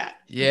after that.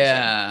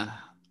 Yeah.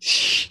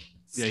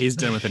 Yeah, he's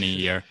done within a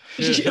year.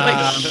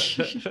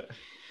 Do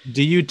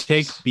you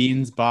take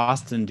Bean's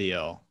Boston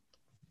deal?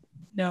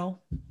 No.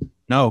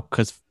 No,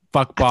 because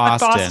fuck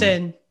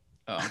Boston.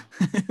 Boston. Oh.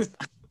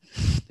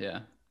 Yeah.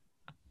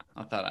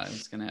 I thought I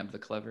was going to have the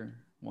clever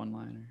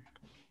one-liner.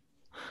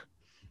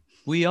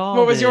 We all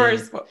What was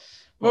yours?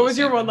 What was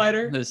your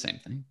one-liner? The same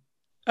thing.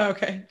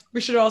 Okay.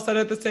 We should have all said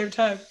it at the same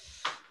time.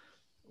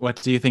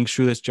 What do you think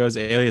Shoeless Joe's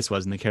alias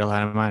was in the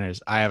Carolina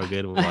Miners? I have a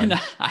good one.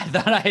 I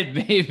thought I had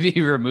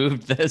maybe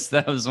removed this.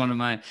 That was one of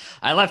mine.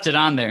 I left it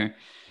on there,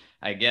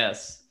 I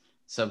guess,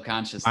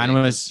 subconsciously. Mine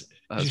was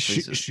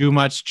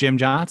Shoemuch Jim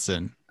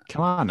Johnson.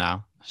 Come on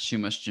now.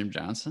 Shoemuch Jim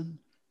Johnson?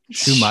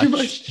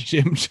 Shoemuch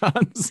Jim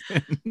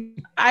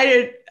Johnson.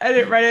 I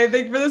didn't write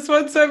anything for this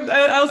one, so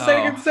I'll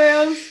say it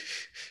Sam.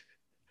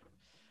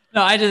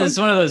 No, I did. It's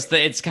one of those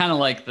things. It's kind of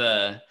like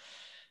the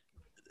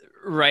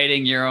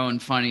writing your own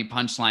funny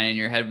punchline in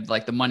your head with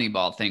like the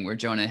Moneyball thing where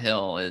Jonah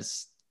Hill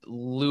is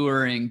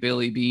luring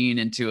Billy Bean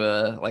into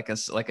a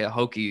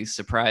hokey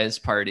surprise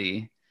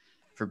party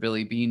for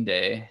Billy Bean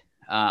Day.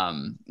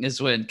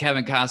 Is when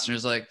Kevin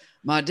Costner's like,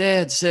 my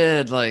dad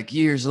said like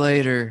years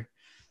later,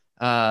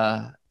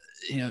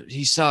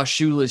 he saw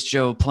Shoeless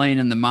Joe playing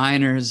in the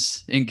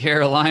minors in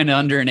Carolina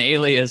under an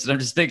alias. And I'm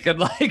just thinking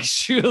like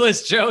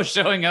Shoeless Joe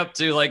showing up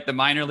to like the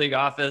minor league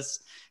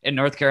office in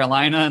North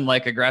Carolina in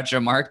like a pair of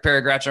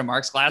Groucho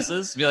Marx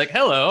glasses. Be like,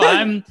 hello,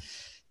 I'm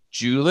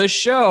Shoeless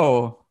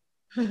Joe.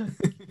 Like,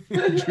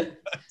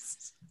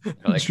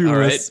 all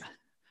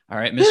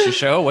right, Mr.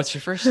 Show, what's your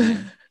first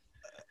name?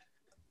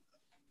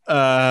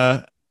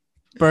 Last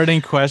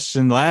burning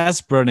question.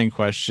 Which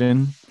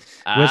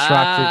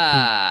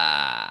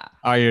Rockford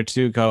are your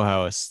two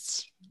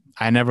co-hosts?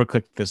 I never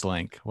clicked this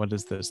link. What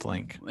is this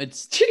link?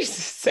 It's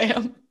Jesus,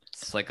 Sam.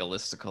 It's like a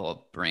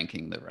listicle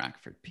ranking the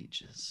Rockford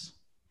Peaches.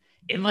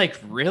 In like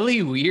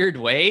really weird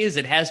ways.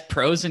 It has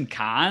pros and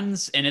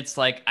cons, and it's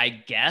like, I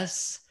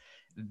guess,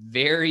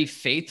 very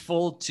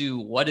faithful to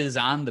what is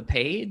on the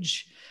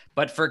page.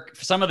 But for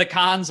some of the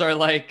cons are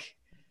like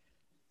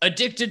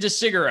addicted to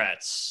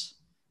cigarettes.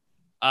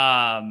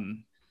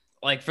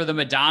 Like for the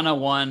Madonna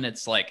one,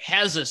 it's like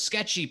has a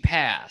sketchy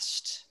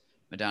past,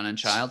 Madonna and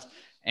Child,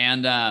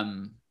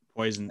 and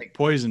poisons.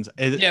 Poisons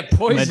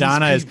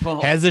Madonna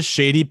has a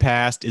shady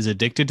past, is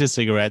addicted to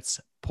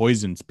cigarettes,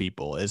 poisons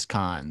people as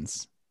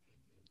cons.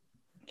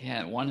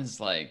 Yeah, one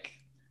is like,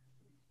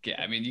 yeah,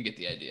 I mean, you get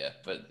the idea,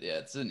 but yeah,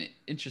 it's an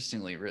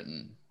interestingly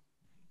written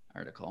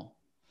article.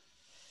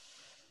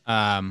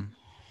 A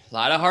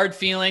lot of hard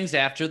feelings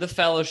after the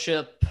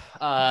fellowship.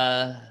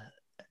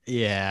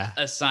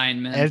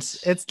 Assignment.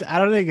 It's. I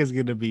don't think it's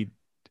gonna be.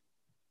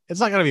 It's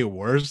not gonna be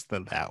worse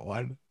than that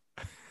one.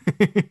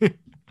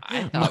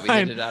 I thought we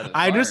hit it out of the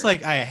I just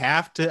park. like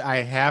I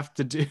have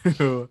to do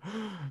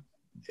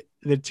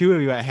the two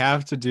of you. I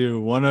have to do.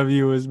 One of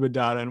you is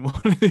Madonna and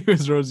one of you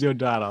is Rosie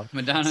O'Donnell.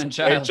 Madonna So and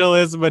Child. Rachel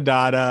is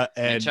Madonna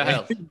and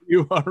Child.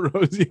 you are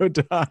Rosie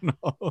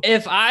O'Donnell.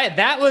 If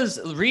that was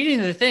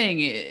reading the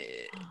thing,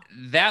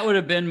 that would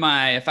have been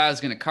if I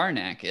was going to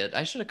Karnak it.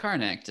 I should have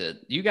Karnaked it.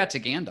 You got to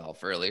Gandalf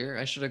earlier.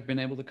 I should have been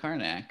able to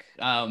Karnak.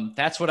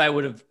 That's what I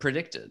would have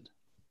predicted.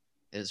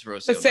 Is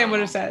Rosie But Sam would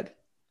O'Donnell. have said.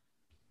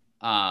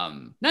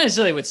 Not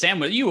necessarily what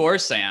Sam would. You or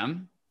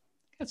Sam.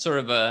 That's sort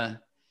of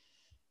a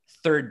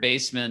third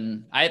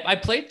baseman. I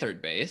played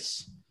third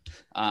base.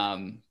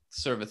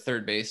 Sort of a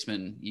third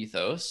baseman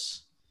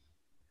ethos.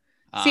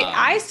 See,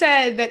 I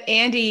said that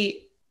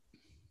Andy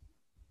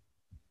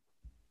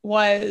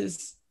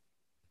was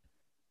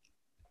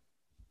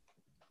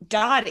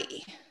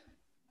Dottie.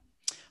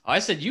 I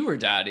said you were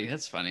Dottie.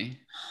 That's funny.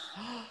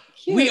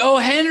 Cute. We owe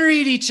Henry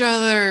each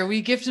other.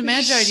 We gift and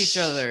magi each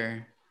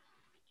other.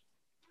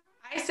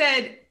 I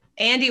said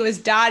Andy was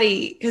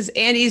Dottie because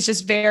Andy's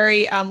just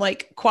very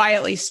like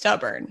quietly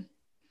stubborn.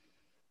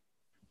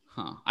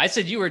 Huh. I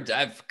said you were.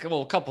 A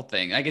couple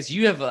things. I guess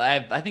you have.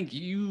 I think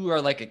you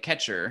are like a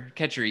catcher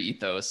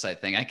ethos. I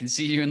think I can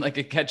see you in like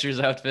a catcher's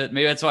outfit.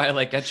 Maybe that's why I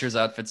like catcher's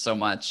outfits so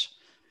much.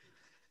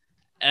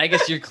 And I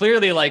guess you're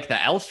clearly like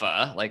the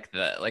alpha, like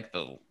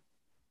the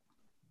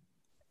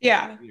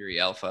Yeah. leadery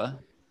alpha.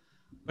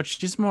 But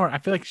she's more. I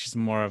feel like she's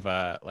more of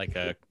a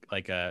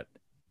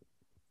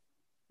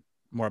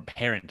more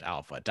parent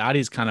alpha.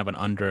 Dottie's kind of an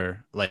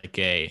under like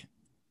a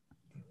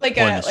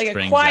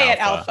quiet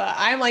alpha. alpha.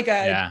 I'm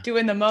like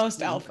doing the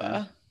most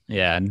alpha.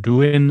 Yeah,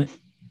 doing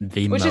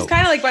the Which most. is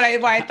kind of like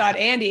why I thought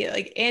Andy.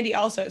 Like Andy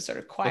also is sort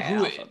of quiet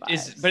alpha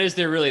vibes. But is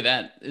there really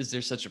that? Is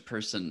there such a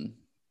person?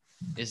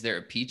 Is there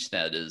a peach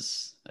that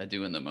is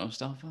doing the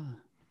most alpha?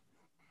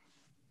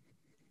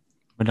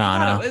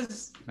 Madonna.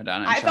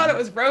 Madonna. I thought it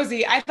was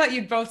Rosie. I thought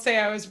you'd both say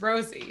I was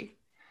Rosie.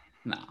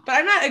 No. But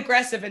I'm not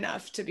aggressive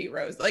enough to be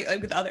Rose, like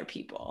with other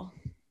people.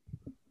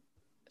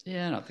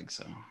 Yeah, I don't think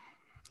so.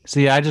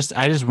 See, I just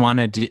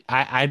wanted to,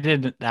 I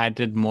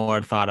did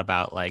more thought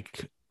about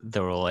like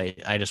the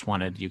relate. I just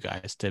wanted you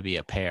guys to be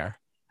a pair.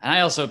 And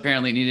I also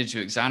apparently needed to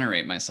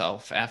exonerate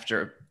myself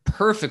after a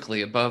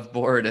perfectly above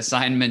board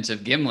assignment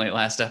of Gimli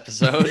last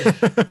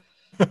episode.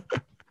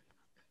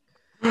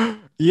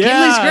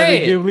 Yeah, great.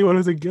 the Gimli one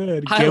was a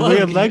good. I Gimli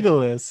love and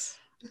Legolas.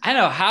 I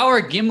know. How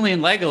are Gimli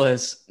and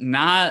Legolas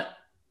not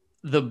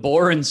the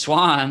boar and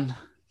swan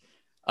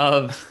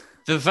of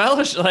the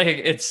fellowship? Like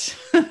it's.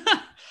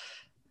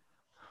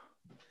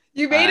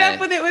 You made up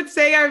with it with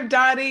saying I'm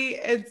Dottie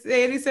and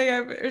Andy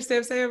saying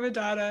Sam saying I'm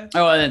Madonna.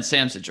 Oh, and then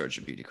Sam's the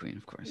Georgia Beauty Queen,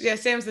 of course. Yeah,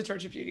 Sam's the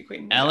Georgia Beauty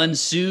Queen. Ellen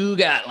Sue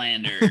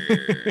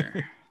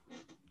Gotlander.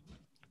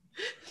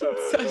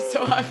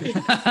 so obvious.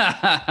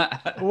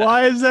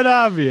 Why is that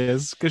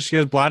obvious? Because she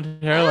has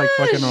blonde hair like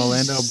fucking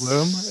Orlando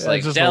Bloom. She's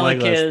like just a Legolas thing.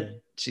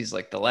 delicate. She's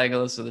like the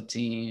Legolas of the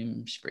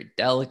team. She's very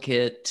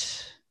delicate.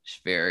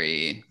 She's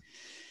very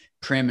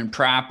prim and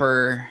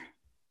proper.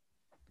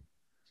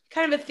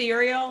 Kind of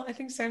ethereal. I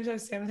think Sam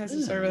has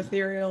some sort of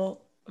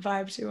ethereal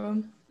vibe to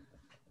him.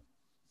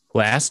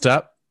 Last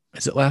up.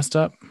 Is it last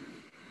up?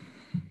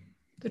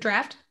 The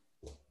draft?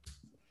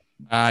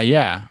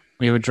 Yeah.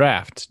 We have a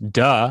draft.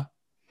 Duh.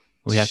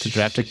 We have to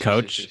draft a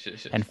coach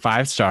and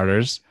 5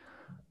 starters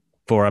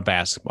for a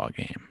basketball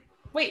game.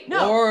 Wait,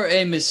 no. Or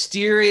a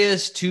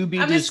mysterious to be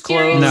A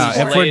disclosed. mysterious No,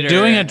 if later we're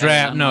doing a and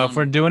draft, unknown. if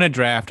we're doing a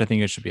draft, I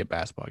think it should be a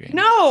basketball game.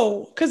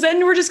 No, because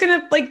then we're just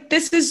gonna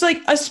this is like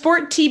a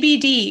sport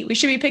TBD. We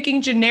should be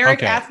picking generic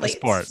Okay, a athletes.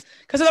 sport.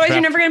 Because otherwise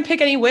you're Draft. never gonna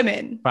pick any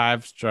women.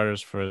 5 starters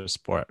for a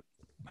sport.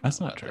 That's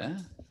not true. Yeah,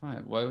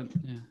 fine. Why would,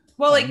 yeah.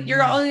 Well, like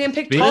you're only gonna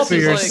pick Speak 12 for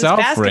people. because it's yourself,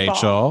 basketball.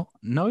 Rachel.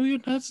 No,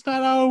 that's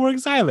not how it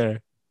works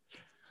either.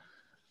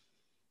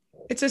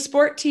 It's a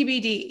sport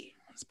TBD.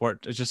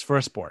 Sport. It's just for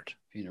a sport.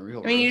 Being a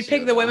real I mean, you'd Rosie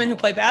pick the women who O'Donnell.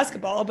 play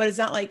basketball, but it's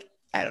not like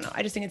I don't know.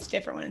 I just think it's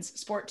different when it's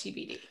sport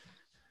TBD.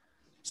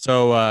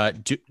 So,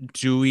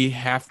 do we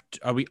have?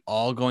 Are we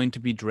all going to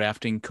be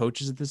drafting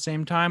coaches at the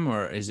same time,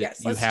 or is it?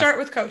 Yes, let's start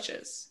with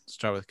coaches.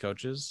 Start with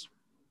coaches.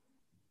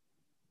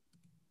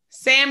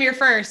 Sam, you're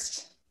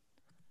first.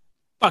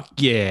 Fuck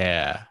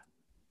yeah!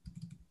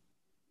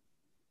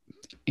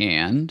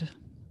 And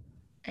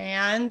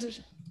And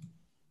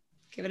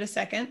give it a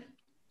second.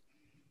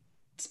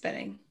 It's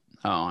spinning.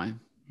 I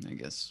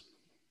guess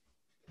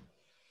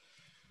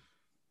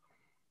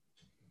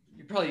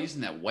you're probably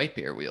using that white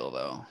bear wheel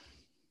though.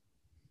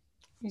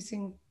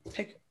 Using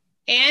pick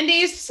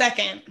Andy's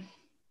second.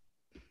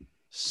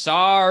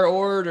 SAR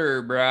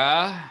order,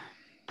 brah.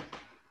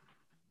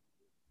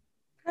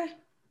 Okay.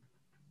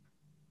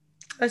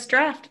 Let's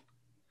draft.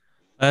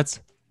 Let's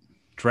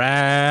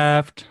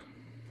draft.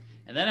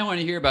 And then I want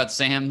to hear about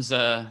Sam's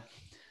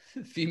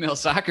female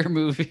soccer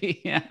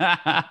movie.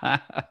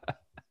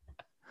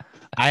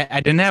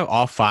 I didn't have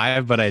all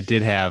 5, but I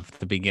did have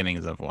the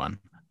beginnings of one.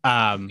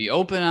 Be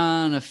open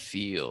on a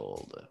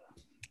field.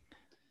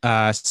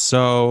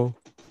 So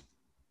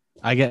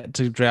I get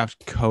to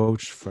draft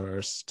coach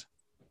first.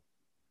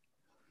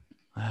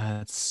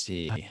 Let's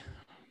see.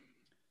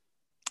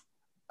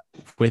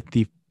 With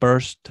the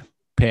first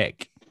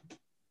pick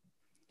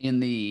in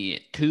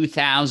the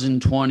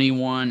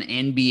 2021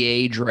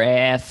 NBA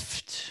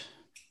draft.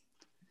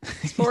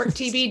 Sport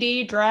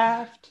TBD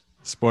draft.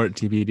 Sport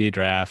TBD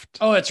draft.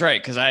 Oh, that's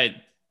right. Because I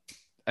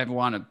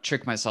want to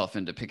trick myself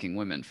into picking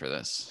women for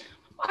this.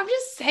 I'm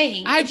just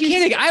saying. I'm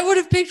kidding. I would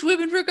have picked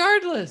women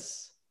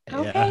regardless.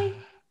 Okay. Yeah.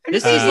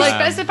 This is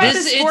specify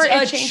the sport.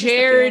 It's a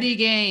charity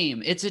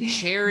game. It's a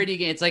charity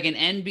game. It's like an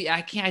NBA.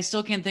 I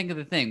still can't think of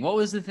the thing. What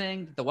was the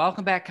thing? The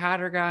Welcome Back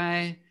Kotter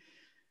guy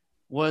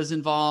was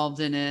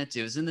involved in it.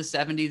 It was in the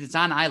 70s. It's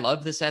on I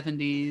Love the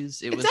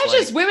 70s. It's not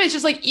just women. It's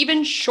just like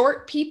even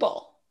short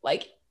people.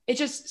 Like it's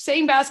just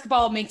saying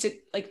basketball makes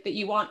it like that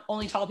you want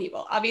only tall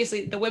people.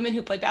 Obviously, the women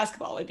who play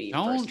basketball would be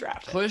first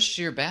drafted. Push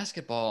your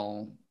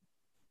basketball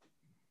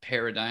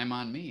paradigm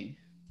on me.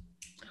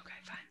 Okay,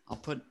 fine. I'll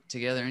put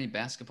together any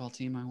basketball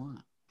team I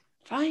want.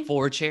 Fine.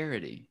 For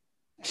charity.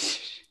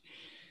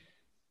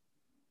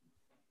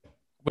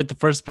 With the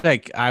first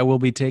pick, I will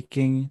be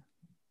taking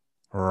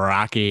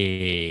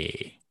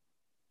Rocky.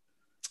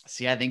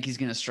 See, I think he's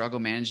going to struggle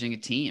managing a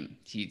team.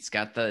 He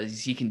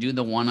can do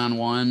the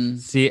one-on-one.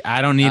 See,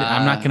 I'm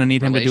not going to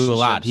need him to do a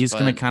lot. He's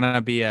going to kind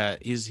of be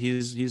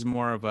he's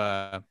more of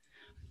a.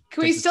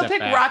 Can we still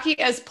pick back. Rocky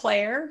as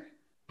player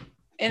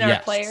in our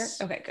player?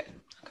 Okay, good.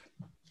 Okay.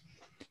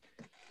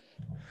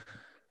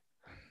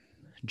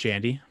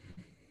 Jandy.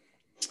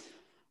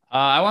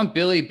 I want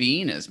Billy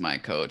Beane as my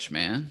coach,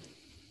 man.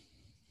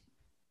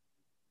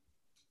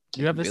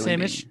 You have the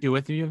same issue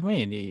with you.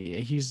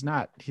 He's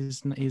not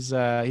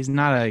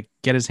a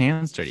get his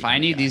hands dirty. If I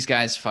need these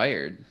guys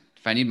fired,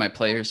 if I need my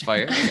players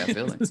fired, I got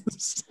Billy.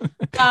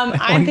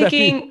 I'm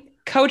picking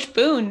Coach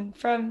Boone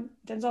from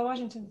Denzel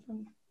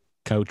Washington.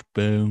 Coach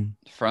Boone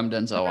from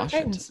Denzel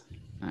Washington.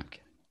 Okay.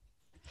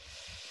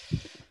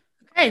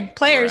 Okay,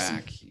 players.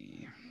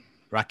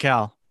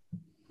 Raquel.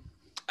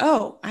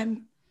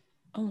 I'm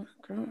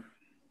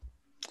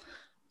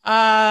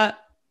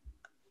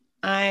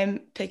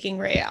picking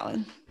Ray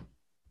Allen.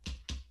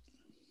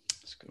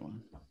 That's a good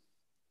one.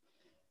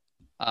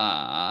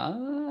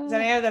 Does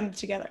any of them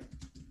together?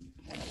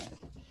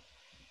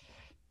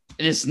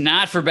 It is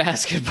not for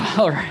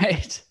basketball,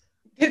 right?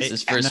 This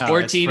is for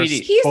sport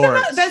TBD. He's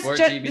not.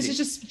 This is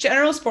just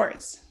general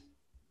sports.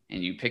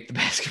 And you pick the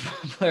basketball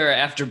player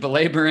after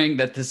belaboring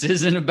that this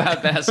isn't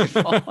about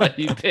basketball.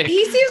 You pick.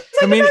 He seems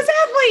like the best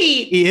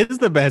athlete. He is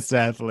the best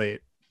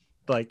athlete.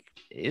 Like,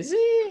 is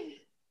he?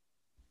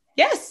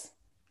 Yes.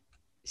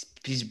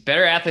 He's a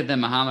better athlete than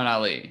Muhammad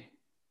Ali.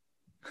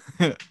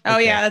 Okay,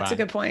 yeah, that's a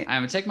good point.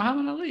 I'm gonna take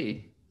Muhammad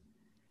Ali.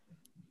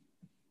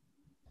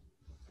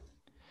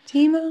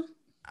 Timo.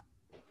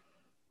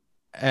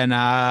 And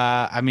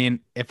I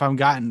mean, if I'm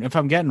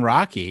getting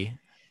Rocky,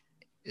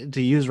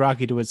 to use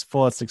Rocky to its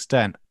fullest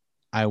extent,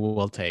 I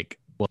will take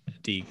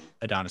the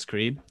Adonis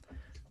Creed.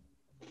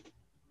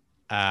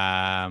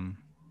 And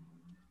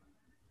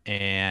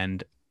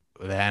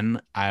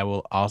then I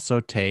will also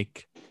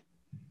take,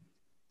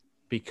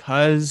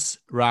 because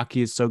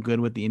Rocky is so good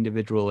with the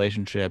individual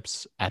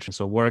relationships, actions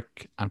will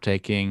work. I'm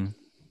taking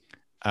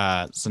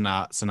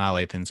Sanaa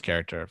Lathan's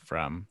character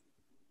from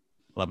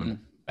Love and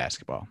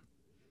Basketball.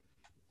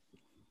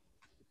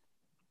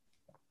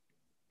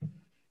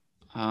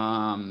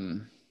 I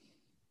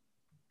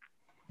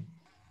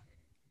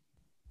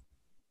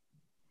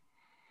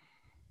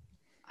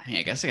mean,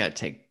 I guess I gotta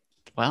take.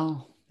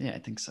 Well, yeah, I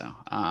think so.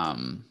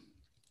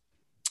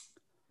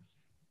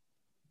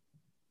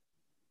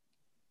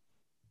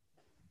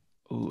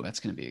 Ooh, that's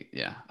gonna be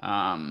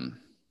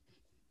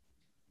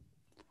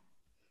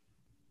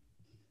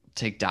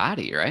take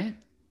Dottie, right?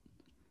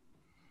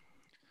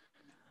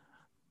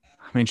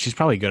 I mean, she's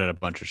probably good at a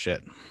bunch of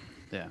shit.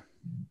 Yeah.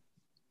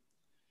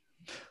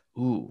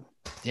 Ooh,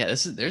 yeah.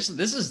 This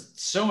is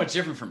so much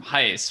different from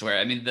Heist, where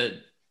I mean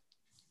the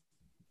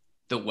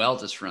well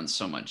just runs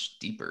so much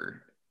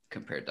deeper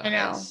compared to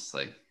Heist.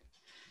 Like,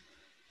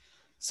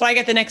 so I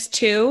get the next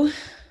two.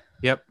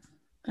 Yep.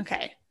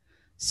 Okay.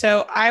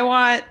 So I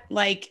want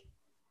like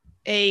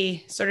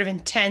a sort of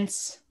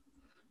intense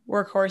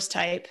workhorse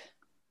type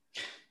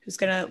who's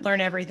gonna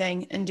learn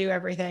everything and do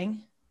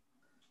everything.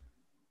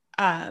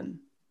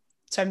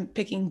 So I'm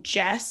picking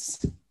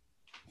Jess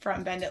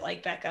from Bend It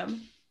Like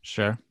Beckham.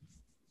 Sure.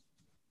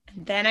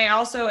 And then I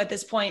also, at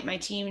this point, my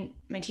team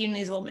needs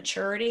a little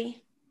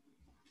maturity.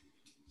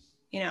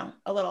 You know,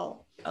 a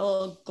little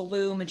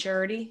glue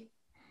maturity.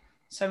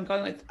 So I'm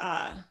going with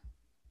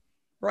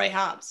Roy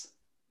Hobbs.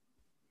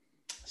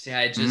 See,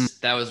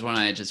 that was one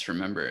I just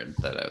remembered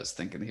that I was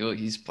thinking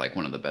he's like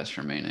one of the best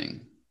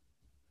remaining.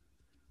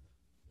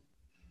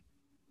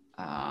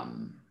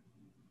 I'm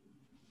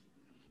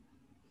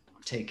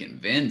taking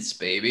Vince,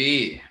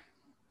 baby.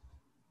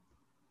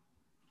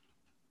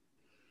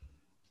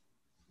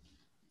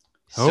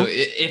 So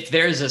if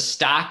there's a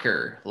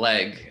stalker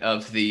leg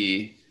of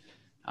the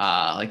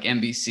like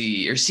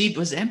NBC or C,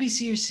 was it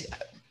NBC or C?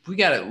 We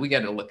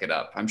gotta look it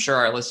up. I'm sure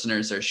our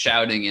listeners are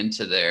shouting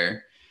into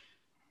their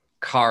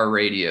car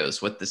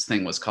radios, what this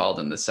thing was called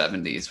in the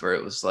 70s, where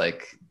it was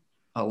like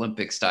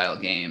Olympic style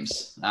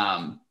games.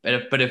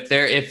 But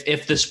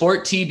if the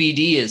sport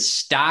TBD is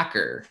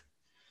soccer,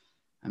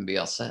 I'm be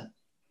all set.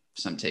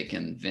 So I'm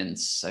taking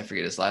Vince, I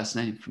forget his last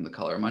name, from The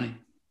Color of Money.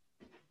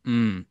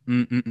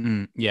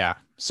 Yeah.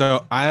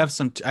 So I have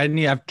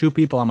two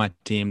people on my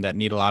team that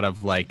need a lot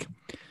of like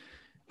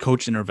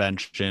coach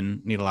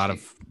intervention, need a lot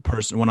of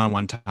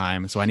one-on-one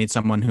time. So I need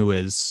someone who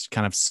is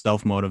kind of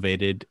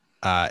self-motivated.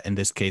 In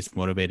this case,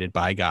 motivated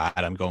by God.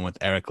 I'm going with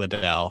Eric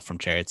Liddell from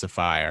Chariots of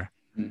Fire,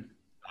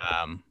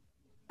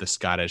 the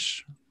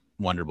Scottish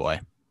Wonder Boy.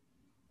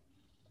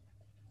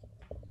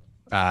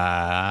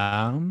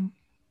 And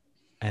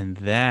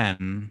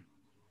then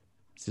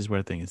this is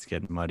where things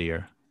get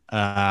muddier.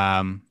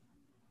 I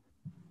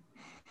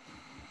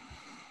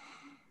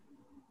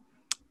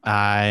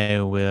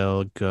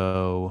will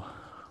go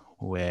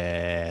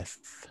with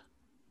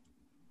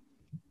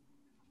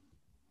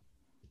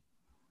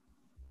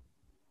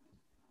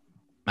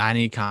I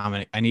need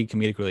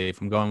comedic relief.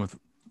 I'm going with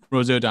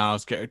Rosie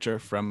O'Donnell's character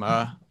from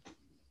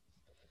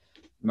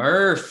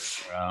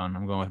Murph.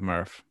 I'm going with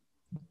Murph.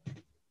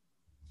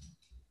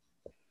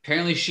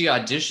 Apparently she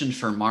auditioned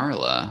for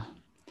Marla,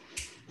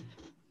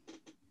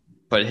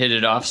 but hit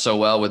it off so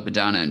well with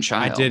Madonna and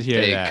Child. I did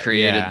hear they that.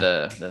 created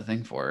the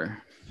thing for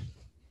her.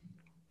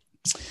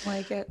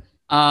 Like it.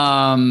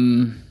 Oh,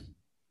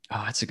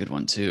 that's a good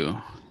one too.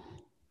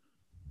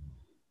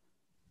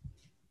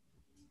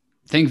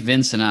 I think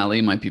Vince and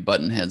Ali might be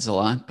button heads a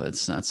lot, but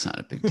that's not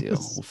a big deal.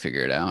 We'll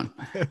figure it out.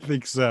 I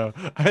think so.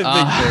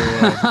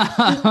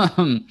 I think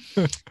they will.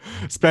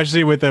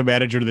 Especially with a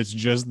manager that's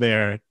just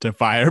there to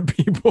fire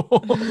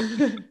people.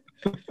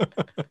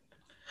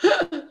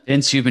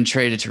 Vince, you've been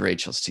traded to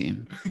Rachel's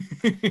team.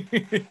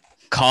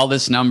 Call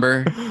this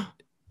number.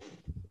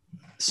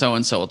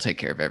 So-and-so will take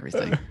care of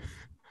everything.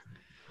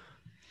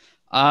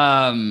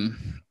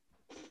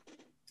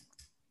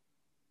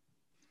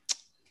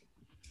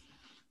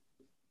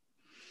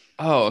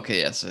 Oh, okay.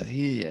 Yeah. So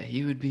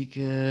he would be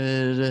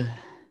good.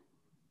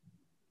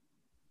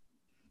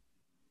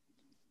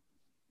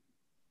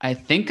 I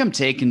think I'm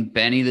taking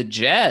Benny the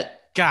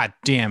Jet. God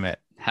damn it.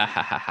 Ha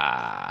ha ha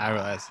ha. I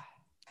realize.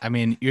 I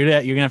mean, you're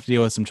gonna have to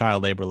deal with some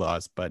child labor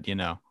laws, but you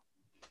know.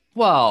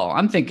 Well,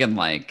 I'm thinking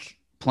like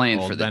playing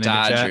Old for the Benny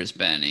the Jet? Dodgers,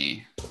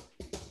 Benny.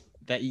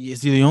 That you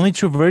see, the only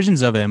two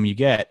versions of him you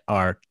get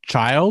are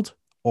child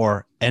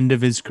or end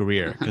of his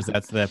career, because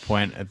that's the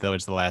point at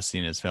which the last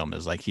scene in his film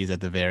is like he's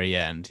at the very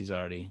end. He's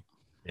already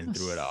been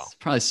through it all. It's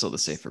probably still the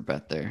safer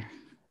bet there.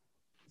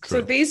 So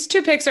True. these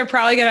two picks are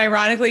probably going to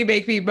ironically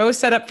make me both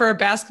set up for a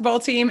basketball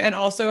team and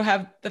also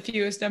have the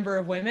fewest number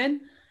of women,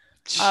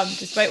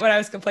 despite what I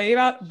was complaining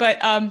about. But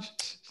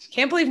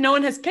can't believe no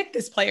one has picked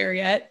this player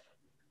yet.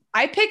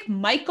 I pick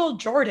Michael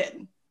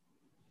Jordan.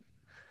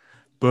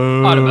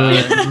 Boom. Thought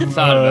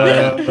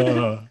about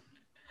it.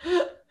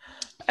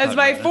 As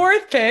my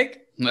fourth pick.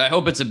 I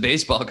hope it's a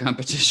baseball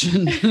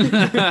competition.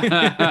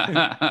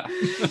 Yeah,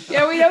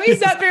 we know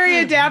he's not very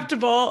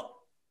adaptable.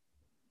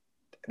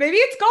 Maybe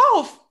it's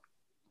golf.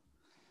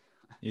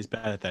 He's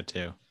bad at that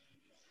too.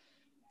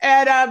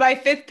 And my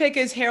fifth pick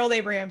is Harold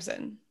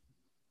Abrahamson,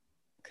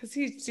 because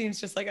he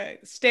seems just like a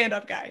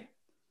stand-up guy.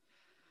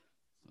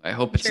 I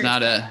hope it's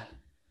not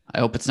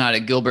a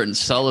Gilbert and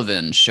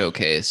Sullivan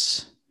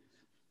showcase.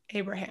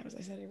 Abrahams.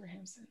 I said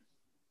Abrahamson.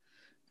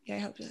 Yeah, I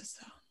hope it is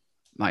so.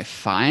 My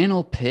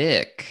final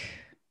pick.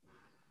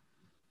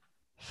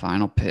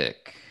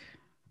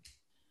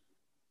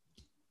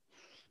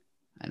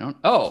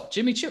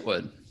 Jimmy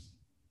Chitwood.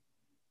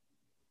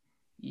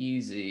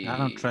 Easy. I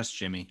don't trust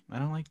Jimmy. I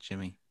don't like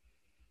Jimmy.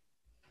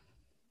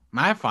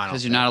 My final.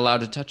 Because you're not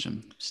allowed to touch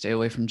him. Stay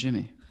away from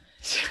Jimmy.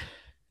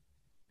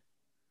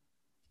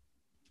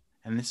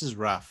 And this is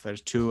rough.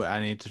 There's two. I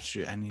need to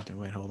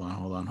wait. Hold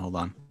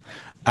on.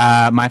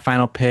 My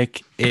final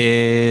pick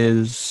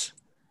is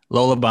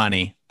Lola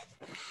Bunny.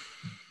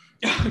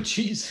 Oh,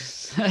 Jesus.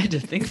 I had to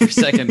think for a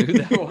second who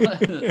that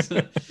was.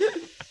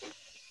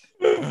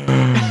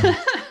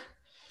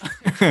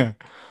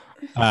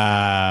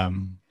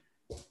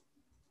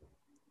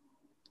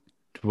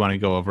 Do we want to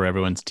go over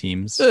everyone's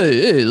teams?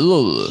 Hey,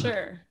 Lola.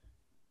 Sure.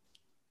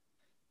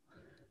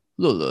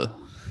 Lola.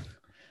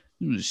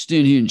 I'm going to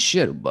stand here in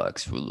shadow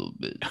box for a little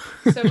bit.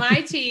 So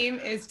my team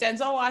is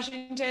Denzel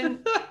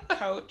Washington,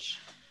 Coach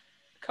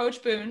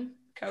Boone,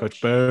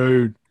 Coach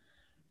Bode.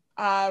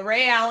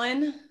 Ray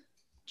Allen,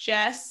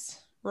 Jess,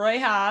 Roy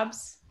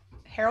Hobbs,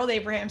 Harold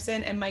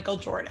Abrahamson, and Michael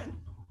Jordan.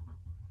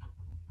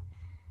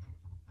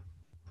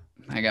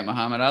 I got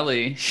Muhammad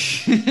Ali.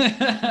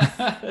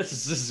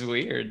 This is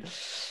weird.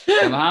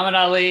 Muhammad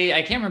Ali.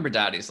 I can't remember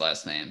Dottie's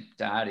last name.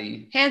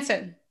 Dottie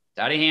Hanson.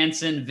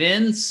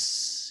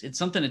 Vince. It's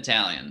something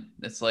Italian.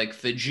 It's like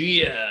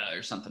Figia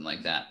or something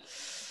like that.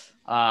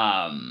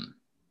 I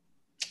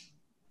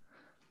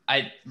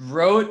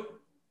wrote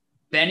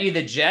Benny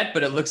the Jet,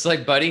 but it looks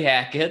like Buddy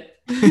Hackett.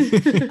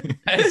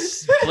 I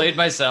played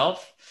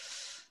myself.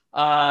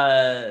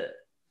 And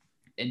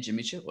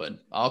Jimmy Chitwood,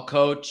 all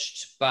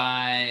coached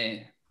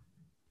by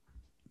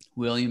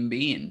William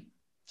Bean.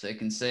 So I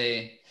can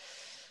say,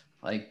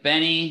 like,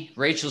 Benny,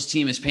 Rachel's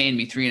team is paying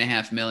me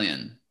 $3.5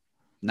 million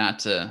not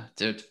to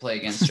play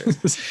against her.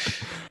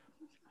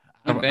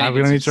 I'm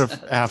going to need to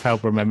have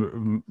help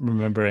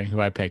remembering who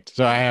I picked.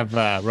 So I have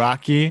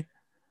Rocky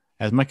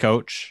as my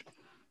coach.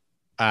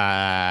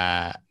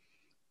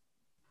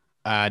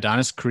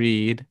 Adonis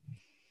Creed,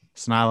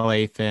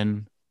 Sanaa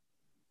Lathan,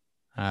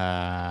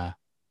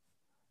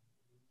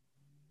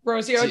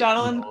 Rosie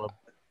O'Donnell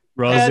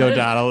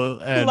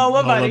and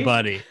Lola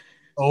Buddy.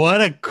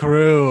 What a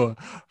crew.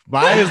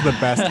 Mine is the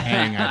best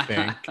hang, I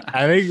think.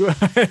 I think I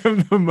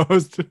have the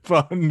most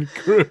fun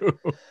crew.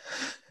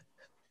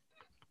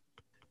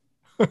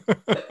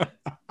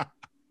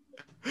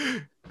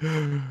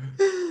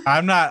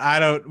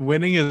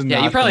 Winning is not.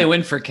 Yeah, you probably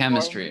win for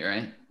chemistry,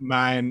 right?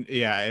 Mine,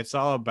 yeah, it's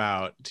all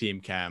about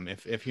team chem.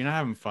 If you're not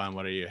having fun,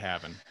 what are you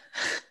having?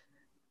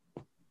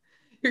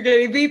 You're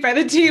getting beat by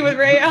the team with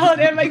Ray Allen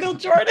and Michael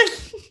Jordan.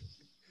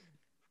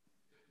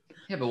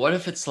 Yeah, but what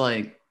if it's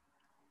like,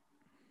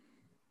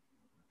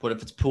 what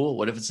if it's pool?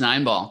 What if it's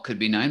 9-ball? Could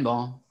be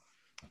 9-ball.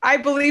 I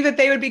believe that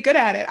they would be good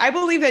at it. I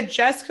believe that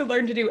Jess could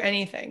learn to do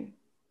anything.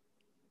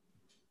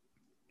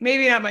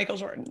 Maybe not Michael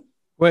Jordan.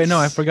 Wait, no,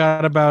 I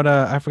forgot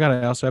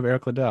I also have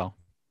Eric Liddell.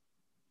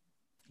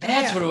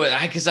 That's what it was.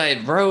 Because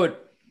I wrote,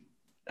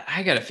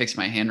 I got to fix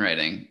my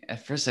handwriting.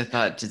 At first I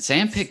thought, did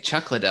Sam pick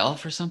Chuck Liddell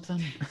for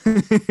something?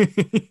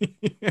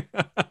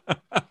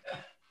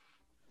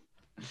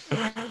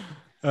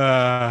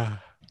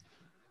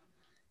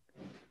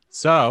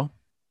 So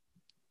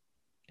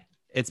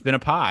it's been a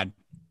pod.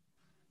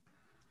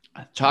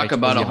 Talk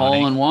about a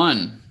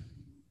hole-in-one.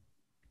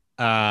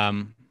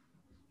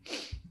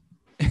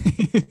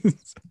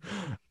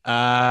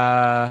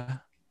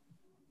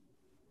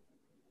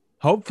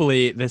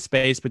 Hopefully the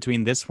space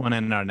between this one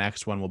and our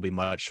next one will be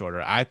much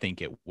shorter. I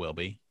think it will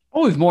be.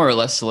 Oh, we've more or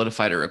less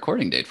solidified a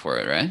recording date for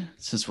it, right?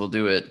 Since we'll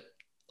do it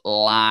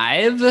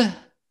live.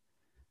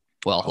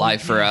 Well,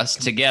 live for us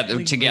together.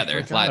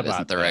 Live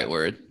isn't the right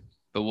word,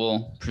 but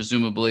we'll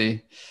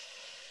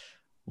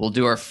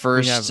do our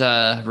first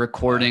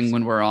recording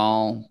when we're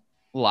all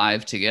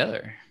live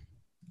together.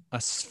 A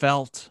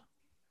svelte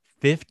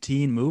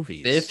 15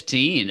 movies.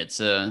 15. It's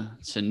a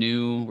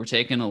new. We're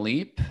taking a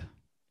leap.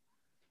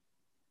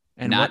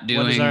 And what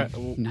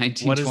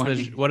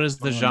is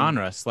the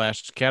genre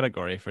 /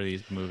 category for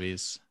these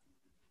movies?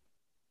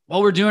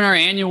 Well, we're doing our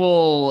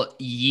annual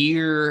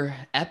year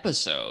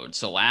episode.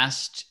 So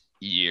last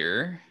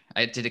year,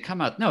 did it come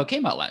out? No, it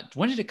came out last.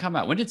 When did it come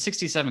out? When did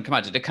 67 come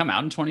out? Did it come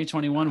out in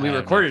 2021? We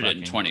recorded it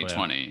in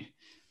 2020. Clue.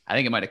 I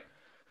think it might have.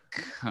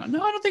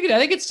 No, I don't think it. I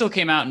think it still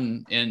came out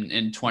in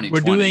 2020. We're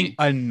doing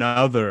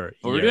another.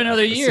 We're doing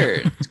another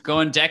year. It's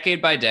going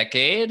decade by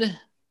decade.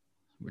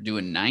 We're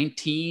doing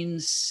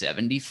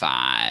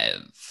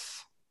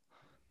 1975.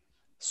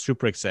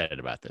 Super excited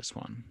about this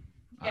one.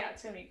 Yeah,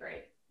 it's gonna be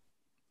great.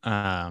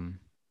 No,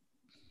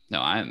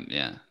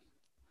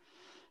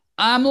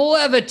 I'm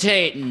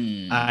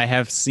levitating. I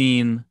have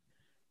seen.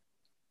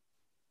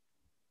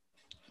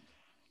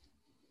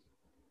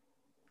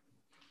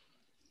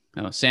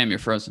 Oh, Sam, you're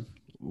frozen.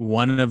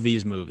 One of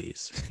these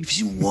movies. You've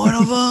seen one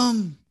of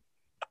them?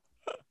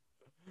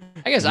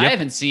 I guess I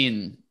haven't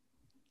seen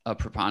a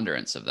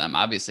preponderance of them.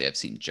 Obviously, I've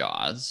seen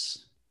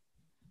Jaws.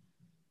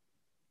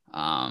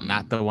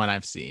 Not the one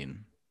I've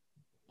seen.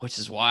 Which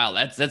is wild.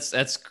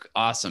 That's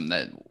awesome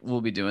that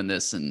we'll be doing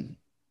this and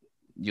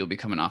you'll be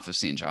coming off of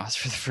seeing Jaws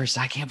for the first.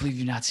 I can't believe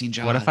you've not seen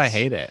Jaws. What if I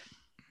hate it?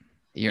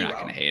 You're not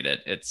going to hate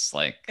it. It's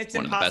like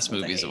one of the best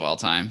movies of all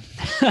time.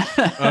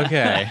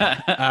 Okay.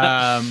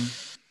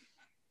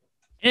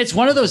 And it's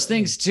one of those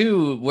things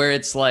too, where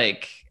it's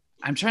like,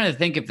 I'm trying to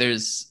think if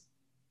there's,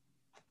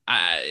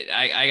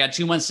 I got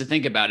 2 months to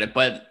think about it,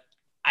 but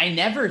I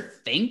never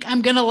think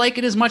I'm going to like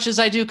it as much as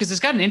I do because it's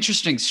got an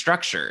interesting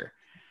structure.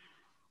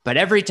 But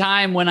every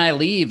time when I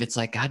leave, it's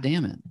like, God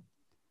damn it.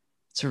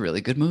 It's a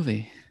really good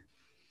movie.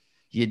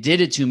 You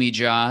did it to me,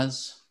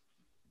 Jaws.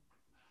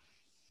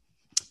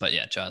 But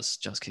yeah, Jaws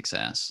kicks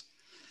ass.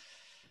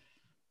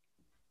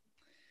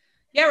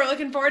 Yeah, we're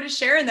looking forward to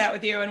sharing that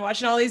with you and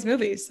watching all these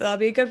movies. So that'll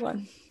be a good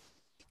one.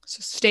 So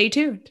stay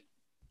tuned.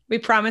 We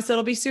promise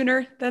it'll be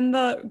sooner than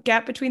the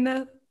gap between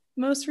the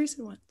most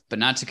recent ones. But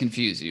not to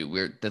confuse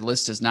you, the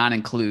list does not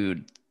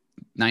include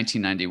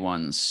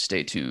 1991's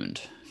Stay Tuned.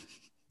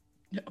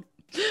 No.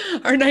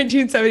 Our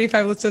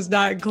 1975 list does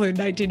not include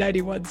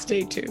 1991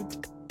 Stay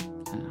Tuned.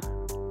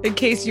 In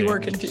case you were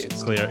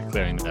confused.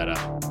 Clearing that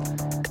up.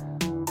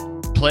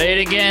 Play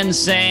it again,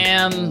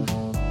 Sam.